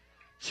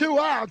 2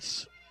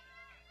 outs.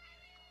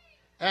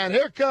 And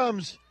here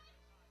comes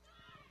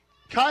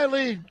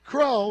Kylie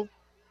Crow,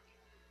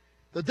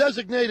 the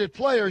designated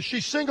player.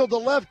 She singled to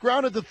left,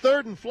 grounded to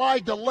third, and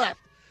flied to left.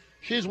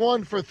 She's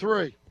 1 for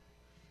 3.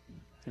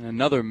 And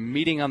another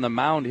meeting on the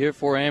mound here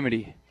for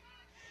Amity.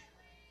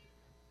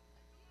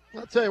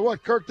 I'll tell you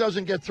what, Kirk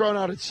doesn't get thrown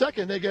out at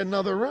second. They get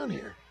another run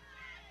here.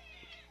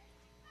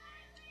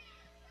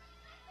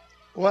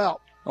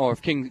 Well. Or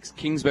if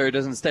Kingsbury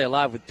doesn't stay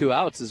alive with 2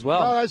 outs as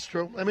well. Oh, that's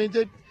true. I mean,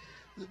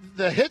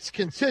 the hits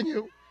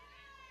continue.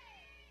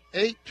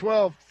 8,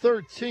 12,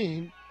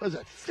 13. What is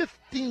that?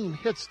 15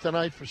 hits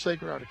tonight for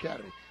Sacred Heart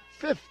Academy.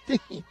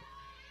 15.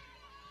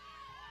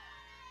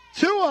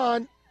 2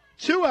 on,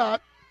 2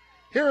 out.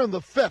 Here in the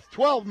 5th.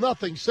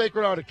 12-0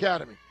 Sacred Heart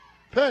Academy.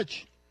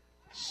 Pitch.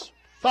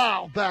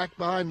 Foul back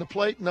behind the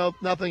plate. No,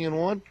 nothing in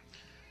 1.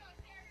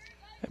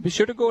 Be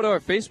sure to go to our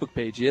Facebook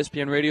page,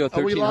 ESPN Radio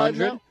 1300. Are we live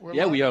now?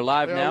 We are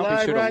live now.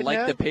 Be sure to like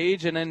now? the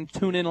page and then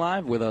tune in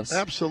live with us.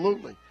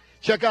 Absolutely.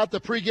 Check out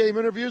the pregame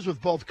interviews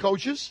with both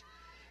coaches.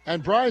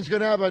 And Brian's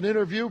going to have an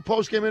interview,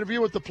 postgame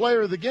interview with the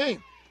player of the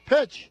game.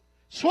 Pitch.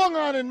 Swung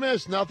on and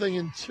missed. Nothing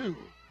in 2.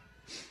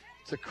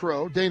 It's a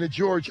Crow. Dana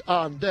George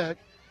on deck.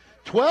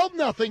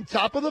 12-0,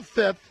 top of the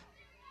 5th.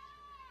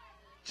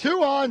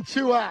 2 on,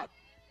 2 out.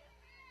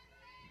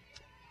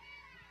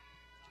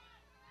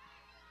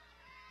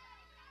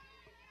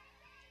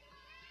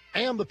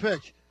 And the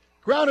pitch.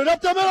 Grounded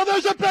up the middle.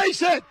 There's a base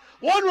hit.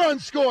 1 run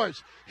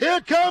scores.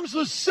 Here comes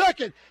the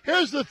second.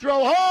 Here's the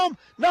throw home.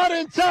 Not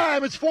in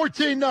time. It's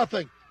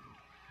 14-0.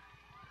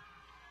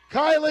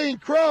 Kylie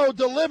Crow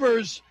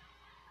delivers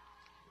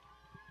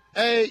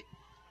a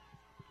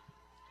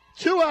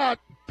 2-out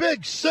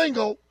big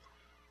single,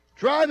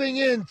 driving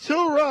in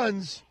 2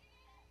 runs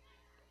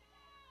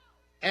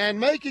and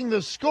making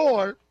the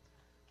score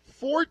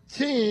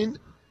 14-0.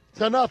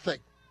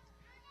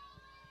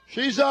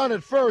 She's on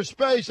at first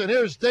base, and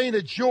here's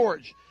Dana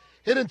George.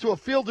 Hit into a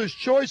fielder's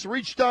choice,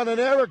 reached on an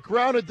error,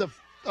 grounded to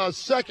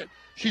second.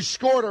 She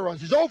scored a run.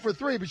 She's 0 for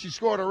 3, but she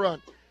scored a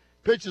run.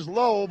 Pitch is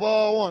low,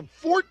 ball 1.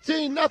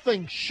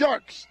 14-0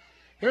 Sharks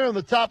here in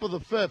the top of the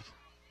 5th.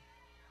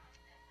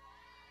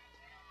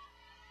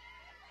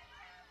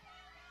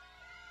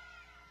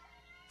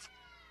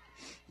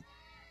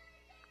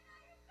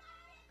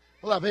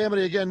 We'll have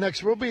Amity again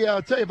next.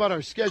 I'll tell you about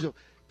our schedule.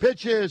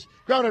 Pitch is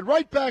grounded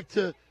right back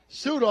to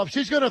Sudoff.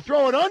 She's going to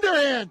throw it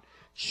underhand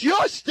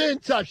just in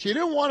time. She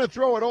didn't want to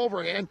throw it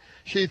overhand.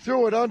 She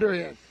threw it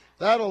underhand.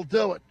 That'll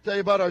do it. Tell you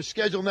about our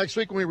schedule next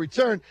week when we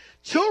return.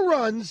 2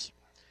 runs,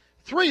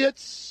 3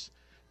 hits,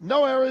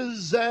 no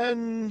errors,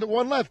 and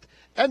 1 left.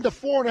 End of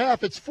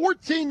 4.5. It's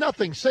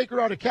 14-0 Sacred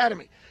Heart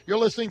Academy. You're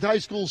listening to high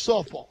school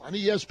softball on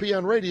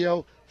ESPN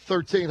Radio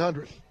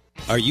 1300.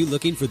 Are you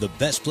looking for the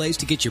best place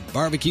to get your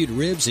barbecued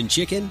ribs and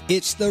chicken?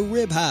 It's the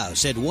Rib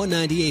House at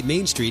 198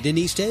 Main Street in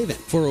East Haven.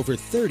 For over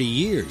 30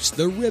 years,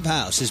 the Rib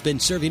House has been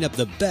serving up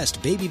the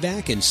best baby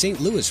back and St.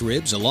 Louis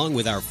ribs along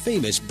with our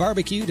famous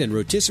barbecued and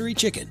rotisserie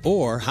chicken.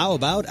 Or how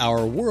about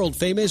our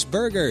world-famous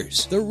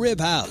burgers? The Rib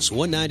House,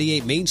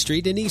 198 Main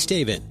Street in East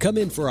Haven. Come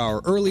in for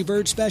our early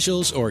bird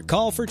specials or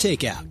call for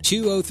takeout.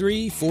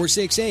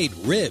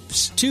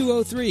 203-468-RIBS.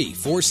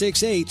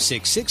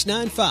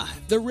 203-468-6695.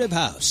 The Rib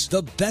House,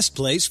 the best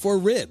place for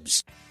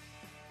ribs.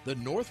 The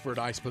Northford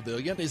Ice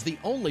Pavilion is the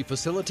only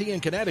facility in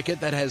Connecticut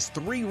that has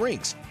 3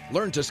 rinks.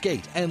 Learn to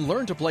skate and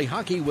learn to play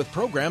hockey with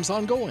programs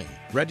ongoing.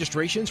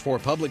 Registrations for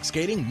public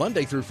skating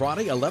Monday through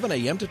Friday, 11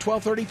 a.m. to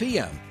 12:30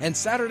 p.m. and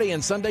Saturday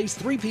and Sundays,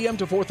 3 p.m.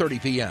 to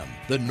 4:30 p.m.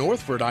 The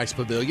Northford Ice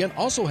Pavilion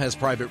also has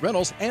private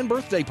rentals and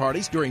birthday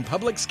parties during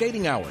public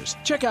skating hours.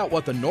 Check out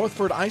what the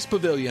Northford Ice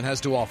Pavilion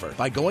has to offer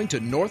by going to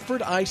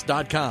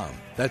northfordice.com.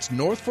 That's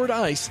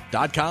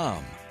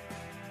northfordice.com.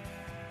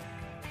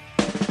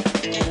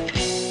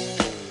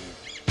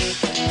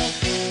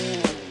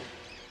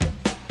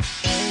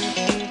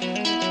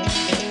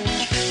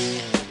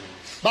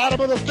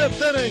 Bottom of the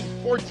 5th inning,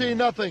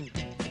 14-0.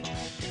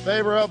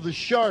 Favor of the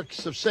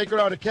Sharks of Sacred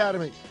Heart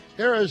Academy.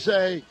 Here is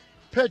a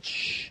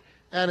pitch,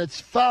 and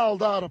it's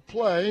fouled out of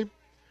play.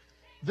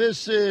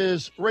 This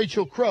is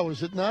Rachel Crow,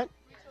 is it not?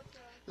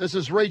 This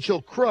is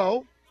Rachel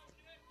Crow.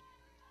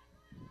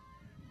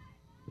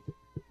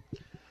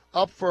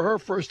 Up for her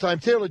first time.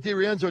 Taylor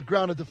DiRienzo had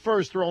grounded to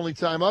first, her only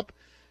time up.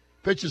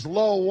 Pitch is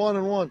low,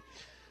 1-1.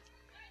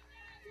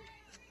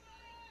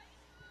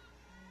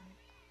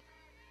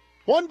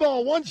 1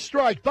 ball, 1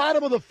 strike,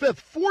 bottom of the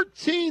 5th,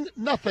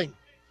 14-0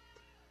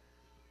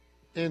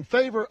 in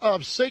favor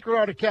of Sacred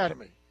Heart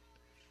Academy.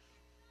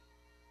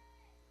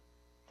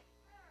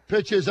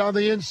 Pitch is on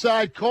the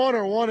inside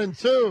corner,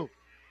 1-2.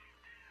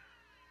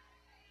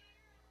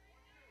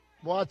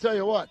 Well, I'll tell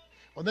you what,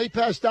 when they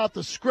passed out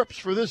the scripts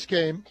for this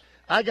game,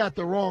 I got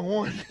the wrong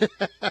one.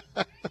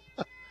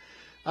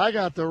 I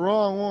got the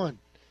wrong one.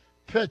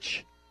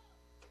 Pitch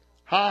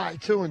high,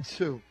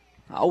 2-2.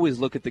 I always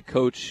look at the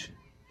coach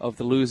of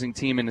the losing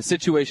team in a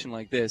situation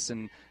like this,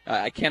 and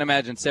I can't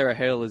imagine Sarah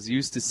Hale is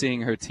used to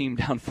seeing her team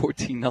down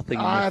 14-0 in the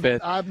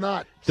 5th. I'm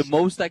not. The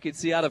most I could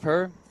see out of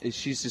her is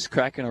she's just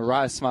cracking a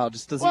wry smile,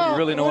 just doesn't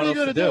really know what else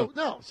to do.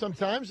 No,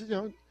 sometimes,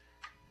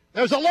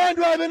 there's a line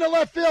drive into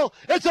left field.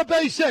 It's a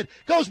base hit.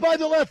 Goes by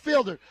the left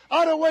fielder.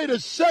 On her way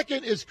to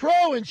second is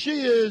Crow, and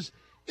she is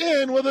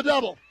in with a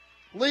double.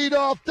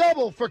 Lead-off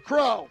double for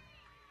Crow.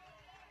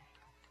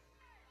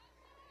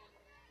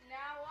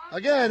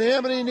 Again,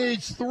 Amity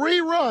needs 3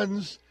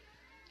 runs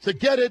to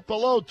get it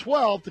below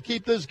 12 to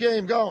keep this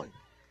game going.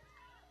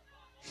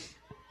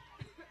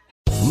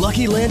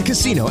 Lucky Land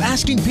Casino,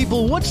 asking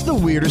people, what's the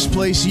weirdest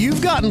place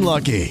you've gotten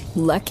lucky?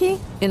 Lucky?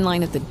 In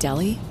line at the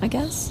deli, I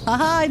guess?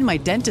 Aha, in my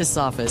dentist's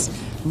office.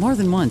 More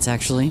than once,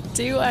 actually.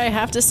 Do I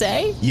have to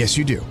say? Yes,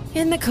 you do.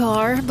 In the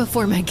car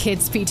before my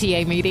kids'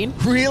 PTA meeting.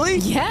 Really?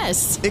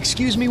 Yes.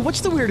 Excuse me,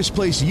 what's the weirdest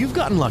place you've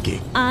gotten lucky?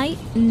 I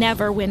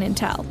never win and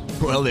tell.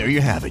 Well, there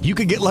you have it. You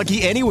can get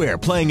lucky anywhere,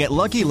 playing at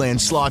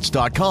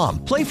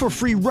LuckyLandSlots.com. Play for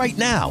free right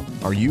now.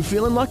 Are you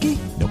feeling lucky?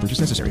 No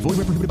purchase necessary. Void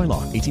where prohibited by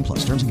law.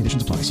 18+. Terms and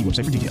conditions apply. See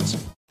website for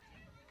details.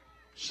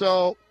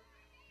 So,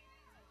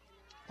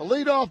 a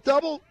leadoff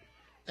double,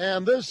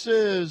 and this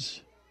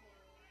is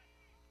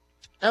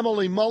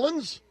Emily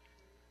Mullins,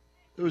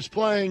 who's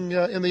playing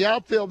in the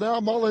outfield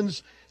now.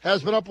 Mullins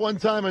has been up one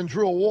time and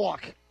drew a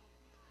walk.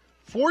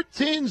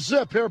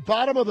 14-0 here,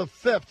 bottom of the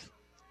 5th.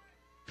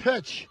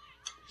 Pitch.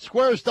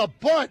 Squares the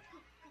bunt.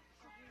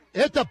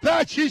 Hit the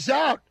bat. She's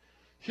out.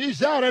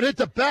 She's out and hit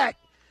the bat.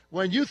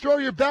 When you throw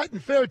your bat in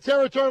fair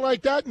territory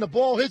like that and the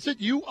ball hits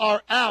it, you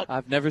are out.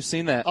 I've never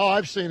seen that. Oh,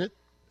 I've seen it.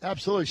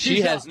 Absolutely.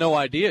 She has no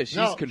idea.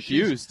 She's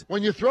confused.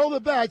 When you throw the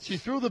bat, she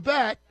threw the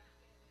bat.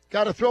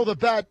 Got to throw the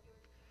bat.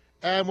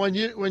 And when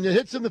it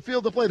hits in the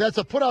field of play, that's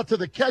a put out to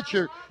the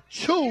catcher.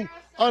 2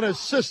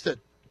 unassisted.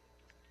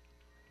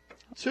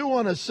 2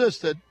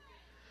 unassisted.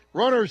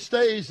 Runner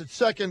stays at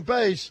second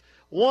base.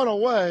 1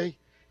 away.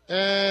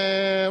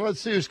 And let's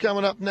see who's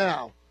coming up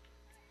now.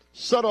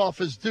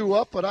 Sudoff is due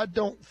up, but I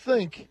don't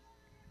think.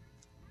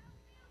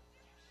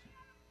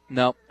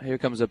 No, here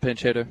comes a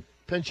pinch hitter.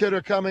 Pinch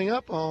hitter coming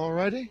up. All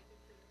righty.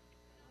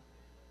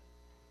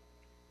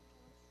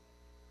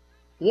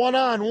 1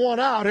 on, 1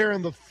 out here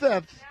in the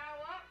 5th.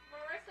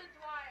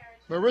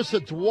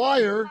 Marissa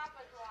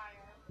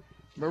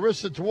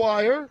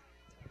Dwyer.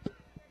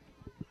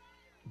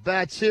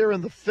 Bats here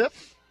in the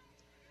 5th.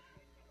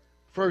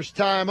 First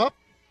time up.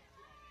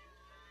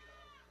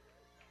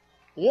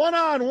 1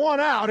 on, 1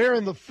 out here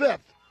in the 5th.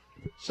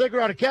 Sacred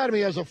Heart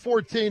Academy has a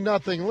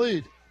 14-0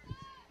 lead.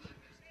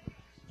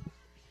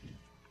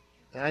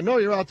 And I know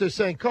you're out there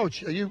saying,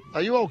 Coach, are you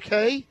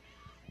okay?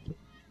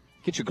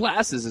 Get your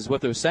glasses is what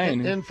they're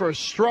saying. In for a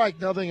strike,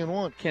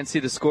 0-1. Can't see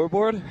the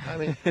scoreboard? I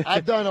mean,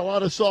 I've done a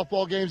lot of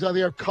softball games out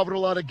there. I've covered a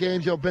lot of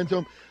games. Been to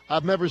them.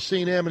 I've never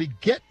seen Amity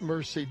get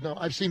mercied. No,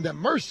 I've seen them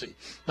mercy,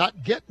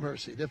 not get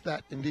mercied, if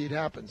that indeed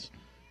happens.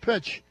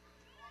 Pitch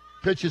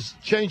Pitches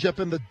changeup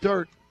in the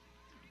dirt.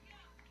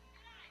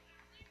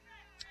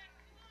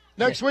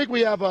 Next week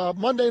we have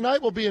Monday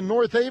night. We'll be in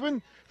North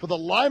Haven for the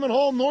Lyman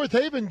Hall North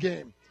Haven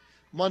game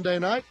Monday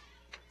night.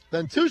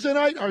 Then Tuesday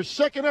night, our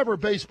second ever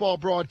baseball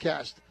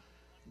broadcast.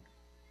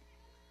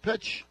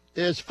 Pitch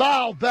is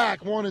foul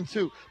back,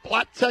 1-2.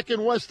 Platt Tech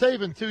in West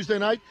Haven Tuesday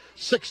night,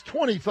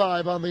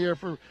 6:25 on the air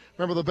for,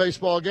 remember, the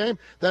baseball game.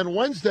 Then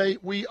Wednesday,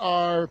 we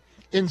are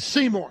in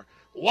Seymour.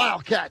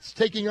 Wildcats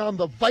taking on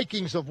the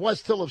Vikings of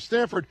West Hill of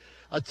Stanford,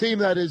 a team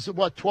that is,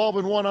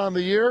 12-1 on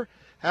the year.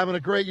 Having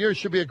a great year.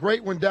 Should be a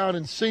great one down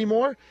in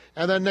Seymour.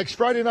 And then next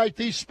Friday night,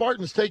 these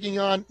Spartans taking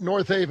on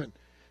North Haven.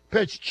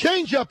 Pitch,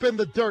 change up in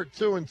the dirt,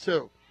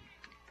 2-2.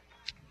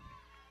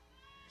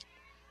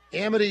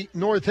 Amity,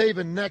 North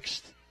Haven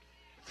next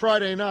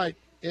Friday night.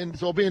 And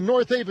so we'll be in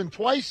North Haven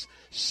twice,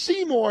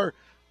 Seymour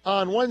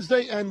on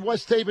Wednesday, and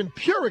West Haven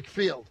Purick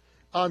Field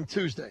on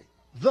Tuesday.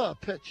 The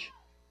pitch.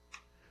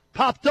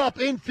 Popped up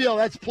infield.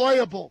 That's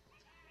playable.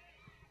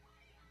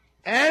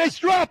 And it's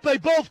dropped. They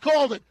both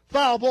called it.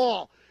 Foul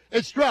ball.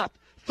 It's dropped.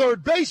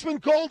 Third baseman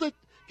called it.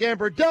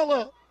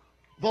 Gambardella,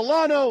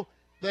 Volano,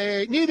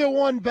 neither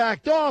one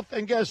backed off.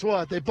 And guess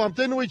what? They bumped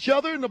into each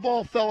other, and the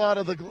ball fell out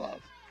of the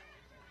glove.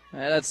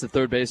 Yeah, that's the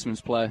third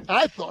baseman's play.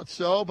 I thought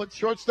so, but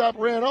shortstop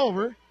ran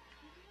over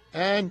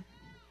and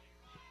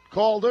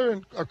called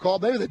her,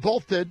 maybe they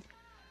both did.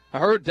 I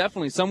heard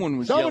definitely someone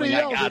was yelling,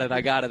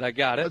 I got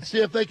it. Let's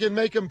see if they can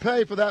make him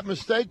pay for that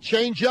mistake.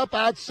 Change up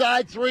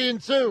outside,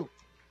 3-2.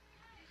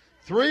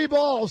 3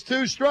 balls,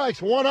 2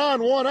 strikes, 1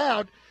 on, 1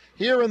 out.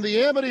 Here in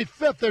the Amity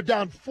fifth, they're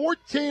down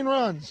 14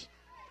 runs.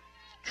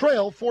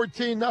 Trail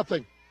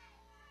 14-0.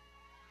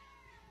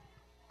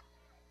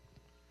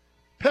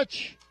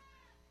 Pitch.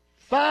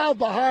 Foul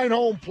behind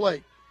home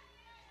plate.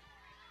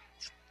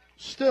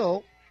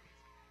 Still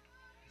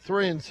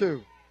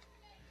 3-2.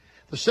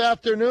 This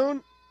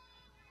afternoon,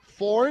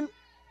 Foreign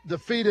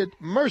defeated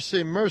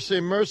Mercy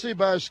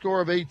by a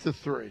score of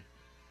 8-3.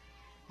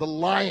 The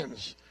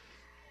Lions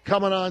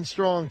coming on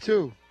strong,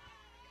 too.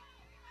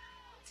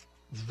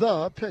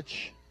 The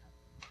pitch.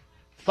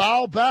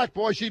 Foul back,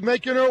 boy. She's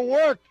making her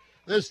work.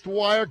 This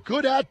Dwyer,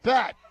 good at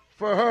bat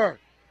for her.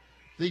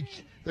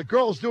 The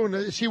girl's doing it.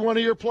 Is she one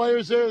of your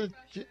players there?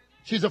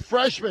 She's a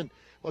freshman.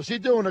 Well, she's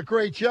doing a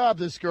great job,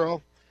 this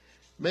girl,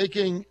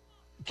 making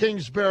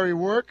Kingsbury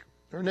work.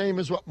 Her name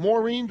is what?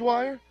 Maureen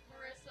Dwyer?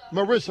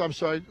 Marissa, I'm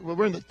sorry. Well,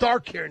 we're in the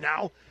dark here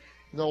now.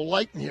 No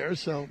light in here,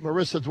 so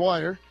Marissa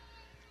Dwyer,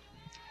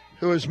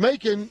 who is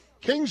making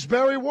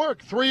Kingsbury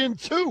work.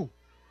 3-2,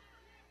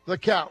 the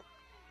count.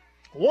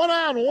 1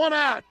 on, 1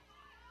 out.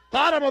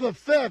 Bottom of the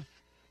fifth,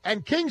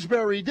 and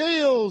Kingsbury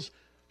deals.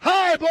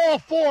 High ball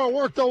 4,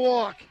 worked the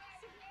walk.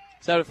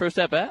 Is that her first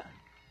at bat?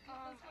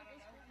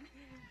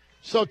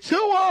 So 2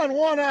 on,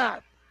 1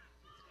 out.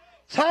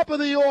 Top of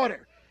the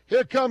order.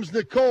 Here comes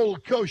Nicole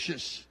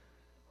Kocius.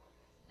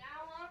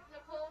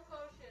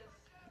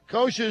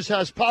 Kocius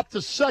has popped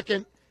to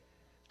second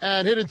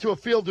and hit into a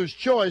fielder's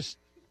choice.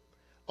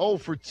 0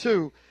 for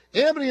 2.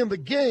 Amity in the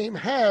game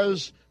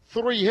has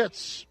 3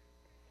 hits.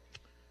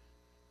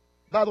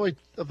 By the way,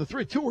 of the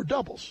 3, 2 were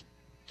doubles.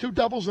 2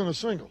 doubles and a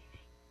single.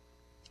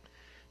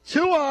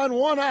 2 on,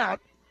 1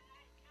 out.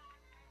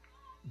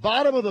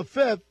 Bottom of the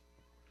fifth.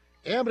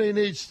 Amity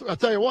needs, I'll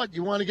tell you what,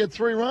 you want to get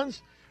 3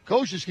 runs?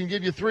 Kocius can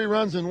give you 3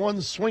 runs in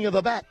 1 swing of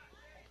the bat.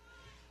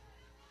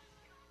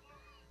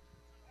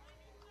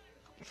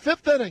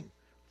 5th inning,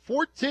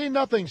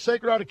 14-0,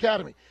 Sacred Heart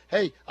Academy.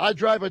 Hey, I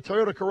drive a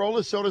Toyota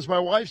Corolla, so does my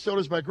wife, so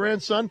does my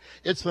grandson.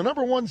 It's the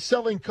 #1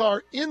 selling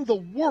car in the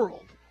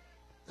world.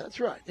 That's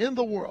right, in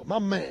the world. My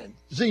man,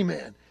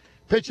 Z-Man.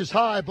 Pitches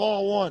high,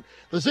 ball 1.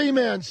 The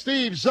Z-Man,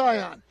 Steve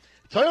Zion.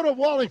 Toyota of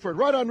Wallingford,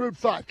 right on Route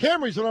 5.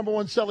 Camry's the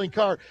 #1 selling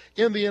car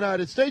in the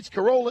United States.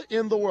 Corolla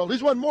in the world.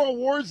 He's won more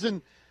awards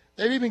than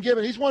they've even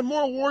given. He's won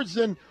more awards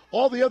than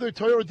all the other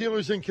Toyota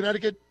dealers in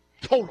Connecticut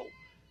total.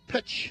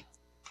 Pitch.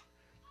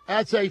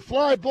 That's a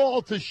fly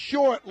ball to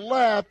short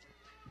left.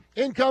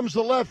 In comes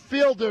the left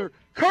fielder.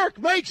 Kirk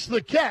makes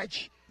the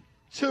catch.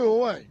 2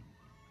 away.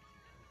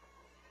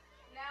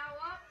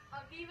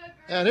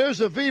 And here's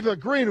Aviva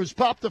Green, who's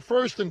popped to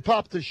first and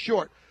popped to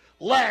short.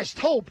 Last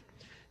hope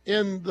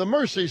in the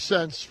mercy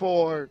sense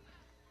for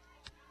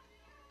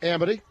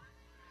Amity.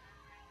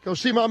 Go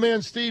see my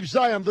man Steve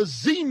Zion, the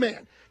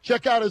Z-Man.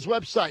 Check out his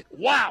website,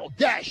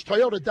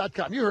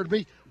 wow-toyota.com. You heard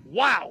me,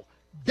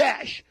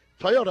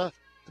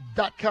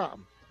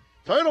 wow-toyota.com.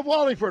 Toyota of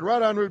Wallingford,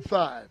 right on Route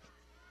 5.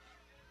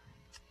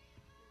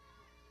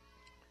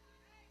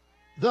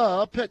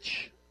 The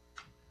pitch.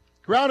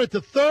 Grounded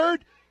to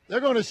third. They're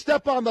going to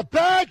step on the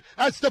bag.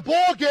 That's the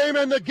ball game,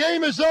 and the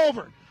game is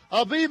over.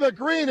 Aviva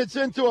Green, it's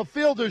into a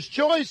fielder's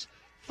choice.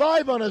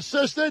 5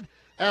 unassisted,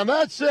 and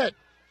that's it.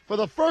 For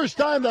the first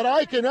time that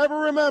I can ever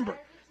remember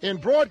in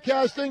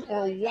broadcasting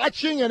or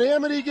watching an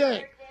Amity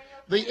game,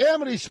 the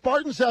Amity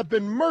Spartans have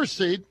been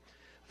mercied.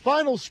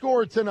 Final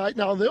score tonight.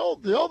 Now, the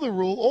old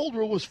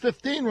rule was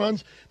 15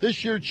 runs.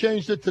 This year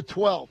changed it to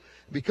 12.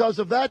 Because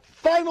of that,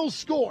 final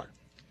score,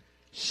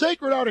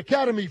 Sacred Heart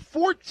Academy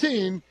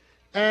 14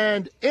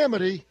 and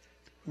Amity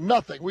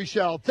We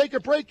shall take a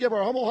break, give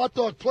our Hummel Hot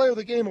Dog Player of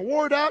the Game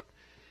award out,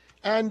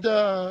 and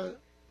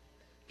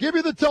give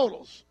you the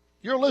totals.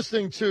 You're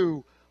listening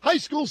to High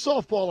School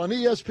Softball on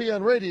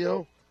ESPN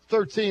Radio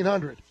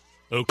 1300.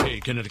 Okay,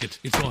 Connecticut,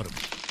 it's autumn,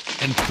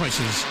 and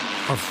prices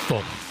are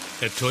falling.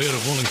 At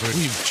Toyota Wallingford,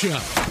 we've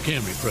chopped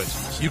Camry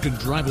prices. You can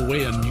drive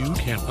away a new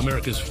Camry,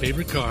 America's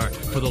favorite car,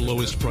 for the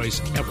lowest price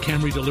ever.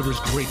 Camry delivers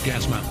great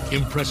gas mileage,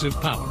 impressive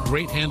power,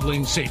 great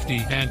handling,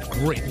 safety, and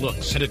great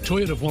looks. And at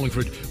Toyota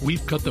Wallingford,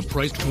 we've cut the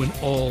price to an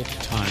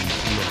all-time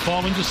low.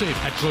 Fall into save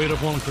at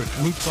Toyota Wallingford,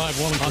 Route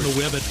 5 Wallingford, on the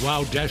web at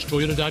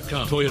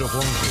wow-toyota.com. Toyota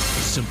Wallingford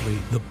is simply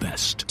the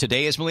best.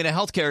 Today is Molina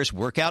Healthcare's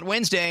Workout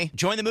Wednesday.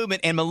 Join the movement,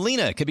 and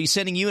Molina could be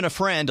sending you and a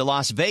friend to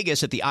Las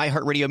Vegas at the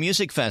iHeartRadio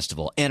Music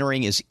Festival.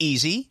 Entering is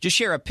easy. Just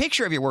share a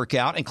picture of your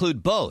workout,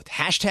 include both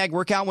hashtag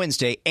Workout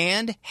Wednesday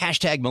and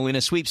hashtag Molina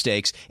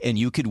Sweepstakes, and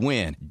you could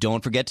win.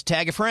 Don't forget to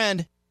tag a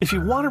friend. If you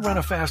want to run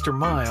a faster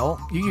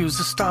mile, you use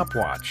a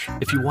stopwatch.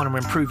 If you want to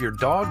improve your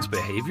dog's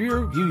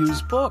behavior, you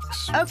use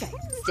books. Okay,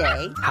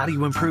 stay. How do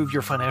you improve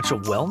your financial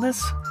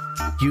wellness?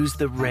 Use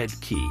the Red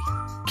Key.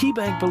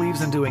 KeyBank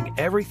believes in doing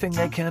everything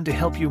they can to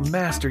help you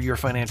master your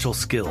financial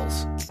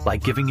skills,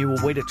 like giving you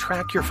a way to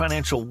track your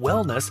financial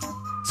wellness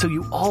so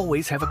you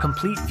always have a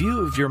complete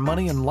view of your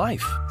money and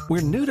life.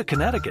 We're new to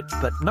Connecticut,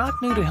 but not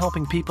new to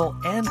helping people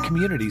and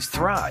communities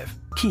thrive.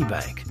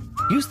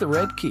 KeyBank. Use the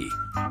Red Key.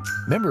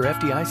 Member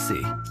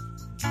FDIC.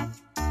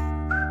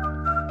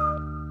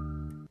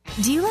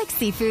 Do you like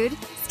seafood?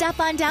 Stop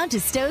on down to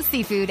Stowe's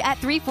Seafood at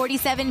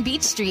 347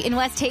 Beach Street in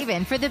West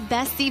Haven for the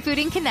best seafood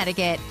in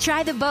Connecticut.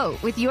 Try the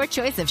boat with your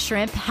choice of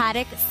shrimp,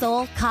 haddock,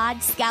 sole,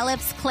 cod,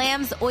 scallops,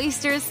 clams,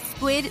 oysters,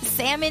 squid,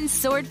 salmon,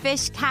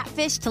 swordfish,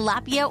 catfish,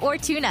 tilapia, or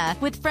tuna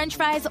with french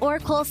fries or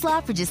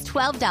coleslaw for just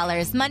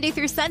 $12 Monday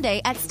through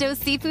Sunday at Stowe's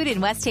Seafood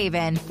in West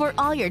Haven. For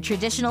all your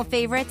traditional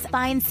favorites,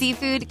 fine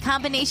seafood,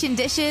 combination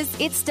dishes,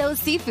 it's Stowe's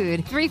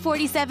Seafood,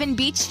 347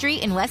 Beach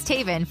Street in West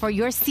Haven for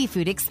your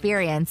seafood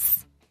experience.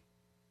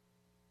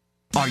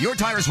 Are your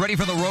tires ready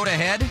for the road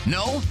ahead?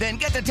 No? Then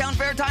get to Town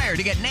Fair Tire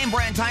to get name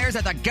brand tires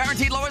at the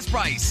guaranteed lowest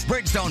price.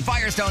 Bridgestone,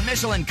 Firestone,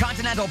 Michelin,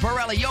 Continental,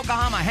 Pirelli,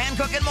 Yokohama,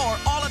 Hankook, and more,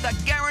 all at the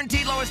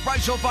guaranteed lowest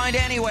price you'll find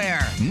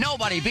anywhere.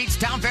 Nobody beats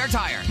Town Fair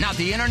Tire. Not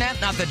the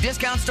internet, not the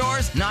discount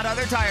stores, not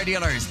other tire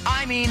dealers.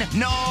 I mean,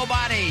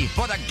 nobody.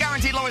 For the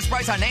guaranteed lowest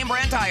price on name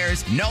brand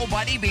tires,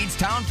 nobody beats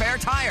Town Fair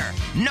Tire.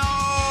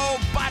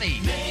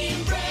 Nobody.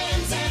 Name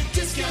brands at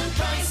discount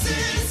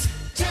prices.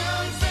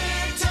 Town Fair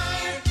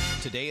Tire.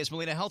 Today is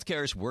Molina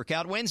Healthcare's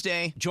Workout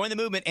Wednesday. Join the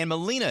movement, and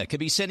Molina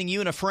could be sending you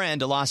and a friend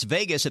to Las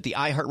Vegas at the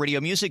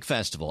iHeartRadio Music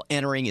Festival.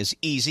 Entering is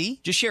easy.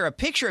 Just share a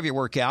picture of your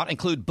workout,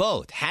 include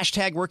both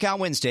hashtag Workout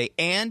Wednesday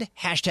and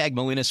hashtag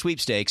Molina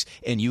Sweepstakes,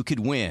 and you could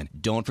win.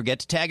 Don't forget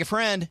to tag a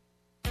friend.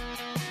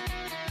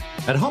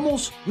 At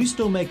Hummel's, we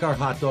still make our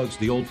hot dogs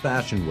the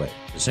old-fashioned way,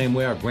 the same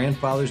way our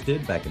grandfathers did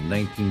back in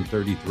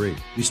 1933.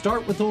 We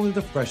start with only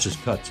the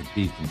freshest cuts of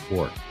beef and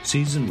pork,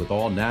 seasoned with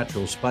all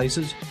natural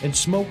spices and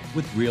smoked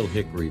with real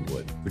hickory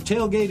wood. For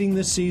tailgating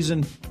this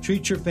season,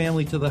 treat your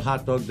family to the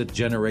hot dog that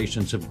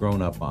generations have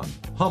grown up on.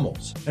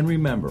 Hummel's. And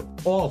remember,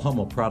 all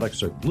Hummel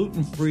products are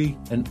gluten-free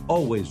and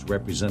always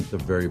represent the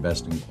very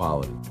best in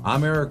quality.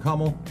 I'm Eric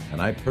Hummel, and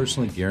I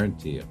personally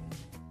guarantee it.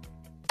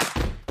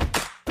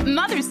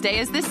 Mother's Day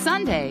is this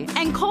Sunday,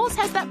 and Kohl's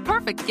has that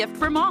perfect gift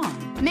for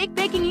mom. Make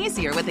baking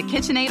easier with a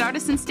KitchenAid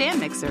Artisan Stand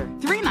Mixer,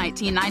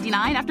 $319.99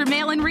 after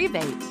mail-in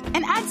rebate.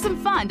 And add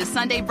some fun to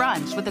Sunday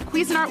brunch with a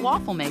Cuisinart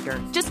Waffle Maker,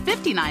 just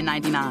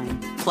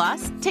 $59.99.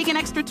 Plus, take an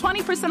extra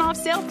 20% off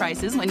sale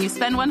prices when you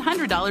spend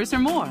 $100 or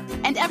more.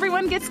 And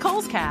everyone gets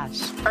Kohl's Cash.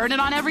 Earn it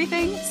on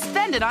everything,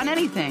 spend it on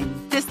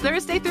anything. This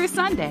Thursday through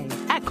Sunday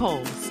at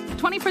Kohl's.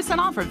 20%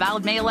 off for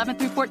valid May 11th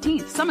through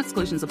 14th. Some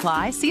exclusions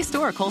apply. See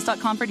store or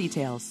Kohl's.com for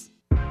details.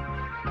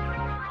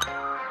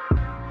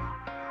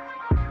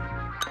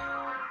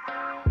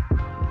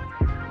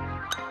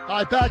 All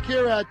right, back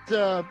here at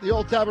the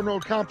Old Tavern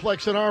Road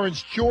Complex in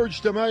Orange,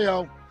 George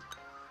DeMayo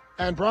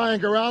and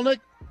Brian Goralnik,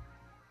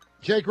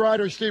 Jake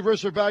Ryder, Steve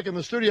Risser back in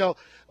the studio.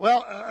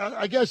 Well,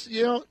 I guess,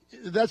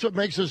 that's what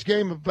makes this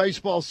game of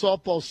baseball,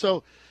 softball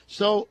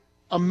so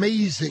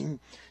amazing,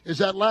 is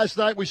that last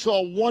night we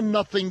saw a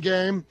 1-0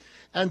 game,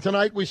 and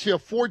tonight we see a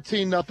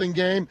 14-0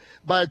 game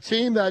by a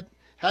team that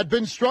had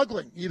been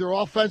struggling, either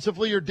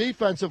offensively or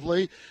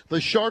defensively, the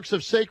Sharks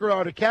of Sacred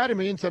Heart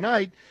Academy. And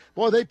tonight,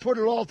 boy, they put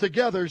it all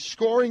together,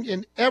 scoring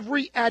in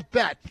every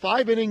at-bat.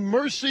 5-inning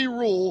mercy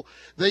rule.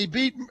 They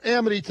beat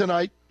Amity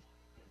tonight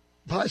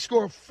by a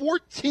score of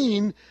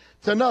 14-0.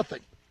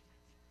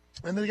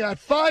 And they got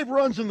 5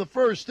 runs in the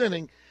first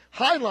inning,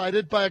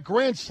 highlighted by a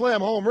grand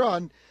slam home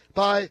run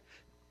by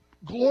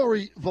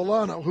Glory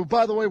Villano, who,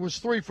 by the way, was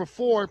 3 for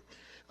 4,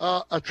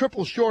 a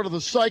triple short of the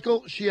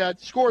cycle. She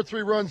had scored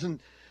 3 runs and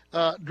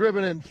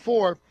driven in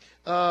 4.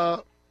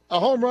 A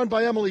home run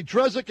by Emily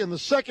Drezick in the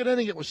second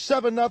inning. It was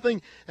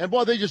 7-0, and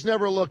boy, they just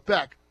never looked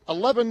back.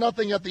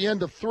 11-0 at the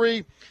end of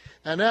 3,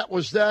 and that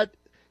was that.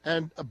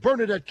 And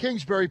Bernadette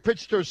Kingsbury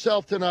pitched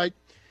herself tonight,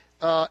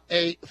 a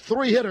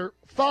 3-hitter,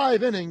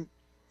 5-inning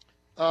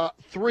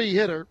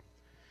 3-hitter.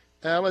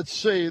 Let's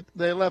see.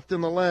 They left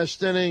in the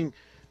last inning.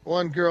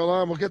 One girl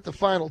on. We'll get the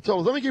final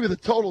totals. Let me give you the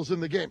totals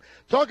in the game.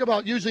 Talk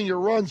about using your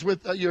runs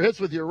with your hits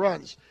with your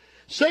runs.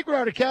 Sacred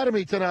Heart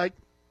Academy tonight,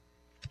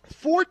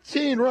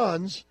 14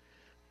 runs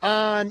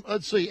on,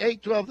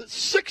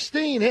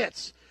 16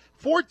 hits.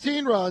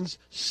 14 runs,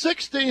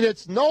 16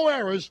 hits, no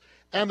errors,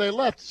 and they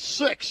left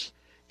 6.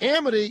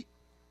 Amity,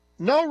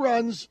 no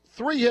runs,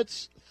 3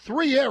 hits,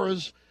 3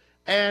 errors,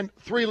 and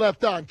 3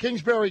 left on.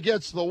 Kingsbury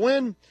gets the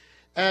win,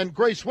 and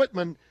Grace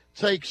Whitman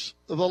takes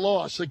the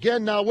loss.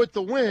 Again, now with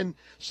the win,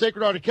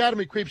 Sacred Heart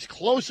Academy creeps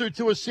closer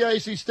to a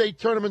CIAC state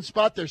tournament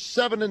spot. They're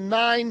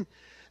 7-9,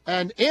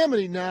 and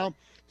Amity now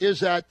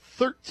is at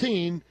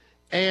 13-3.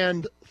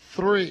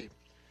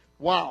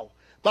 Wow.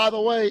 By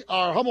the way,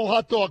 our Hummel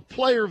Hot Dog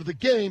player of the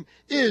game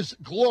is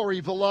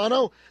Glory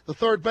Villano, the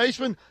third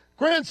baseman.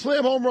 Grand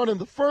slam home run in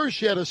the first.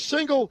 She had a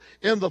single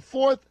in the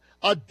fourth,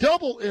 a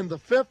double in the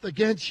fifth.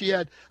 Again, she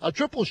had a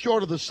triple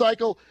short of the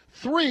cycle,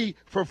 3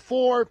 for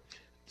 4.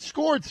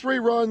 Scored 3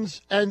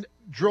 runs and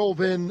drove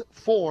in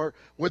 4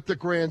 with the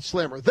grand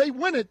slammer. They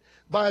win it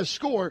by a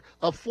score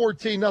of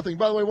 14-0.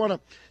 By the way, I want to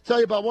tell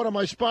you about one of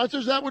my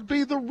sponsors. That would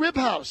be the Rib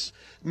House,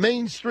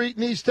 Main Street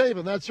in East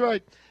Haven. That's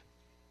right.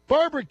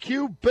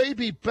 Barbecue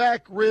baby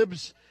back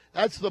ribs.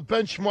 That's the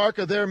benchmark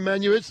of their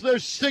menu. It's their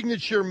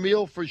signature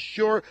meal for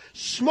sure.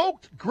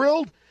 Smoked,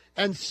 grilled,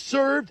 and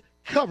served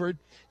covered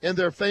in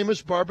their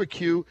famous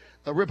barbecue,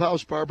 Rib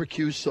House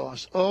barbecue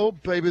sauce. Oh,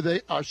 baby, they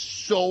are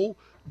so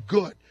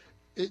good.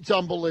 It's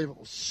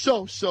unbelievable.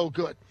 So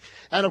good.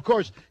 And, of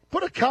course,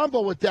 put a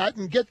combo with that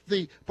and get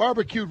the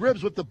barbecued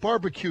ribs with the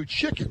barbecue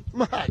chicken.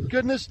 My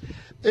goodness,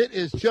 it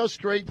is just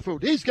great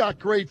food. He's got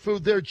great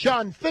food there.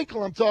 John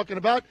Finkel, I'm talking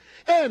about,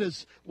 and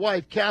his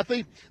wife,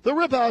 Kathy. The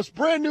Rib House,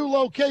 brand new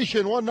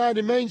location,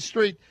 190 Main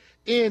Street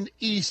in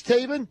East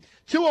Haven.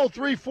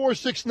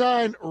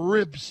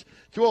 203-469-RIBS.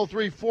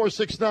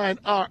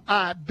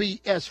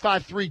 203-469-RIBS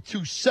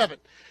 5327.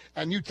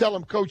 And you tell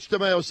him Coach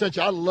DeMayo sent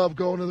you. I love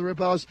going to the Rib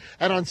House.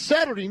 And on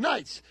Saturday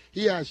nights,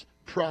 he has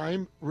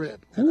prime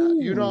rib.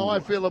 You know how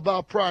I feel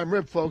about prime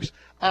rib, folks.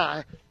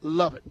 I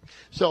love it.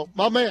 So,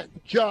 my man,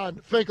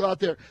 John Finkel out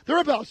there. The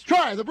Rib House,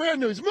 try the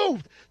brand new. He's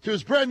moved to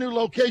his brand new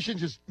location.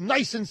 Just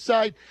nice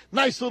inside.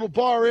 Nice little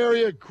bar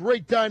area.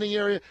 Great dining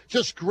area.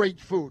 Just great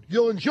food.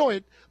 You'll enjoy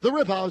it. The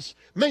Rib House,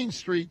 Main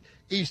Street,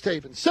 East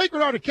Haven.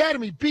 Sacred Heart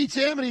Academy beats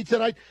Amity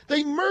tonight.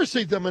 They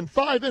mercied them in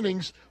 5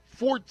 innings.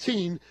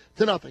 14-0.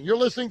 You're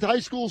listening to high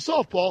school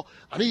softball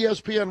on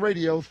ESPN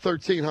Radio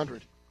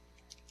 1300.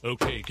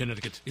 Okay,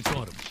 Connecticut, it's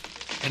autumn,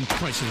 and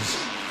prices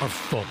are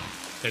falling.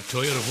 At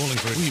Toyota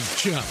Wallingford, we've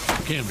chopped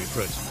Camry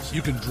prices.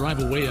 You can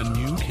drive away a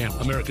new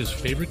Camry, America's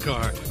favorite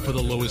car, for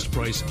the lowest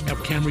price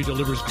ever. Camry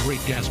delivers great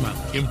gas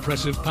mileage,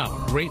 impressive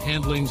power, great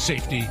handling,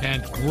 safety,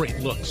 and great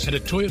looks. And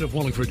at Toyota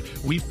Wallingford,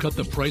 we've cut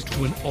the price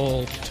to an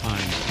all-time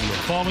low.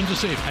 Fall into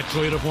save at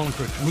Toyota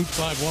Wallingford, Route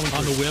 5 Wallingford,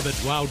 on the web at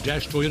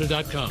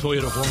wow-toyota.com.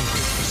 Toyota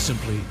Wallingford is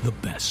simply the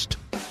best.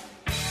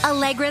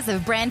 Allegra's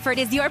of Brantford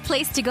is your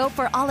place to go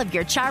for all of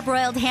your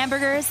charbroiled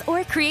hamburgers,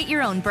 or create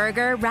your own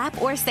burger,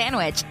 wrap, or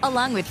sandwich,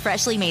 along with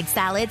freshly made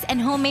salads and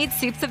homemade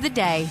soups of the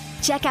day.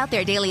 Check out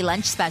their daily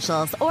lunch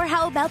specials, or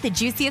how about the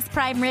juiciest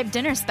prime rib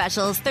dinner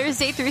specials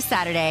Thursday through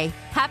Saturday.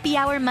 Happy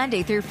hour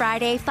Monday through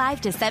Friday,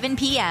 5 to 7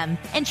 p.m.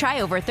 And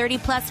try over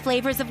 30-plus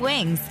flavors of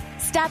wings.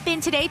 Stop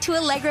in today to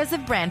Allegra's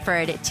of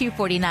Brantford,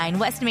 249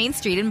 West Main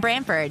Street in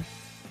Brantford.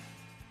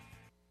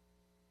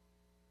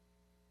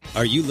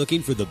 Are you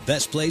looking for the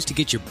best place to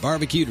get your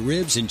barbecued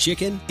ribs and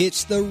chicken?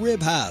 It's the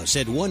Rib House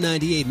at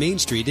 198 Main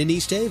Street in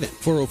East Haven.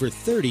 For over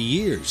 30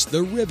 years,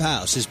 the Rib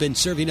House has been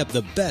serving up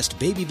the best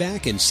baby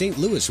back and St.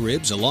 Louis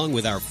ribs, along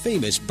with our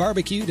famous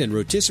barbecued and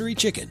rotisserie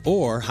chicken.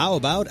 Or how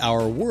about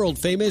our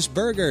world-famous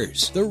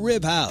burgers? The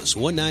Rib House,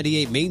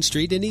 198 Main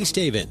Street in East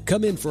Haven.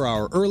 Come in for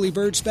our early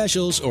bird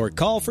specials or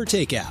call for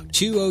takeout.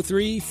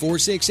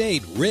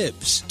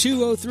 203-468-RIBS.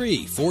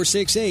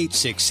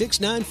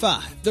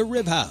 203-468-6695. The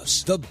Rib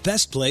House, the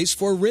best place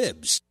for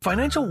ribs.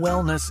 Financial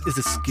wellness is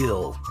a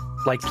skill,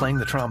 like playing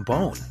the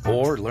trombone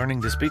or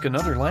learning to speak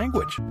another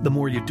language. The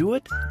more you do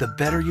it, the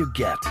better you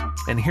get.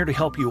 And here to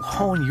help you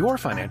hone your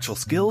financial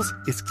skills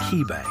is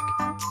KeyBank.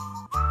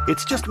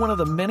 It's just one of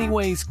the many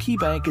ways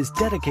KeyBank is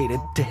dedicated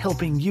to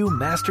helping you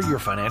master your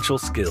financial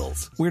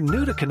skills. We're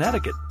new to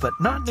Connecticut, but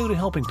not new to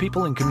helping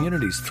people in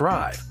communities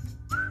thrive.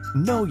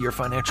 Know your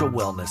financial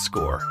wellness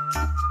score.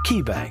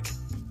 KeyBank.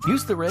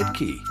 Use the red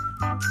key.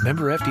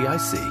 Member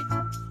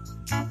FDIC.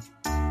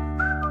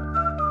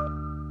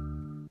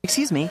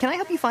 Excuse me, can I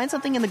help you find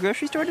something in the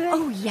grocery store today?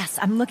 Oh, yes,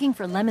 I'm looking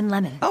for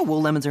lemon. Oh,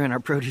 well, lemons are in our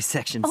produce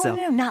section, so... Oh,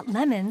 no, not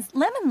lemons.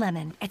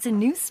 Lemon. It's a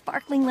new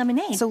sparkling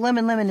lemonade. So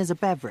lemon is a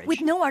beverage? With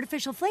no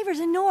artificial flavors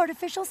and no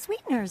artificial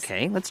sweeteners.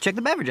 Okay, let's check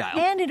the beverage aisle.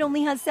 And it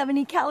only has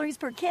 70 calories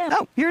per can.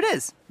 Oh, here it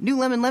is. New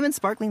lemon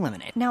sparkling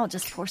lemonade. Now I'll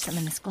just pour some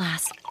in this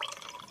glass.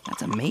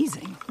 That's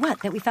amazing.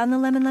 What, that we found the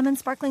lemon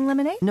sparkling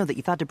lemonade? No, that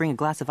you thought to bring a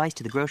glass of ice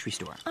to the grocery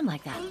store. I'm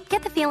like that.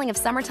 Get the feeling of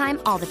summertime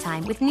all the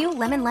time with new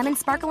lemon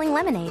sparkling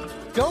lemonade.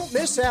 Don't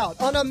miss out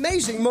on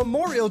amazing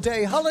Memorial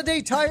Day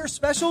holiday tire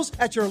specials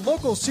at your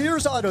local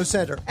Sears Auto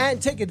Center.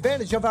 And take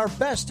advantage of our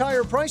best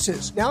tire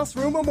prices. Now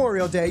through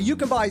Memorial Day, you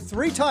can buy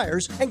 3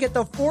 tires and get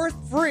the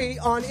 4th free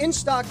on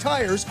in-stock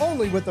tires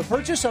only with the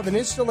purchase of an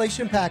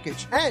installation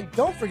package. And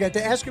don't forget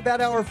to ask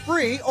about our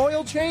free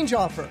oil change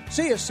offer.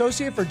 See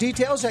associate for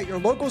details at your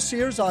local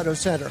Sears Auto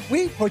Center.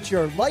 We put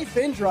your life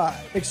in drive.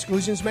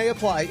 Exclusions may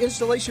apply.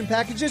 Installation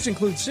packages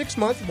include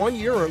 6-month,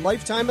 1-year, or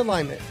lifetime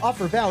alignment.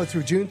 Offer valid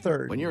through June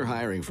 3rd. When you're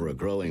hiring for a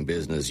growing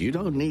business, you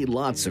don't need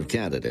lots of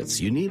candidates.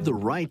 You need the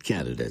right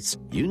candidates.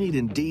 You need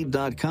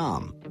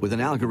Indeed.com. With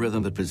an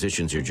algorithm that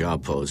positions your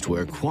job post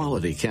where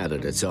quality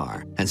candidates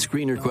are and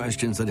screener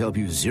questions that help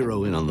you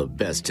zero in on the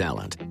best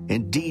talent.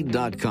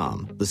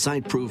 Indeed.com, the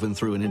site proven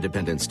through an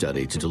independent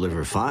study to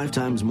deliver 5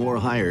 times more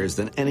hires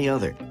than any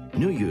other.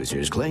 New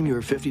users claim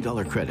your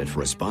 $50 credit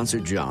for a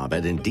sponsored job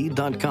at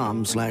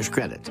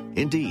Indeed.com/credit.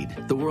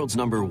 Indeed, the world's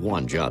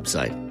 #1 job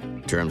site.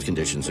 Terms,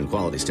 conditions, and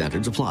quality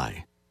standards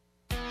apply.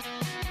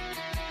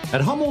 At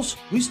Hummel's,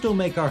 we still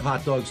make our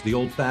hot dogs the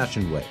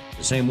old-fashioned way,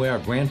 the same way our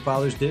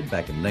grandfathers did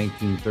back in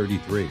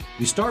 1933.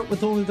 We start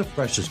with only the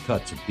freshest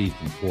cuts of beef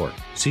and pork,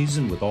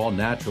 seasoned with all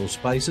natural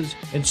spices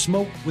and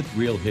smoked with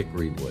real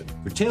hickory wood.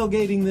 For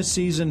tailgating this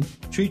season,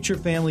 treat your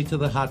family to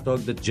the hot dog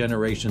that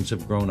generations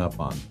have grown up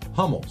on.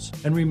 Hummel's.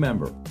 And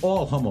remember,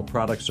 all Hummel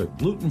products are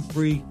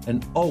gluten-free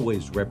and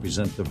always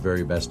represent the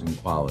very best in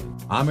quality.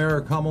 I'm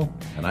Eric Hummel,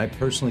 and I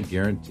personally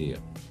guarantee it.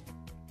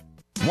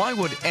 Why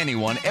would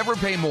anyone ever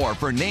pay more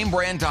for name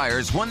brand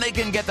tires when they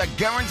can get the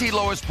guaranteed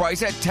lowest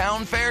price at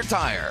Town Fair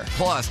Tire?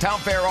 Plus, Town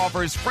Fair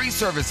offers free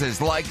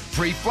services like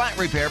free flat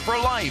repair for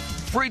life,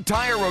 free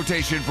tire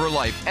rotation for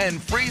life,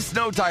 and free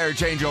snow tire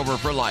changeover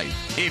for life.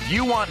 If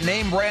you want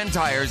name brand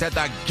tires at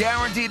the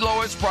guaranteed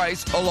lowest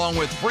price, along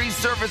with free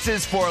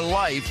services for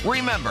life,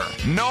 remember,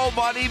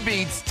 nobody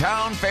beats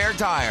Town Fair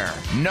Tire.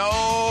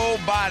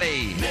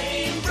 Nobody.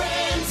 Name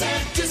brands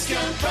at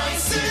discount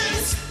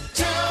prices.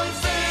 Town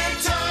Fair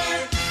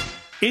Tire.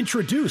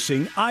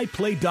 Introducing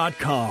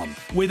iPlay.com.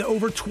 With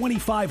over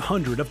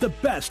 2,500 of the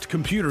best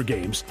computer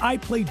games,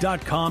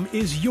 iPlay.com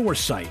is your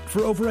site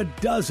for over a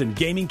dozen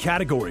gaming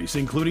categories,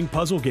 including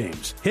puzzle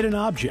games, hidden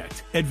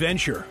object,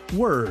 adventure,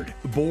 word,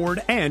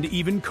 board, and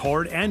even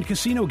card and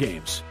casino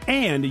games.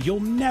 And you'll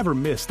never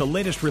miss the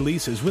latest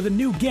releases with a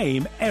new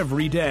game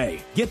every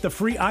day. Get the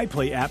free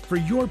iPlay app for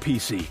your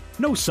PC.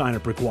 No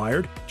sign-up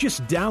required.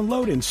 Just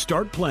download and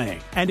start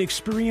playing and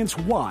experience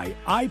why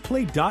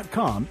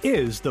iPlay.com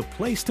is the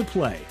place to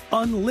play.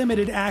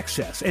 Unlimited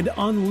access and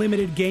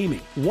unlimited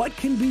gaming. What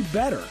can be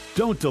better?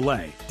 Don't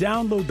delay.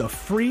 Download the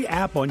free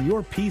app on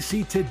your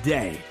PC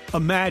today.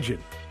 Imagine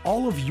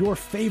all of your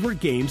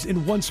favorite games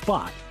in one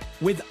spot,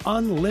 with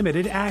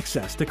unlimited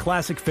access to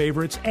classic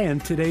favorites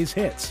and today's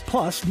hits,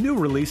 plus new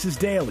releases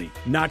daily.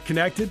 Not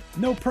connected?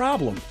 No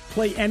problem.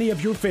 Play any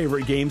of your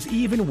favorite games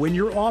even when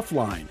you're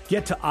offline.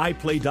 Get to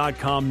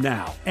iPlay.com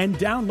now and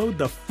download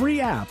the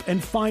free app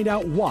and find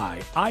out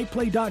why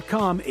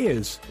iPlay.com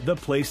is the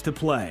place to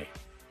play.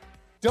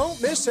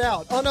 Don't miss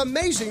out on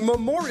amazing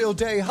Memorial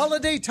Day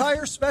holiday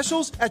tire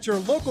specials at your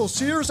local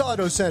Sears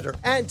Auto Center.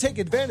 And take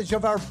advantage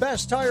of our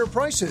best tire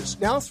prices.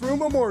 Now through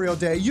Memorial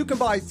Day, you can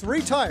buy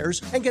 3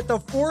 tires and get the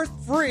 4th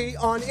free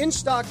on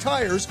in-stock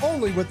tires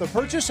only with the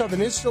purchase of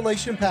an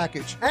installation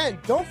package. And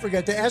don't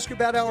forget to ask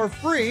about our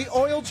free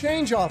oil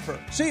change offer.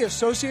 See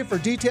associate for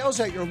details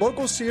at your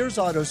local Sears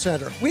Auto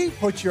Center. We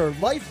put your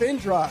life in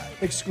drive.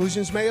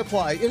 Exclusions may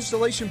apply.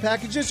 Installation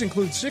packages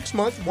include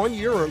 6-month,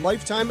 1-year, or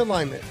lifetime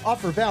alignment.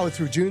 Offer valid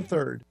through June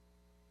 3rd.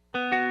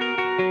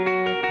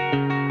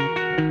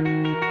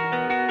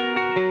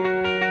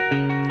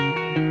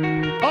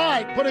 All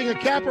right, putting a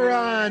capper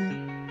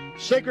on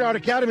Sacred Heart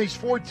Academy's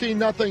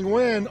 14-0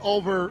 win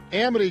over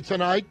Amity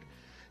tonight.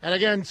 And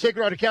again,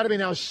 Sacred Heart Academy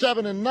now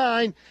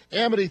 7-9,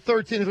 Amity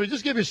 13-3.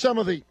 Just give you some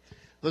of the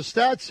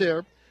stats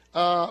here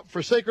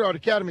for Sacred Heart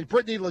Academy.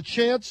 Brittany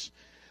LaChance,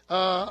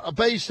 a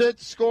base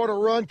hit, scored a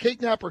run. Kate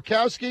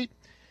Naprikowski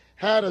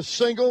had a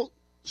single,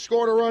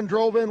 scored a run,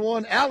 drove in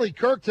one. Allie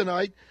Kirk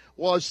tonight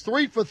was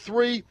 3 for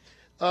 3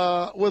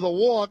 with a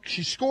walk.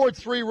 She scored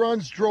 3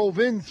 runs, drove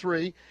in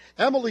 3.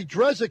 Emily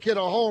Drezick hit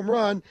a home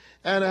run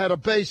and had a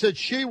base hit.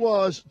 She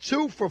was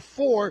 2 for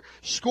 4,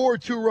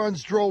 scored 2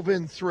 runs, drove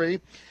in 3.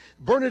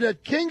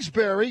 Bernadette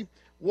Kingsbury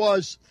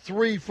was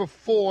 3 for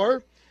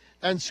 4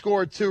 and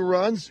scored 2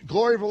 runs.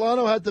 Gloria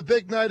Villano had the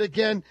big night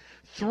again,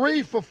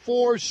 3 for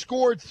 4,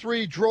 scored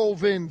 3,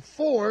 drove in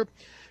 4.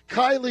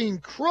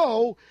 Kylene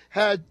Crow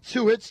had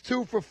 2 hits,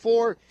 2 for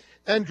 4,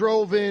 and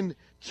drove in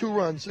 2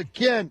 runs.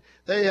 Again,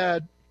 they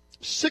had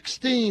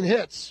 16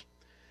 hits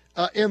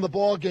in the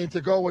ball game to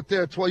go with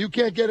their 12. You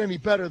can't get any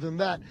better than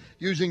that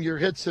using your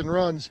hits and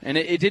runs. And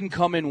it didn't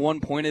come in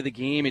one point of the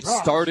game. It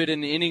started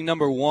in inning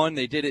number 1.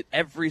 They did it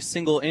every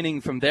single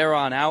inning from there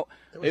on out.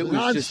 It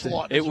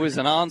was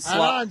an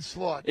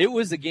onslaught. It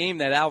was a game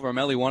that Al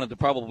Romelli wanted to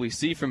probably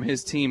see from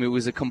his team. It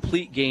was a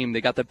complete game.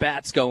 They got the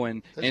bats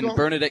going, and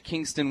Bernadette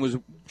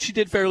Kingston she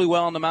did fairly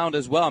well on the mound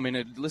as well. I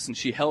mean, listen,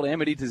 she held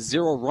Amity to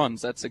 0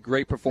 runs. That's a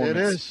great performance.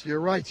 It is. You're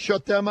right.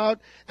 Shut them out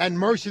and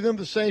mercy them at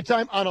the same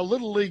time on a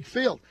Little League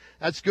field.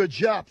 That's a good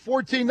job.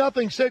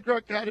 14-0.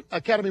 Sacred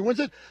Academy wins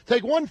it.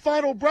 Take one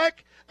final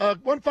break.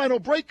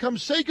 Come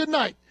say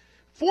goodnight.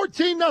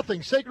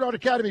 14-0. Sacred Heart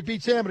Academy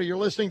beats Amity. You're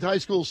listening to High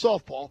School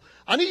Softball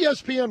on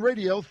ESPN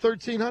Radio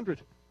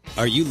 1300.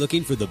 Are you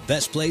looking for the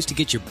best place to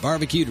get your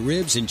barbecued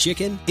ribs and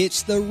chicken?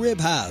 It's the Rib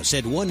House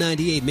at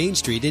 198 Main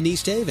Street in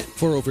East Haven.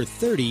 For over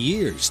 30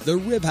 years, the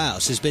Rib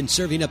House has been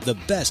serving up the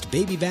best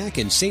baby back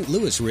and St.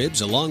 Louis ribs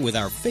along with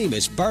our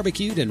famous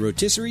barbecued and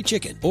rotisserie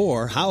chicken.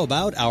 Or how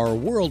about our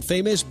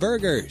world-famous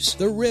burgers?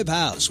 The Rib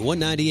House,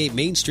 198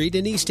 Main Street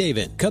in East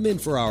Haven. Come in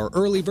for our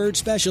early bird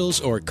specials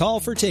or call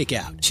for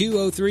takeout.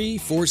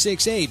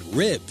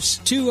 203-468-RIBS.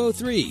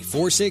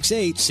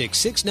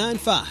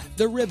 203-468-6695.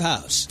 The Rib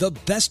House, the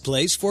best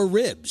place for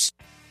ribs.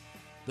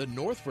 The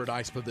Northford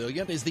Ice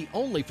Pavilion is the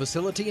only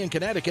facility in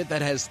Connecticut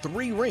that has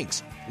 3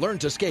 rinks. Learn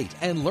to skate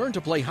and learn to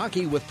play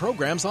hockey with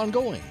programs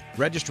ongoing.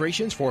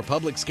 Registrations for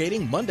public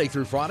skating Monday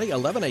through Friday,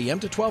 11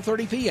 a.m. to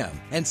 12:30 p.m.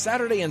 and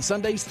Saturday and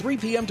Sundays, 3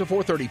 p.m. to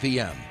 4:30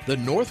 p.m. The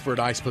Northford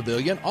Ice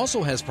Pavilion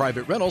also has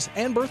private rentals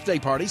and birthday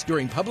parties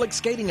during public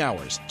skating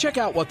hours. Check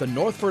out what the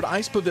Northford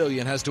Ice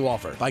Pavilion has to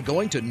offer by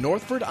going to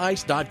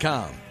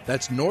northfordice.com.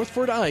 That's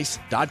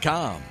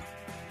northfordice.com.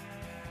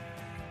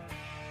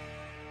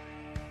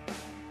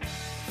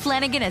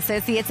 Flanagan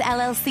Associates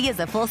LLC is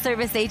a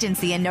full-service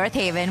agency in North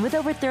Haven with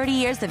over 30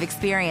 years of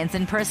experience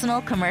in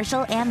personal,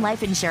 commercial, and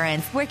life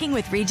insurance, working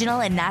with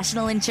regional and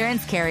national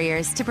insurance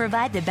carriers to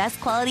provide the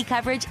best quality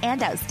coverage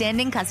and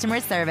outstanding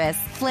customer service.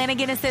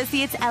 Flanagan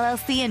Associates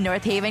LLC in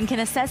North Haven can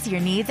assess your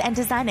needs and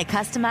design a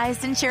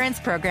customized insurance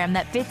program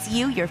that fits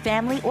you, your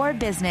family, or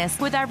business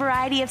with our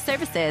variety of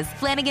services.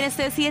 Flanagan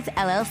Associates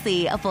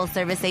LLC, a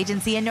full-service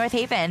agency in North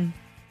Haven.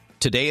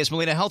 Today is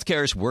Molina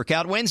Healthcare's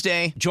Workout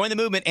Wednesday. Join the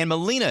movement, and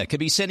Molina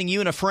could be sending you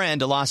and a friend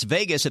to Las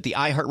Vegas at the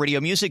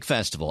iHeartRadio Music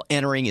Festival.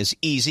 Entering is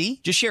easy.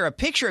 Just share a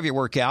picture of your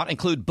workout,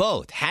 include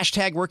both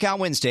hashtag Workout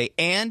Wednesday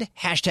and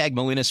hashtag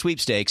Molina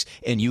Sweepstakes,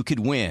 and you could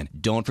win.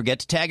 Don't forget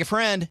to tag a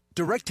friend.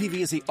 DirecTV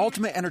is the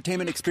ultimate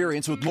entertainment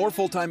experience with more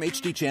full-time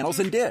HD channels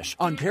than Dish,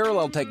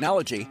 unparalleled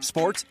technology,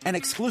 sports, and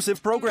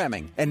exclusive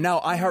programming. And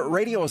now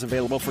iHeartRadio is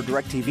available for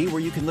DirecTV,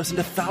 where you can listen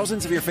to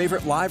thousands of your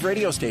favorite live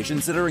radio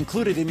stations that are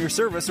included in your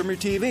service from your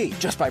TV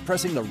just by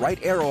pressing the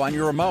right arrow on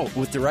your remote.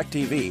 With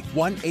DirecTV,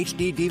 one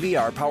HD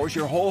DVR powers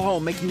your whole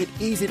home, making it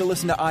easy to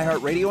listen to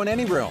iHeartRadio in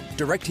any room.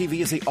 DirecTV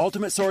is the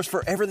ultimate source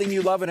for everything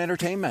you love in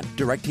entertainment.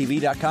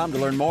 DirecTV.com to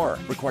learn more.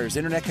 Requires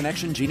internet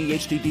connection, Genie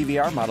HD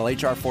DVR, model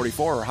HR44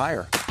 or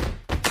higher.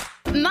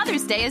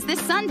 Mother's Day is this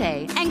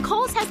Sunday, and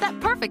Kohl's has that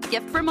perfect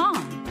gift for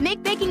mom.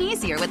 Make baking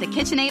easier with a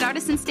KitchenAid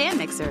Artisan Stand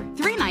Mixer,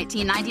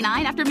 $319.99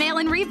 after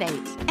mail-in rebate.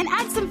 And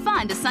add some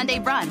fun to Sunday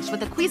brunch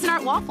with a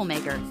Cuisinart Waffle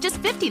Maker, just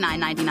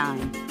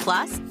 $59.99.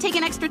 Plus, take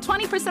an extra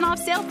 20% off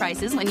sale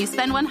prices when you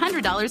spend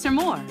 $100 or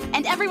more.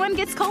 And everyone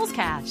gets Kohl's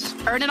cash.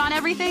 Earn it on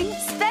everything,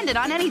 spend it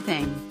on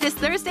anything. This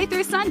Thursday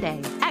through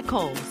Sunday at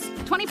Kohl's.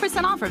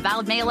 20% off for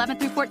valid May 11th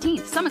through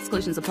 14th. Some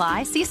exclusions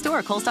apply. See store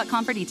or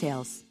Kohl's.com for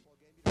details.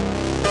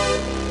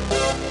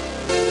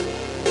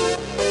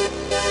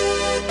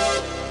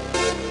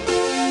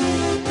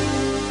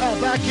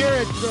 Back here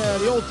at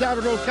the Old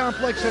Tavern Road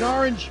Complex in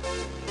Orange,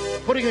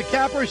 putting a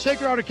capper.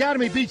 Sacred Heart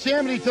Academy beats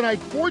Amity tonight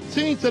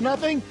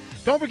 14-0.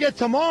 Don't forget,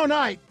 tomorrow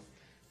night,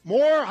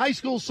 more high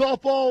school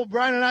softball.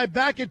 Brian and I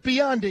back at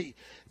Biondi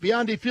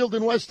Field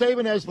in West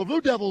Haven as the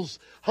Blue Devils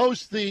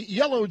host the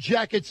Yellow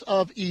Jackets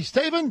of East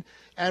Haven.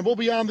 And we'll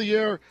be on the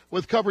air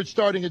with coverage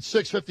starting at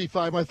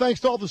 6:55. My thanks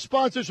to all the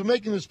sponsors for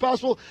making this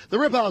possible. The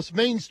Rib House,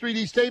 Main Street,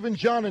 East Haven,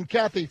 John and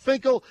Kathy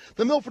Finkel.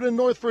 The Milford and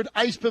Northford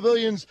Ice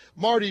Pavilions,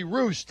 Marty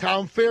Roos.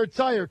 Town Fair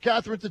Tire,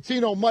 Catherine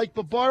Tatino, Mike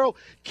Barbaro.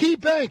 Key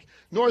Bank,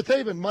 North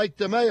Haven, Mike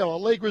DeMeo.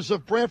 Allegras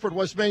of Brantford,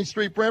 West Main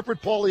Street,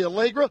 Brantford, Paulie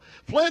Allegra.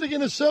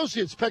 Flanagan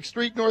Associates, Peck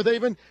Street, North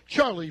Haven,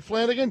 Charlie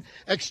Flanagan.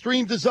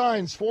 Extreme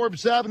Designs,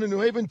 Forbes Avenue, New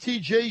Haven,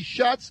 TJ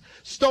Schatz.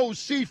 Stowe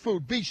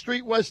Seafood, Beach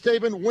Street, West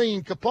Haven,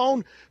 Wayne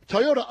Capone.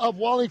 Toyota of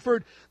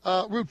Wallingford,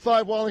 Route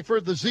 5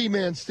 Wallingford, the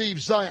Z-Man,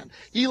 Steve Zion.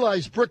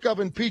 Eli's Brick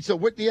Oven Pizza,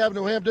 Whitney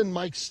Avenue, Hampton,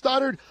 Mike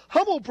Stoddard.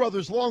 Hummel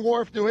Brothers, Long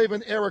Wharf, New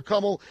Haven, Eric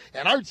Hummel.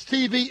 And Arts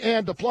TV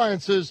and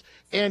Appliances,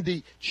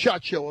 Andy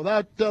Chacho.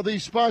 Without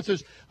these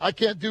sponsors, I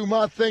can't do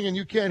my thing, and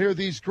you can't hear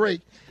these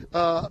great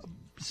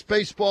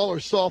baseball or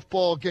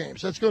softball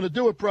games. That's going to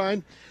do it,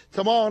 Brian.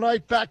 Tomorrow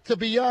night, back to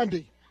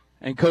Biondi.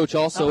 And, Coach,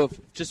 also,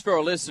 just for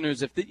our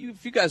listeners, if you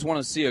guys want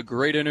to see a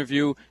great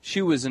interview,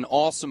 she was an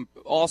awesome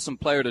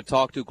player to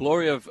talk to.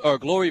 Glory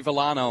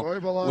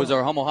Villano was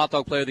our Hummel Hot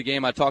Dog Player of the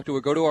Game. I talked to her.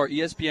 Go to our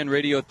ESPN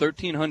Radio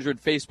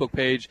 1300 Facebook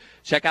page.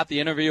 Check out the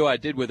interview I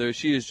did with her.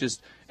 She is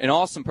just an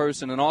awesome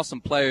person, an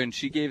awesome player, and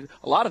she gave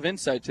a lot of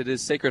insight to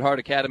this Sacred Heart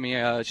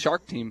Academy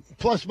Shark team.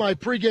 Plus my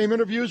pregame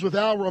interviews with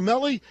Al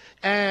Romelli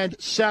and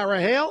Sarah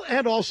Hale,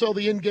 and also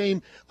the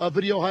in-game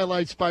video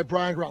highlights by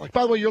Brian Grolick.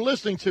 By the way, you're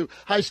listening to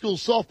high school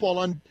softball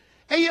on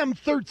AM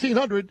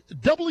 1300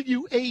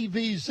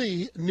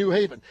 WAVZ New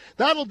Haven.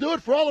 That'll do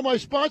it for all of my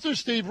sponsors,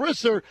 Steve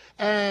Risser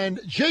and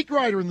Jake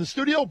Ryder in the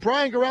studio.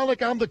 Brian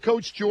Grolick, I'm the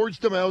coach,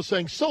 George DeMeo,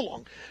 saying so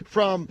long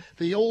from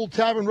the Old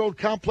Tavern Road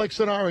Complex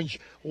in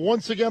Orange.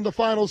 Once again, the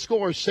final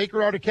score,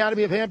 Sacred Heart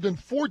Academy of Hampton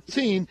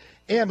 14,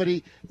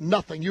 Amity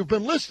nothing. You've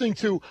been listening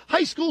to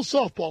high school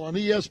softball on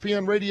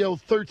ESPN Radio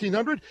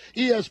 1300,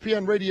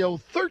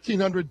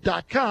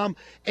 ESPNRadio1300.com,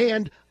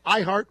 and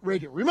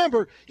iHeartRadio.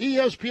 Remember,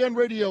 ESPN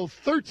Radio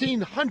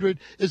 1300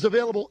 is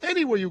available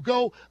anywhere you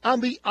go on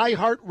the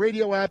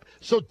iHeartRadio app,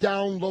 so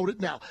download it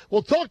now.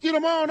 We'll talk to you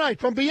tomorrow night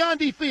from Beyond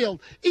E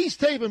Field,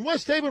 East Haven,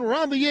 West Haven. We're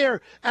on the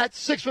air at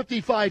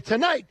 6:55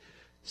 tonight.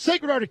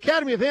 Sacred Heart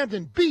Academy of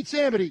Hampton beats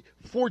Amity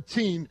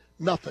 14-0.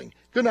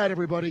 Good night,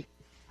 everybody.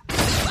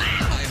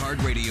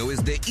 iHeartRadio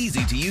is the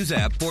easy-to-use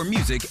app for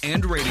music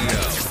and radio.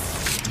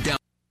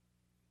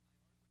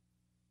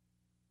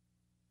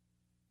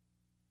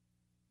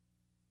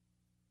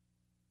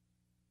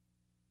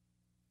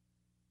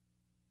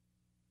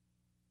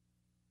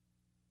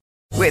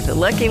 With the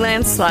Lucky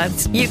Land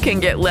Slots, you can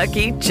get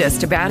lucky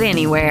just about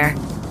anywhere.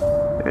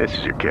 This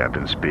is your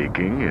captain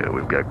speaking.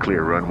 We've got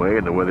clear runway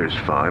and the weather's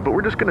fine, but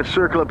we're just going to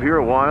circle up here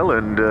a while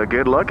and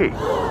get lucky.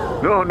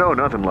 No,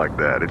 nothing like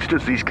that. It's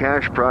just these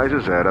cash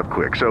prizes add up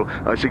quick. So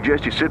I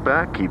suggest you sit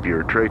back, keep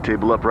your tray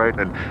table upright,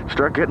 and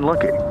start getting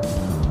lucky.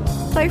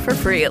 Play for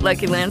free at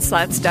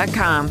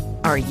LuckyLandSlots.com.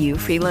 Are you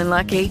feeling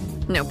lucky?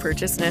 No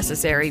purchase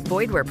necessary.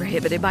 Void where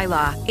prohibited by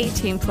law.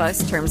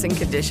 18+ terms and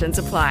conditions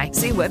apply.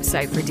 See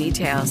website for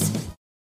details.